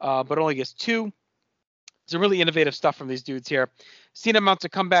 but only gets two. Some really innovative stuff from these dudes here. Cena mounts a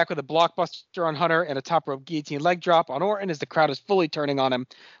comeback with a blockbuster on Hunter and a top rope guillotine leg drop on Orton as the crowd is fully turning on him.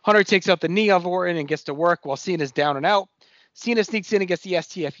 Hunter takes out the knee of Orton and gets to work while Cena's down and out. Cena sneaks in and gets the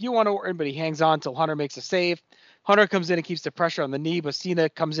STFU on Orton, but he hangs on until Hunter makes a save. Hunter comes in and keeps the pressure on the knee, but Cena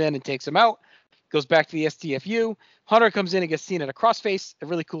comes in and takes him out. Goes back to the STFU. Hunter comes in and gets Cena in a crossface. A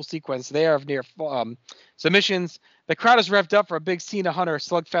really cool sequence there of near submissions. The crowd is revved up for a big Cena-Hunter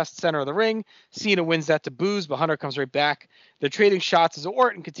slugfest center of the ring. Cena wins that to boos, but Hunter comes right back. They're trading shots as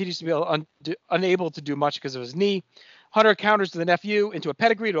Orton continues to be unable to do much because of his knee. Hunter counters to the nephew into a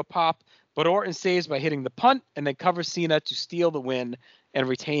pedigree to a pop, but Orton saves by hitting the punt and then covers Cena to steal the win and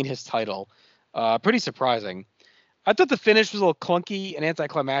retain his title. Pretty surprising. I thought the finish was a little clunky and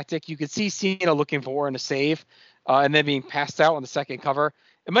anticlimactic. You could see Cena looking for Orton to save and then being passed out on the second cover.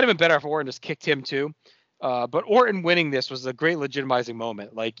 It might have been better if Orton just kicked him too. But Orton winning this was a great legitimizing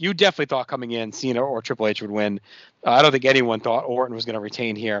moment. Like, you definitely thought coming in Cena or Triple H would win. I don't think anyone thought Orton was going to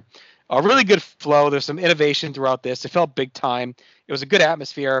retain here. A really good flow. There's some innovation throughout this. It felt big time. It was a good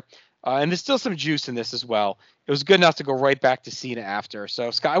atmosphere. And there's still some juice in this as well. It was good enough to go right back to Cena after. So,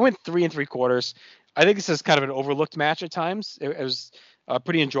 Scott, I went 3 3/4. I think this is kind of an overlooked match at times. It was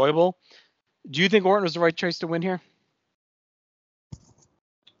pretty enjoyable. Do you think Orton was the right choice to win here?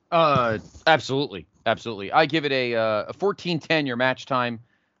 Absolutely. I give it a 14-10 your match time.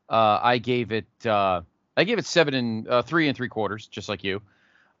 I gave it 7 3 3/4, just like you.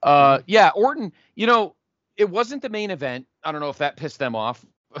 Yeah, Orton, it wasn't the main event. I don't know if that pissed them off,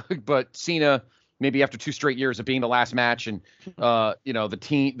 but Cena, maybe after 2 straight years of being the last match and,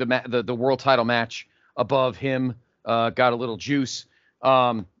 the world title match above him, got a little juice.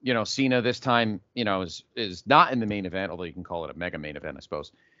 Cena this time, is not in the main event, although you can call it a mega main event, I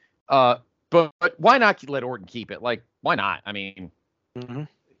suppose. But why not let Orton keep it? Like, why not? I mean,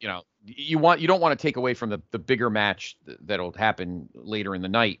 you don't want to take away from the bigger match that'll happen later in the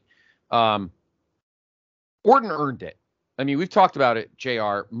night. Orton earned it. I mean, we've talked about it,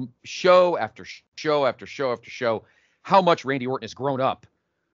 JR, show after show after show after show, how much Randy Orton has grown up,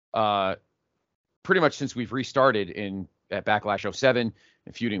 pretty much since we've restarted at Backlash 07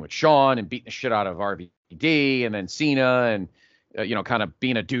 and feuding with Shawn and beating the shit out of RVD and then Cena and, kind of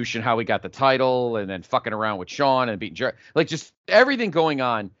being a douche and how we got the title and then fucking around with Shawn and beating Jerry. Like, just everything going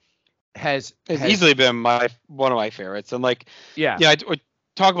on has easily been one of my favorites. And I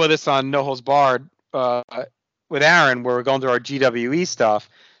talk about this on No Holds Barred with Aaron, where we're going through our GWE stuff.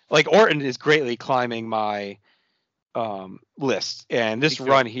 Like, Orton is greatly climbing my list, and this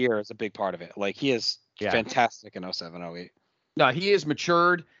run here is a big part of it. Like, he has fantastic in 07, 08. No, he is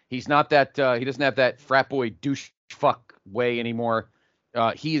matured. He's not that. He doesn't have that frat boy douche fuck way anymore.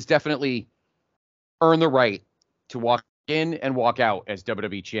 He has definitely earned the right to walk in and walk out as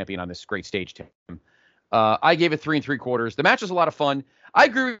WWE champion on this great stage to him. I gave it 3 3/4. The match was a lot of fun. I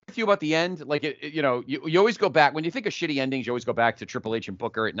agree with you about the end. Like, you always go back. When you think of shitty endings, you always go back to Triple H and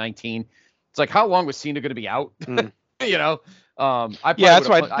Booker at 19. It's like, how long was Cena going to be out? That's why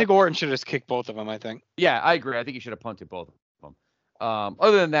I think Orton should have just kicked both of them, I think. Yeah, I agree. I think he should have punted both of them.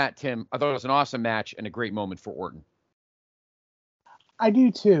 Other than that, Tim, I thought it was an awesome match and a great moment for Orton. I do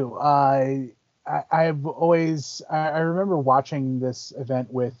too. I remember watching this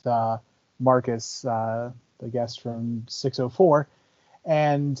event with Marcus, the guest from 604,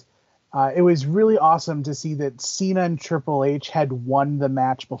 and it was really awesome to see that Cena and Triple H had won the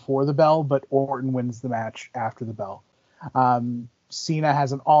match before the bell, but Orton wins the match after the bell. Cena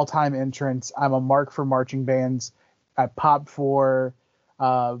has an all-time entrance. I'm a mark for marching bands. I popped for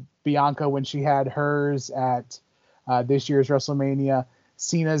Bianca when she had hers at this year's WrestleMania.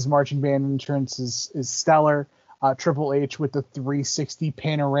 Cena's marching band entrance is stellar. Triple H with the 360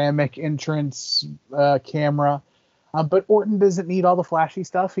 panoramic entrance camera. But Orton doesn't need all the flashy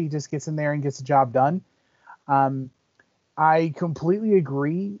stuff. He just gets in there and gets the job done. I completely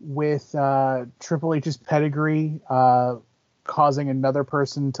agree with Triple H's pedigree causing another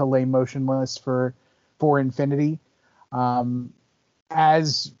person to lay motionless for infinity.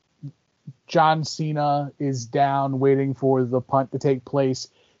 As John Cena is down waiting for the punt to take place,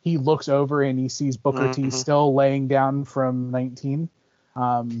 he looks over and he sees Booker T still laying down from 19,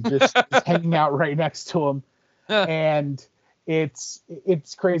 just hanging out right next to him. And it's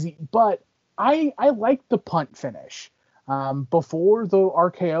crazy. But I like the punt finish. Before the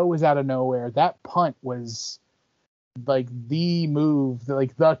RKO was out of nowhere, that punt was like the move,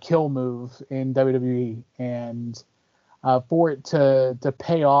 like the kill move in WWE. And for it to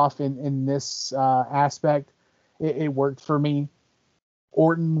pay off in this aspect, it worked for me.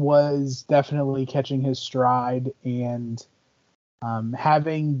 Orton was definitely catching his stride, and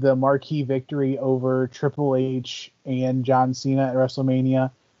having the marquee victory over Triple H and John Cena at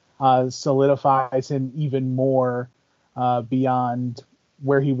WrestleMania solidifies him even more beyond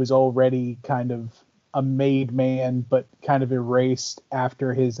where he was already kind of a made man, but kind of erased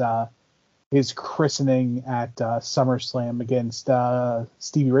after his christening at SummerSlam against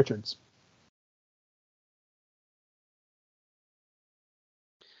Stevie Richards.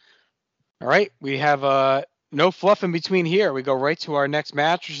 All right, we have no fluff in between here. We go right to our next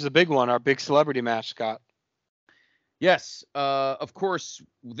match, which is a big one, our big celebrity match, Scott. Yes, of course,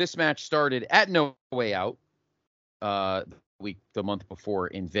 this match started at No Way Out the month before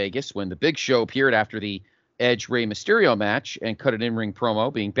in Vegas, when the Big Show appeared after the Edge Rey Mysterio match and cut an in-ring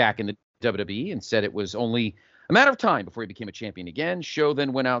promo, being back in the WWE, and said it was only a matter of time before he became a champion again. Show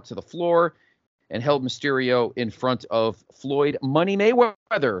then went out to the floor and held Mysterio in front of Floyd Money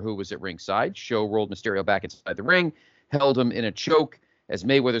Mayweather, who was at ringside. Show rolled Mysterio back inside the ring, held him in a choke as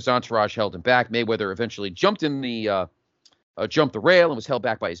Mayweather's entourage held him back. Mayweather eventually jumped the rail and was held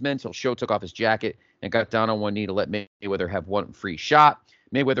back by his men until Show took off his jacket and got down on one knee to let Mayweather have one free shot.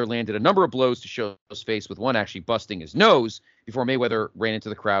 Mayweather landed a number of blows to Show's face, with one actually busting his nose, before Mayweather ran into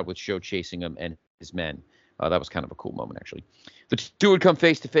the crowd with Show chasing him and his men. That was kind of a cool moment, actually. The two would come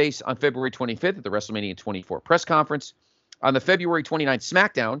face-to-face on February 25th at the WrestleMania 24 press conference. On the February 29th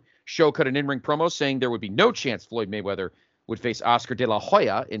SmackDown, Show cut an in-ring promo saying there would be no chance Floyd Mayweather would face Oscar De La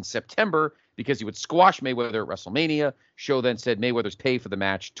Hoya in September because he would squash Mayweather at WrestleMania. Show then said Mayweather's pay for the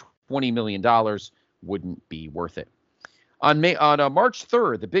match, $20 million, wouldn't be worth it. On March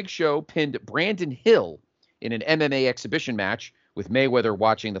 3rd, the Big Show pinned Brandon Hill in an MMA exhibition match, with Mayweather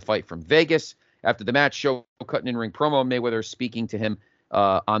watching the fight from Vegas. After the match, Show cut an in-ring promo, Mayweather speaking to him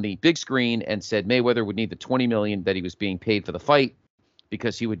on the big screen, and said Mayweather would need the $20 million that he was being paid for the fight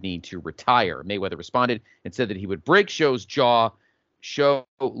because he would need to retire. Mayweather responded and said that he would break Show's jaw. Show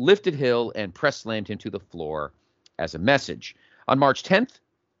lifted Hill and press slammed him to the floor as a message. On March 10th,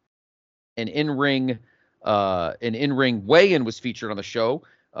 an in-ring weigh-in was featured on the Show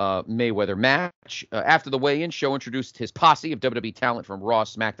Mayweather match. After the weigh-in, Show introduced his posse of WWE talent from Raw,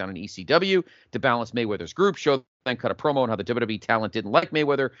 SmackDown, and ECW to balance Mayweather's group. Show then cut a promo on how the WWE talent didn't like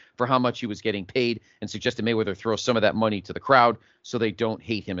Mayweather for how much he was getting paid, and suggested Mayweather throw some of that money to the crowd so they don't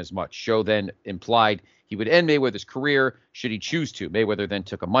hate him as much. Show then implied he would end Mayweather's career should he choose to. Mayweather then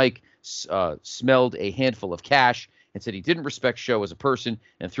took a mic, smelled a handful of cash, and said he didn't respect Show as a person,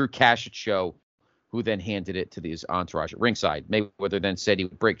 and threw cash at Show, who then handed it to his entourage at ringside. Mayweather then said he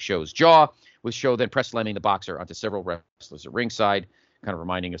would break Show's jaw, with Show then press slamming the boxer onto several wrestlers at ringside. kind of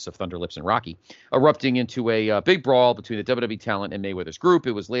reminding us of Thunder Lips and Rocky, erupting into a big brawl between the WWE talent and Mayweather's group.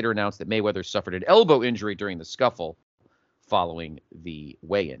 It was later announced that Mayweather suffered an elbow injury during the scuffle following the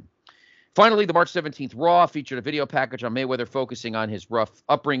weigh-in. Finally, the March 17th Raw featured a video package on Mayweather focusing on his rough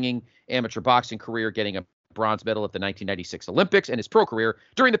upbringing, amateur boxing career, getting a bronze medal at the 1996 Olympics, and his pro career.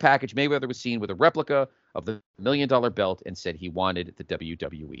 During the package, Mayweather was seen with a replica of the $1 million belt and said he wanted the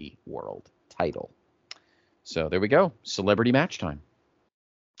WWE World title. So there we go. Celebrity match time.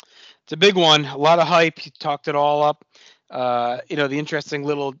 It's a big one. A lot of hype. You talked it all up. The interesting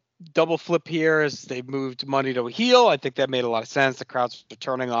little double flip here is they moved Money to a heel. I think that made a lot of sense. The crowd's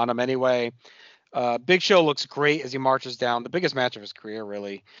turning on him anyway. Big Show looks great as he marches down. The biggest match of his career,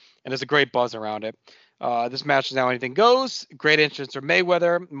 really. And there's a great buzz around it. This match is now anything goes. Great entrance for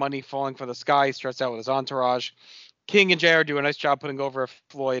Mayweather. Money falling from the sky. He starts out with his entourage. King and JR do a nice job putting over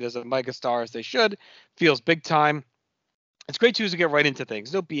Floyd as a megastar, as they should. Feels big time. It's great too to get right into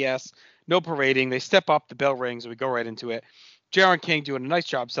things. No BS, no parading. They step up, the bell rings, and we go right into it. JR and King doing a nice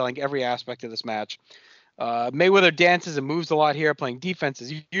job selling every aspect of this match. Mayweather dances and moves a lot here, playing defense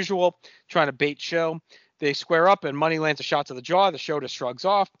as usual, trying to bait Show. They square up, and Money lands a shot to the jaw. The Show just shrugs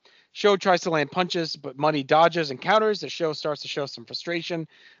off. Show tries to land punches, but Money dodges and counters. The Show starts to show some frustration.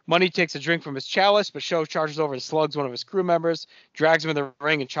 Money takes a drink from his chalice, but Show charges over and slugs one of his crew members, drags him in the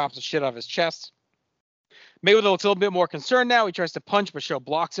ring, and chops the shit out of his chest. Mayweather looks a little bit more concerned now. He tries to punch, but Show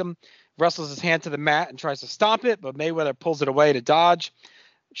blocks him, wrestles his hand to the mat, and tries to stomp it, but Mayweather pulls it away to dodge.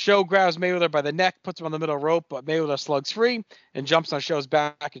 Show grabs Mayweather by the neck, puts him on the middle rope, but Mayweather slugs free and jumps on Show's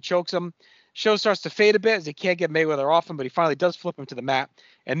back and chokes him. Show starts to fade a bit as he can't get Mayweather off him, but he finally does flip him to the mat.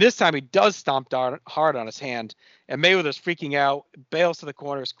 And this time he does stomp hard on his hand. And Mayweather's freaking out, bails to the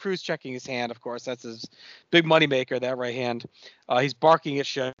corners, Cruz checking his hand, of course. That's his big moneymaker, that right hand. He's barking at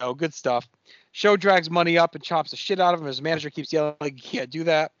Show. Good stuff. Show drags Money up and chops the shit out of him. His manager keeps yelling, he can't do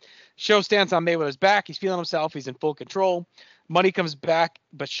that. Show stands on Mayweather's back. He's feeling himself. He's in full control. Money comes back,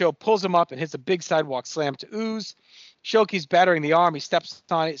 but Show pulls him up and hits a big sidewalk slam to Ooze. Show keeps battering the arm. He steps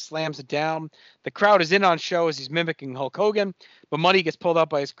on it, slams it down. The crowd is in on Show as he's mimicking Hulk Hogan, but Money gets pulled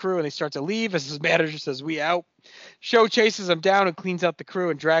up by his crew and they start to leave as his manager says, "We out." Show chases him down and cleans out the crew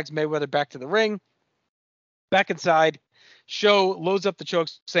and drags Mayweather back to the ring. Back inside, Show loads up the choke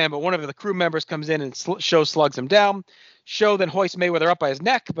slam, but one of the crew members comes in and Show slugs him down. Show then hoists Mayweather up by his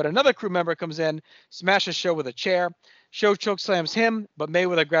neck, but another crew member comes in, smashes Show with a chair. Show choke slams him, but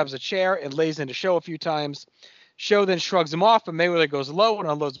Mayweather grabs a chair and lays into Show a few times. Show then shrugs him off, but Mayweather goes low and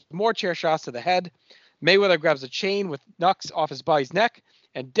unloads more chair shots to the head. Mayweather grabs a chain with knucks off his body's neck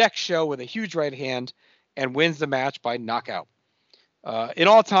and decks Show with a huge right hand and wins the match by knockout. An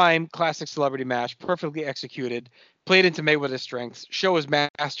all-time classic celebrity match, perfectly executed, played into Mayweather's strengths. Show is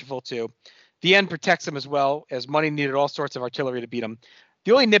masterful too. The end protects him as well, as Money needed all sorts of artillery to beat him.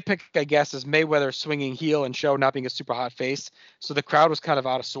 The only nitpick, I guess, is Mayweather swinging heel and Show not being a super hot face. So the crowd was kind of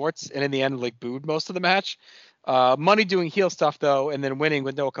out of sorts, and in the end, booed most of the match. Money doing heel stuff, though, and then winning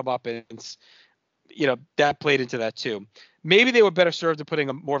with no comeuppance, that played into that, too. Maybe they were better served to putting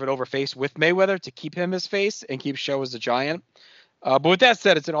more of an over face with Mayweather to keep him his face and keep Show as a giant. But with that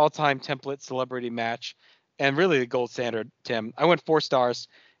said, it's an all-time template celebrity match and really the gold standard, Tim. I went 4 stars.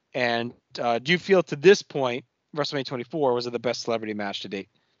 And do you feel to this point, WrestleMania 24 was it the best celebrity match to date?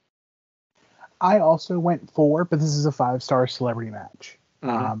 I also went 4, but this is a 5-star celebrity match.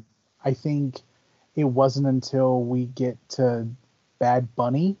 Mm-hmm. I think it wasn't until we get to Bad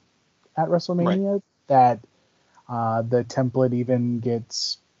Bunny at WrestleMania that the template even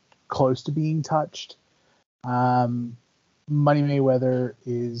gets close to being touched. Money Mayweather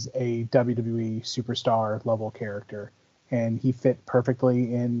is a WWE superstar level character, and he fit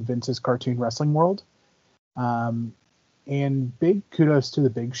perfectly in Vince's cartoon wrestling world. And big kudos to the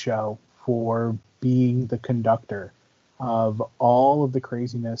Big Show for being the conductor of all of the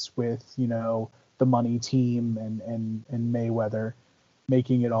craziness with, the Money team and Mayweather,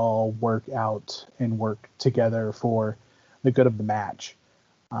 making it all work out and work together for the good of the match.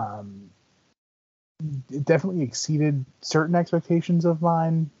 It definitely exceeded certain expectations of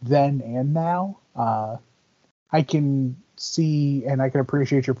mine then and now. I can see and I can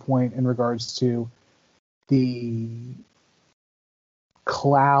appreciate your point in regards to the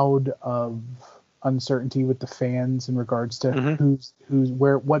cloud of uncertainty with the fans in regards to who's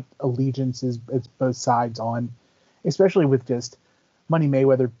where, what allegiance is it's both sides on, especially with just Money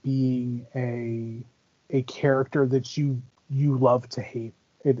Mayweather being a character that you love to hate.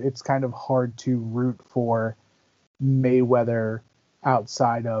 It's kind of hard to root for Mayweather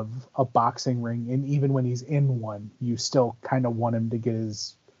outside of a boxing ring, and even when he's in one, you still kind of want him to get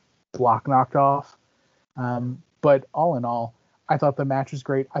his block knocked off. But all in all, I thought the match was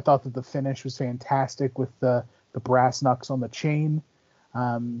great. I thought that the finish was fantastic with the brass knucks on the chain,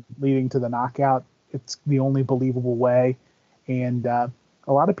 leading to the knockout. It's the only believable way. And a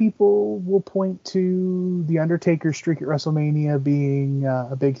lot of people will point to the Undertaker streak at WrestleMania being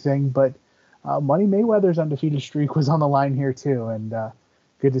a big thing, but Money Mayweather's undefeated streak was on the line here too, and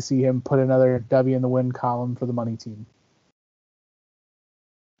good to see him put another W in the win column for the Money team.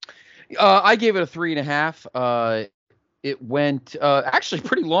 I gave it a 3.5. It went actually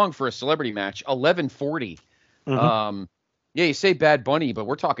pretty long for a celebrity match, 11:40. Mm-hmm. Yeah, you say Bad Bunny, but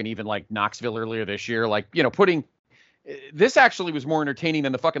we're talking even like Knoxville earlier this year. Like, you know, this actually was more entertaining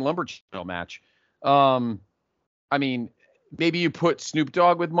than the fucking Lumberjack match. I mean, maybe you put Snoop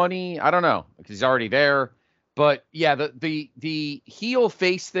Dogg with Money. I don't know, because he's already there. But yeah, the heel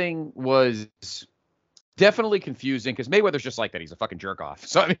face thing was definitely confusing because Mayweather's just like that. He's a fucking jerk off.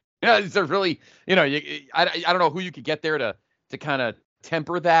 So I mean, yeah, it's a really, you know, I don't know who you could get there to kind of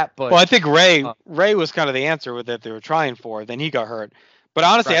temper that. But well, I think Ray was kind of the answer that they were trying for. Then he got hurt. But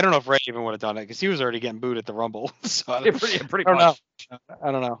honestly, right. I don't know if Ray even would have done it because he was already getting booed at the Rumble. So I don't know.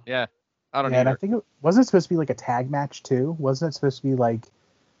 I don't know. Yeah, I don't know. And I think wasn't supposed to be like a tag match too. Wasn't it supposed to be like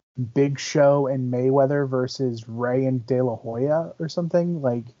Big Show and Mayweather versus Ray and De La Hoya or something?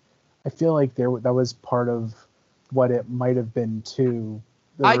 Like, I feel like that was part of what it might have been too.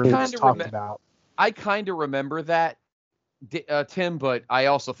 I kind of remember that, Tim, but I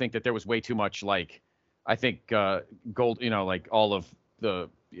also think that there was way too much, like, I think gold, you know, like all of the,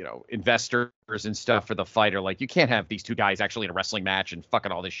 you know, investors and stuff for the fighter. Like, you can't have these two guys actually in a wrestling match and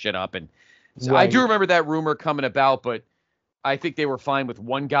fucking all this shit up. And so right. I do remember that rumor coming about, but I think they were fine with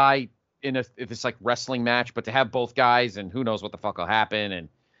one guy in this like wrestling match, but to have both guys and who knows what the fuck will happen. And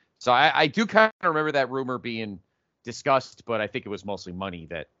so I do kind of remember that rumor being discussed, but I think it was mostly money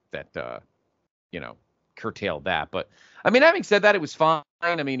that you know, curtailed that. But I mean, having said that, it was fine.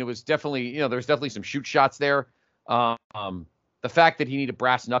 I mean, it was definitely, you know, there's definitely some shoot shots there. The fact that he needed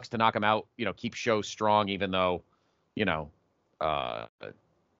brass knucks to knock him out, you know, keeps show strong, even though, you know,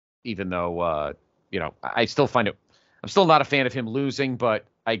 you know, I still find it, I'm still not a fan of him losing, but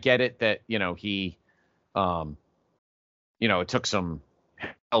I get it that, you know, he, you know, it took some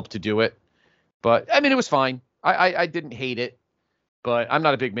help to do it, but I mean, it was fine. I didn't hate it, but I'm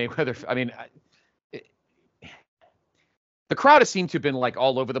not a big Mayweather. I mean, the crowd has seemed to have been like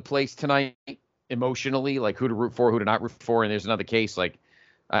all over the place tonight emotionally, like who to root for, who to not root for. And there's another case. Like,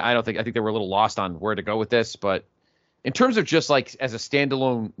 I think they were a little lost on where to go with this, but in terms of just like as a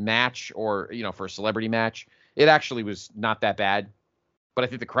standalone match or, you know, for a celebrity match, it actually was not that bad, but I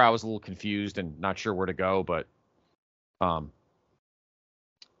think the crowd was a little confused and not sure where to go, but,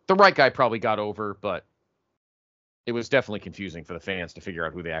 the right guy probably got over, but it was definitely confusing for the fans to figure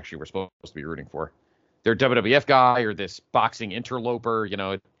out who they actually were supposed to be rooting for. Their WWF guy or this boxing interloper, you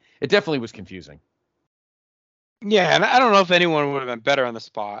know, it definitely was confusing. Yeah, and I don't know if anyone would have been better on the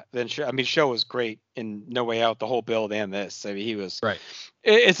spot than Show. I mean, Show was great in No Way Out, the whole build and this. I mean, he was right.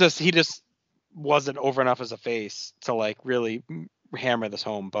 It's just he just wasn't over enough as a face to like really hammer this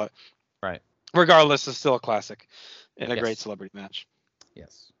home. But right, regardless, it's still a classic and a great celebrity match.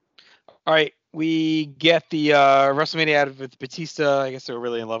 Yes. All right, we get the WrestleMania ad with Batista. I guess they were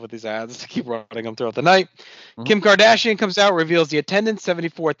really in love with these ads to keep running them throughout the night. Mm-hmm. Kim Kardashian comes out, reveals the attendance,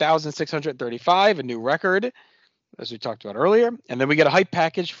 74,635, a new record, as we talked about earlier. And then we get a hype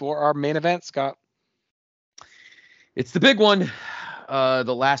package for our main event, Scott. It's the big one,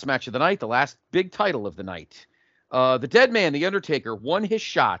 the last match of the night, the last big title of the night. The Dead Man, The Undertaker, won his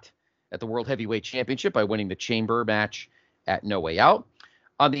shot at the World Heavyweight Championship by winning the Chamber match at No Way Out.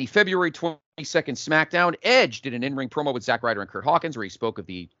 On the February 22nd SmackDown, Edge did an in-ring promo with Zack Ryder and Curt Hawkins where he spoke of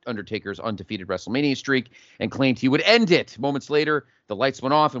the Undertaker's undefeated WrestleMania streak and claimed he would end it. Moments later, the lights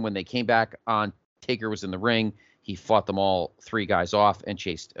went off, and when they came back on, Taker was in the ring. He fought them all three guys off and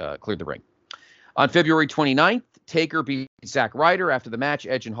cleared the ring. On February 29th, Taker beat Zack Ryder. After the match,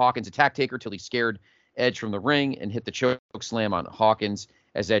 Edge and Hawkins attacked Taker till he scared Edge from the ring and hit the choke slam on Hawkins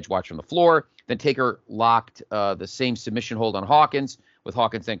as Edge watched from the floor. Then Taker locked the same submission hold on Hawkins, with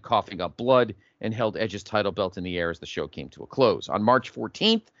Hawkins then coughing up blood, and held Edge's title belt in the air as the show came to a close. On March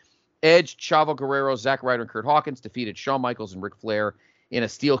 14th, Edge, Chavo Guerrero, Zack Ryder, and Curt Hawkins defeated Shawn Michaels and Ric Flair in a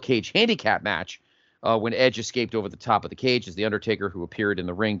steel cage handicap match when Edge escaped over the top of the cage as The Undertaker, who appeared in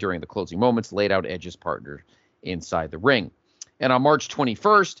the ring during the closing moments, laid out Edge's partner inside the ring. And on March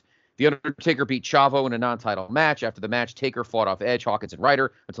 21st, The Undertaker beat Chavo in a non-title match. After the match, Taker fought off Edge, Hawkins, and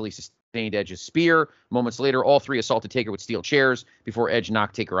Ryder until he sustained Edge's spear. Moments later, all three assaulted Taker with steel chairs before Edge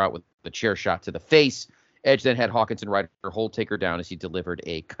knocked Taker out with the chair shot to the face. Edge then had Hawkins and Ryder hold Taker down as he delivered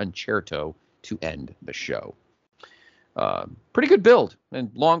a concerto to end the show. Pretty good build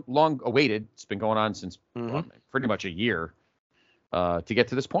and long awaited. It's been going on since pretty much a year to get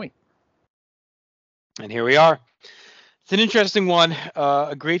to this point. And here we are. It's an interesting one.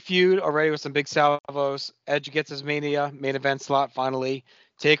 A great feud already with some big salvos. Edge gets his Mania main event slot finally.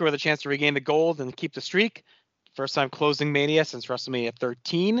 Taker with a chance to regain the gold and keep the streak. First time closing Mania since WrestleMania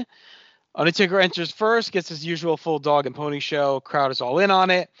 13. Undertaker enters first, gets his usual full dog and pony show. Crowd is all in on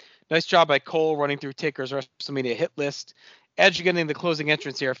it. Nice job by Cole running through Taker's WrestleMania hit list. Edge getting the closing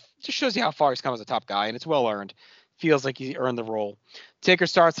entrance here just shows you how far he's come as a top guy, and it's well earned. Feels like he earned the role. Taker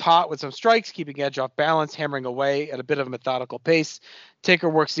starts hot with some strikes, keeping Edge off balance, hammering away at a bit of a methodical pace. Taker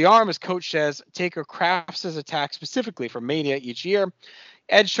works the arm, as Coach says. Taker crafts his attack specifically for Mania each year.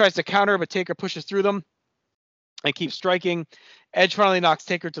 Edge tries to counter, but Taker pushes through them and keeps striking. Edge finally knocks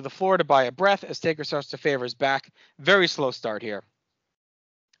Taker to the floor to buy a breath as Taker starts to favor his back. Very slow start here.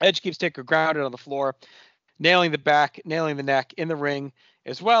 Edge keeps Taker grounded on the floor, nailing the back, nailing the neck in the ring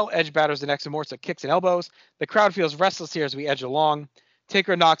as well. Edge batters the neck some more, so kicks and elbows. The crowd feels restless here as we edge along.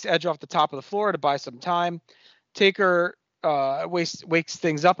 Taker knocks Edge off the top of the floor to buy some time. Taker wakes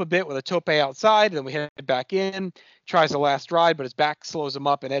things up a bit with a tope outside. Then we head back in, tries the last ride, but his back slows him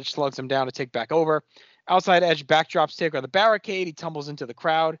up and Edge slugs him down to take back over. Outside, Edge backdrops Taker on the barricade. He tumbles into the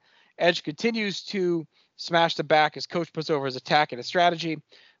crowd. Edge continues to smash the back as Coach puts over his attack and his strategy.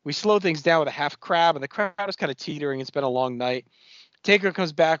 We slow things down with a half crab, and the crowd is kind of teetering. It's been a long night. Taker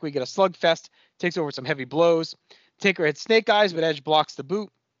comes back. We get a slugfest. Takes over some heavy blows. Taker hits Snake Eyes, but Edge blocks the boot.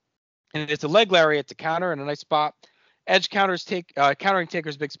 And it's a leg lariat to counter in a nice spot. Edge countering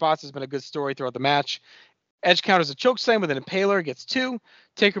Taker's big spots has been a good story throughout the match. Edge counters a chokeslam with an impaler, gets 2.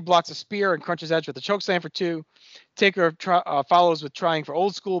 Taker blocks a spear and crunches Edge with a chokeslam for 2. Taker follows with trying for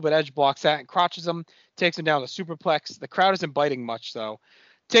old school, but Edge blocks that and crotches him. Takes him down to superplex. The crowd isn't biting much, though.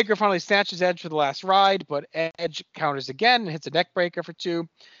 Taker finally snatches Edge for the last ride, but Edge counters again and hits a neck breaker for 2.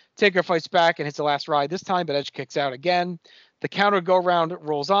 Taker fights back and hits the last ride this time, but Edge kicks out again. The counter go-round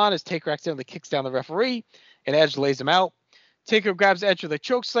rolls on as Taker accidentally kicks down the referee, and Edge lays him out. Taker grabs Edge with a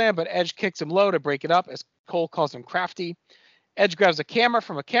choke slam, but Edge kicks him low to break it up as Cole calls him crafty. Edge grabs a camera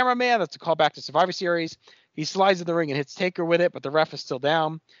from a cameraman. That's a callback to Survivor Series. He slides in the ring and hits Taker with it, but the ref is still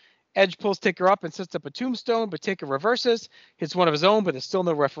down. Edge pulls Taker up and sets up a tombstone, but Taker reverses, hits one of his own, but there's still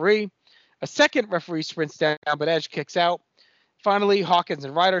no referee. A second referee sprints down, but Edge kicks out. Finally, Hawkins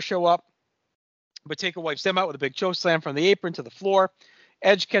and Ryder show up, but Taker wipes them out with a big choke slam from the apron to the floor.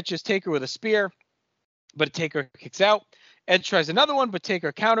 Edge catches Taker with a spear, but Taker kicks out. Edge tries another one, but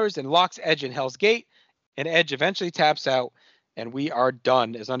Taker counters and locks Edge in Hell's Gate, and Edge eventually taps out, and we are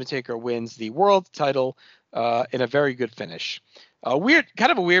done as Undertaker wins the world title in a very good finish.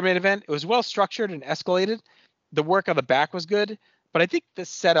 Kind of a weird main event. It was well structured and escalated. The work on the back was good, but I think the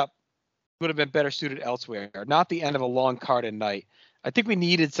setup would have been better suited elsewhere. Not the end of a long card and night. I think we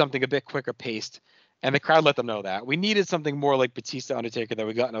needed something a bit quicker paced, and the crowd let them know that. We needed something more like Batista Undertaker that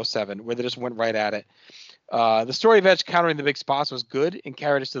we got in 07, where they just went right at it. The story of Edge countering the big spots was good and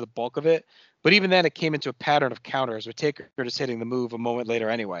carried us to the bulk of it, but even then it came into a pattern of counters with Taker just hitting the move a moment later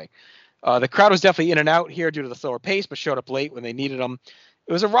anyway. The crowd was definitely in and out here due to the slower pace, but showed up late when they needed them.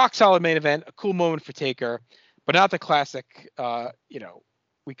 It was a rock-solid main event, a cool moment for Taker, but not the classic,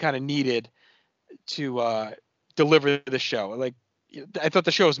 we kind of needed to deliver the show. Like, I thought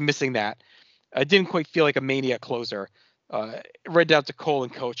the show was missing that. I didn't quite feel like a Mania closer. Right down to Cole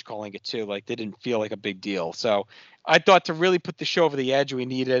and Coach calling it, too. Like, they didn't feel like a big deal. So I thought to really put the show over the edge, we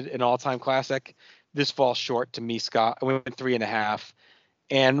needed an all-time classic. This falls short to me, Scott. I went 3.5.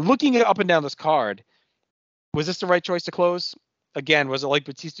 And looking up and down this card, was this the right choice to close? Again, was it like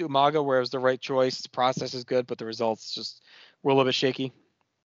Batista Umaga, where it was the right choice? The process is good, but the results just were a little bit shaky?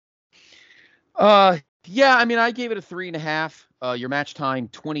 Yeah, I mean, I gave it a 3.5. Your match time,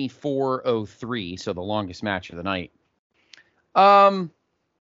 24:03, so the longest match of the night. The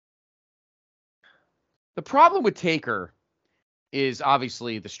problem with Taker is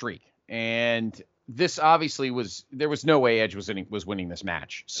obviously the streak, and this obviously there was no way Edge was winning this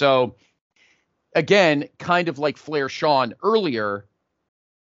match. So again, kind of like Flair Shawn earlier,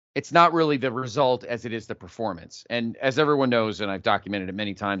 it's not really the result as it is the performance. And as everyone knows, and I've documented it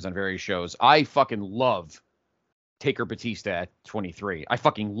many times on various shows, I fucking love Taker Batista at 23. I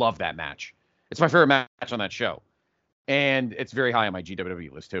fucking love that match. It's my favorite match on that show. And it's very high on my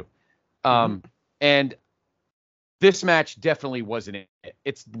GWW list too. And this match definitely wasn't it.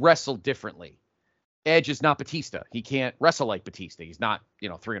 It's wrestled differently. Edge is not Batista. He can't wrestle like Batista. He's not,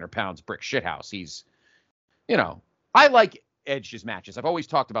 300 pounds brick shithouse. He's, I like Edge's matches. I've always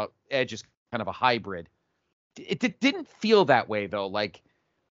talked about Edge as kind of a hybrid. It didn't feel that way though. Like,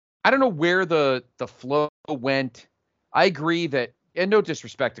 I don't know where the flow went. I agree that, and no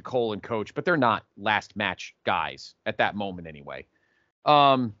disrespect to Cole and Coach, but they're not last match guys at that moment anyway.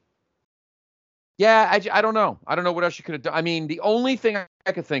 Yeah, I don't know. I don't know what else you could have done. I mean, the only thing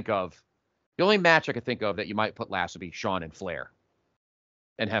I could think of, the only match I could think of that you might put last would be Shawn and Flair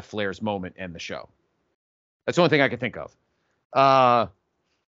and have Flair's moment end the show. That's the only thing I could think of.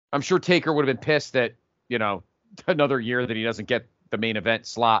 I'm sure Taker would have been pissed that, another year that he doesn't get the main event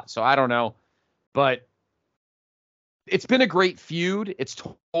slot. So I don't know. But it's been a great feud. It's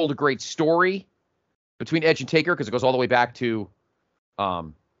told a great story between Edge and Taker because it goes all the way back to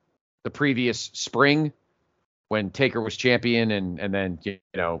the previous spring when Taker was champion and then,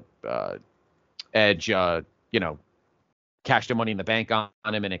 Edge, cashed the Money in the Bank on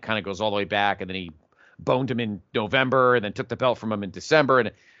him, and it kind of goes all the way back, and then he boned him in November and then took the belt from him in December.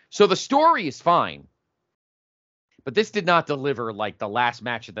 And so the story is fine, but this did not deliver like the last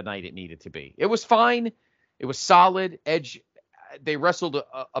match of the night it needed to be. It was fine. It was solid. Edge, they wrestled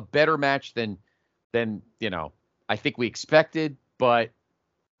a better match than I think we expected, but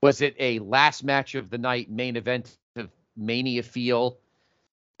was it a last match of the night main event of Mania feel?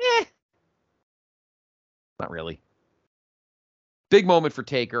 Not really. Big moment for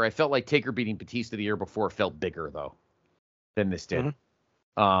Taker. I felt like Taker beating Batista the year before felt bigger, though, than this did.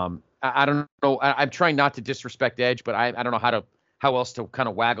 Mm-hmm. I don't know. I'm trying not to disrespect Edge, but I don't know how else to kind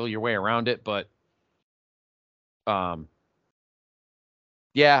of waggle your way around it. But,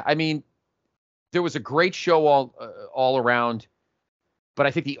 yeah, I mean, there was a great show all around, but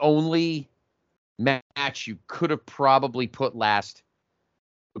I think the only match you could have probably put last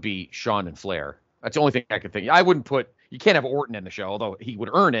would be Shawn and Flair. That's the only thing I could think. I wouldn't put. You can't have Orton in the show, although he would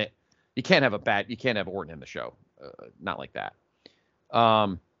earn it. You can't have Orton in the show. Not like that.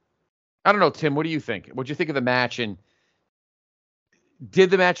 I don't know, Tim. What do you think? What'd you think of the match? And did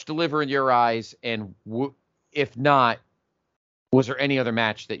the match deliver in your eyes? And if not, was there any other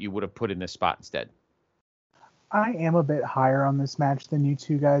match that you would have put in this spot instead? I am a bit higher on this match than you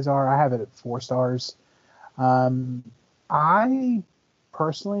two guys are. I have it at 4 stars. I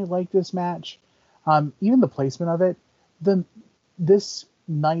personally like this match. Even the placement of it. This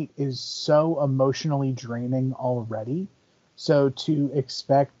night is so emotionally draining already. So to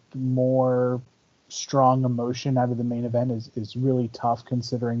expect more strong emotion out of the main event is really tough,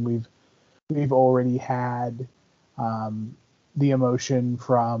 considering we've already had the emotion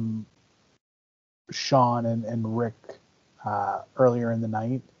from Shawn and Rick earlier in the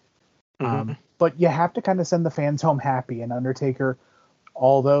night. Mm-hmm. But you have to kind of send the fans home happy. And Undertaker,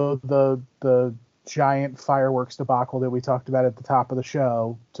 although the giant fireworks debacle that we talked about at the top of the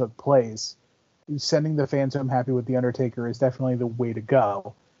show took place, sending the fans home happy with The Undertaker is definitely the way to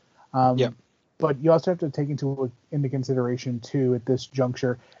go. But you also have to take into consideration, too, at this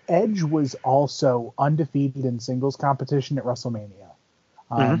juncture, Edge was also undefeated in singles competition at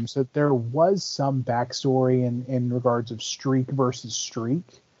WrestleMania. So there was some backstory in regards of streak versus streak.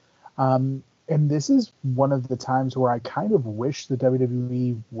 And this is one of the times where I kind of wish the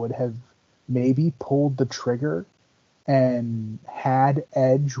WWE would have maybe pulled the trigger and had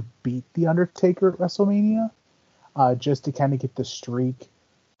Edge beat The Undertaker at WrestleMania, just to kind of get the streak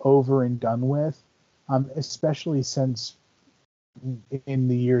over and done with, especially since in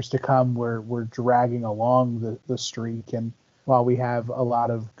the years to come we're dragging along the streak, and while we have a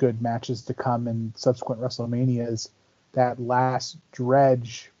lot of good matches to come in subsequent WrestleManias, that last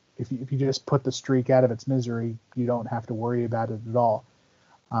dredge, if you just put the streak out of its misery, you don't have to worry about it at all.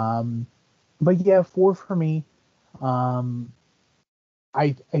 But yeah, 4 for me.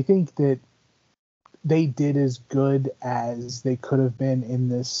 I think that they did as good as they could have been in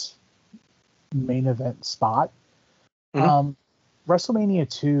this main event spot. WrestleMania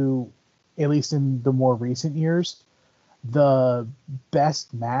 2, at least in the more recent years, the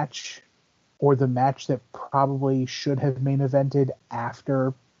best match, or the match that probably should have main evented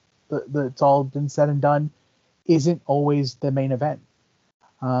after it's all been said and done, isn't always the main event.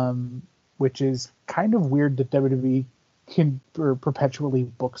 Which is kind of weird that WWE can perpetually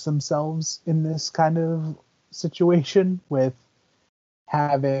books themselves in this kind of situation, with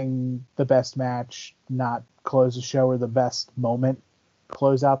having the best match not close the show or the best moment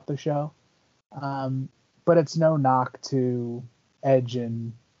close out the show. But it's no knock to Edge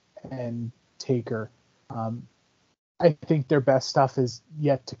and Taker. I think their best stuff is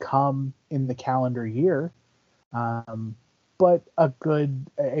yet to come in the calendar year. But a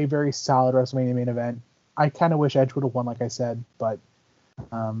very solid WrestleMania main event. I kind of wish Edge would have won, like I said, but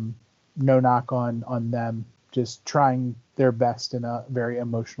no knock on them. Just trying their best in a very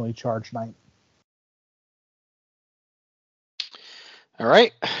emotionally charged night. All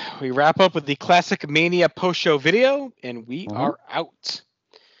right, we wrap up with the Classic Mania post-show video, and we are out.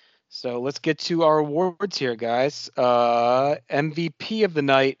 So let's get to our awards here, guys. MVP of the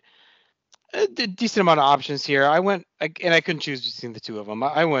night. A decent amount of options here. And I couldn't choose between the two of them.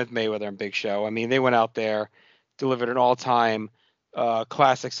 I went with Mayweather and Big Show. I mean, they went out there, delivered an all-time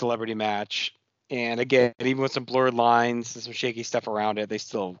classic celebrity match, and again, even with some blurred lines and some shaky stuff around it, they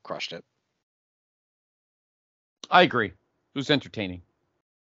still crushed it. I agree. It was entertaining.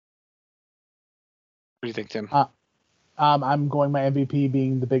 What do you think, Tim? I'm going my MVP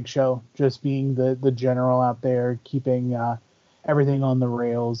being the Big Show, just being the general out there, keeping everything on the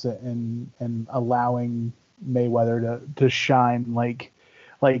rails and allowing Mayweather to shine like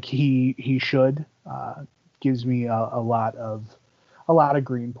he should. Gives me a lot of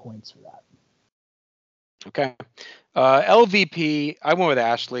green points for that. Okay. LVP, I went with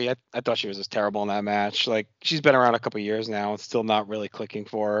Ashley. I thought she was just terrible in that match. Like, she's been around a couple years now. It's still not really clicking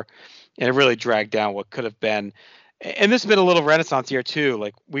for her. And it really dragged down what could have been. And this has been a little renaissance here, too.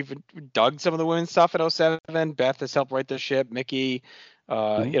 Like, we've dug some of the women's stuff at 07. Beth has helped right the ship. Mickey,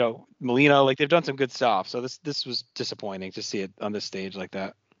 Melina. Like, they've done some good stuff. So this was disappointing to see it on this stage like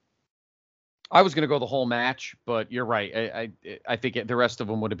that. I was going to go the whole match, but you're right. I think the rest of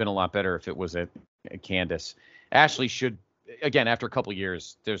them would have been a lot better if it was a Candice. Ashley should, again, after a couple of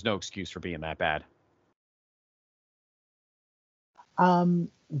years, there's no excuse for being that bad.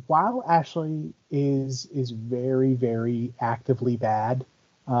 While Ashley is very, very actively bad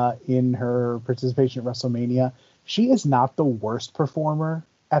in her participation at WrestleMania, she is not the worst performer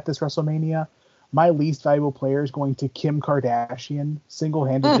at this WrestleMania. My least valuable player is going to Kim Kardashian,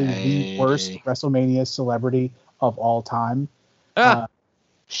 single-handedly the worst WrestleMania celebrity of all time.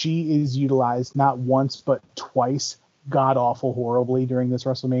 She is utilized not once but twice, god-awful horribly during this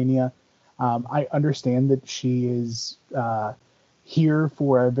WrestleMania. I understand that she is here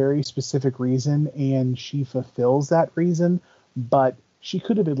for a very specific reason, and she fulfills that reason, but she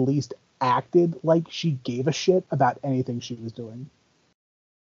could have at least acted like she gave a shit about anything she was doing.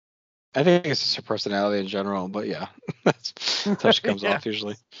 I think it's just her personality in general, but yeah, that's how she comes off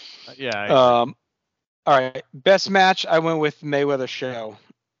usually. Yeah. All right, best match. I went with Mayweather Show.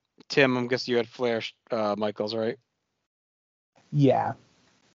 Tim, I'm guessing you had Flair Michaels, right? Yeah.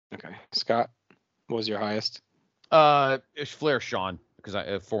 Okay, Scott, what was your highest? It's Flair Shawn, because I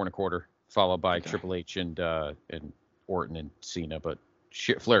 4.25, followed by Triple H and Orton and Cena, but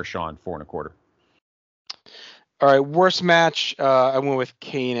Flair Shawn 4.25. All right, worst match. I went with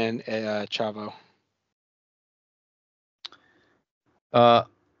Kane and Chavo.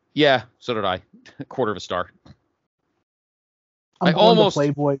 Yeah, so did I. 1/4 star. I almost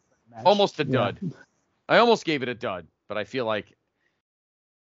Playboy match. Almost a dud. I almost gave it a dud, but I feel like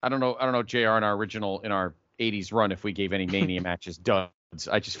I don't know JR in our 80s run if we gave any Mania matches duds.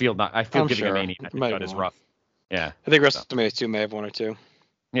 I feel giving a Mania match a dud is rough. Yeah. I think WrestleMania 2 may have one or two.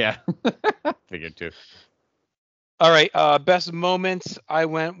 Yeah. Figured too. All right, best moments. I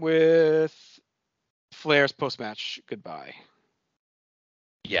went with Flair's post-match goodbye.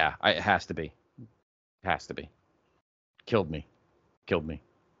 Yeah, it has to be. Killed me.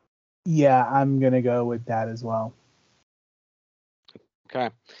 Yeah, I'm going to go with that as well. Okay.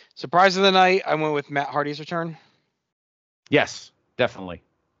 Surprise of the night, I went with Matt Hardy's return. Yes, definitely.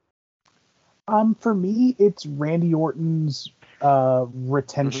 For me, it's Randy Orton's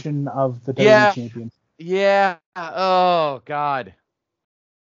retention of the WWE Championship. Yeah. Oh God.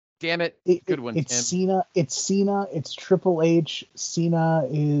 Damn it. Good one. It's Tim. Cena. It's Triple H.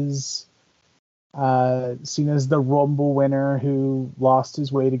 Cena's the Rumble winner who lost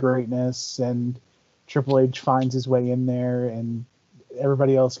his way to greatness, and Triple H finds his way in there, and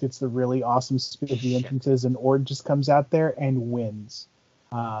everybody else gets the really awesome spiffy entrances, and Orton just comes out there and wins.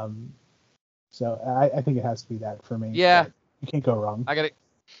 So I think it has to be that for me. Yeah. You can't go wrong.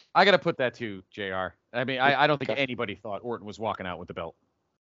 I gotta put that too, JR. I mean, I don't think anybody thought Orton was walking out with the belt.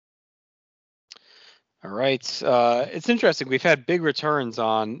 All right. It's interesting. We've had big returns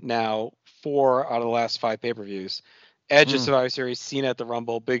on now 4 out of the last 5 pay-per-views. Edge at Survivor Series, Cena at the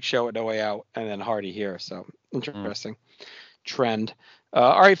Rumble, Big Show at No Way Out, and then Hardy here. So interesting trend.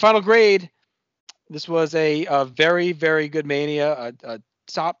 All right, final grade. This was a very, very good Mania, a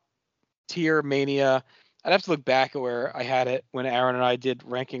top tier Mania. I'd have to look back at where I had it when Aaron and I did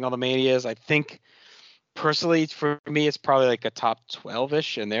ranking all the Manias. I think personally for me, it's probably like a top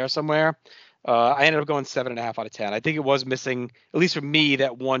 12-ish in there somewhere. I ended up going 7.5 out of 10. I think it was missing, at least for me,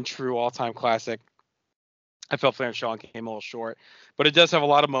 that one true all-time classic. I felt Flair and Shawn came a little short, but it does have a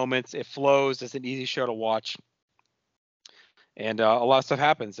lot of moments. It flows. It's an easy show to watch, and a lot of stuff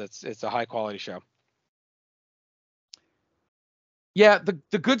happens. It's a high-quality show. Yeah,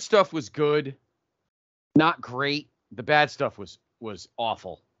 the good stuff was good, not great. The bad stuff was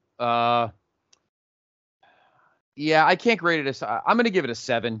awful. Yeah, I can't grade it I'm going to give it a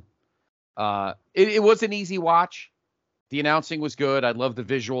 7. It was an easy watch. The announcing was good. I love the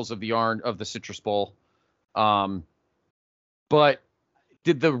visuals of the Citrus Bowl. But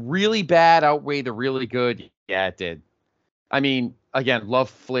did the really bad outweigh the really good? Yeah, it did. I mean, again, love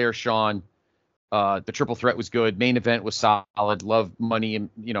Flair, Shawn. The triple threat was good. Main event was solid. Love Money and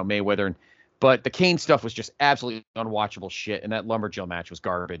Mayweather. But the Kane stuff was just absolutely unwatchable shit. And that Lumberjill match was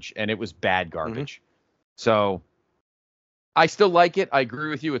garbage. And it was bad garbage. Mm-hmm. So I still like it. I agree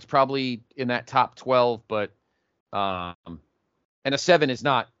with you. It's probably in that top 12, but and a 7 is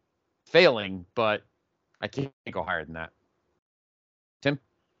not failing, but I can't go higher than that. Tim?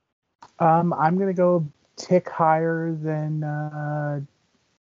 I'm gonna go tick higher than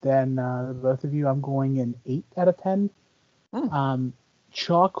both of you. I'm going an 8 out of 10.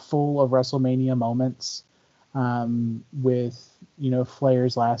 Chock full of WrestleMania moments, with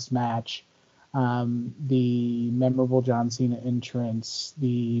Flair's last match. The memorable John Cena entrance,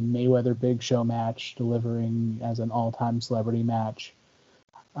 the Mayweather Big Show match delivering as an all-time celebrity match.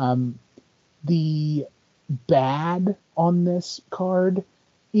 The bad on this card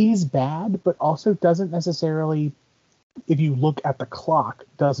is bad, but also doesn't necessarily, if you look at the clock,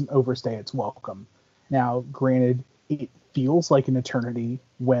 doesn't overstay its welcome. Now, granted, it feels like an eternity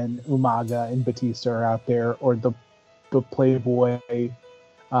when Umaga and Batista are out there, or the Playboy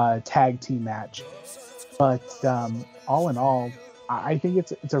tag team match, but all in all, I think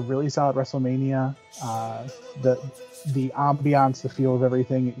it's a really solid WrestleMania. The ambiance, the feel of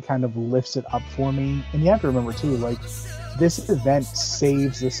everything, it kind of lifts it up for me. And you have to remember too, like, this event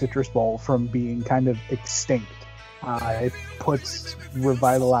saves the Citrus Bowl from being kind of extinct. It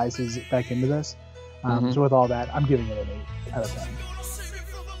revitalizes it back into this. So with all that, I'm giving it an 8 out of 10.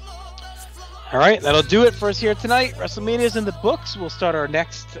 All right, that'll do it for us here tonight. WrestleMania's in the books. We'll start our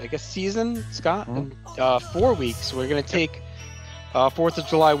next, season, Scott, in 4 weeks. We're going to take 4th of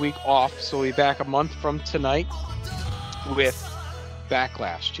July week off, so we'll be back a month from tonight with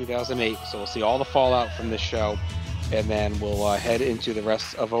Backlash 2008. So we'll see all the fallout from this show, and then we'll head into the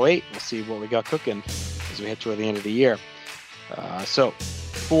rest of 08. We'll see what we got cooking as we head toward the end of the year. So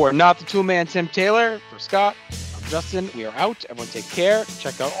for Not the Toolman, Tim Taylor, for Scott, Justin, we are out. Everyone take care.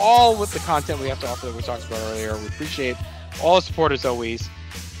 Check out all with the content we have to offer that we talked about earlier. We appreciate all the support as always.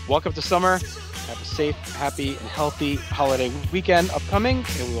 Welcome to summer. Have a safe, happy, and healthy holiday weekend upcoming,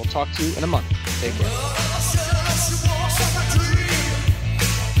 and we will talk to you in a month. Take care.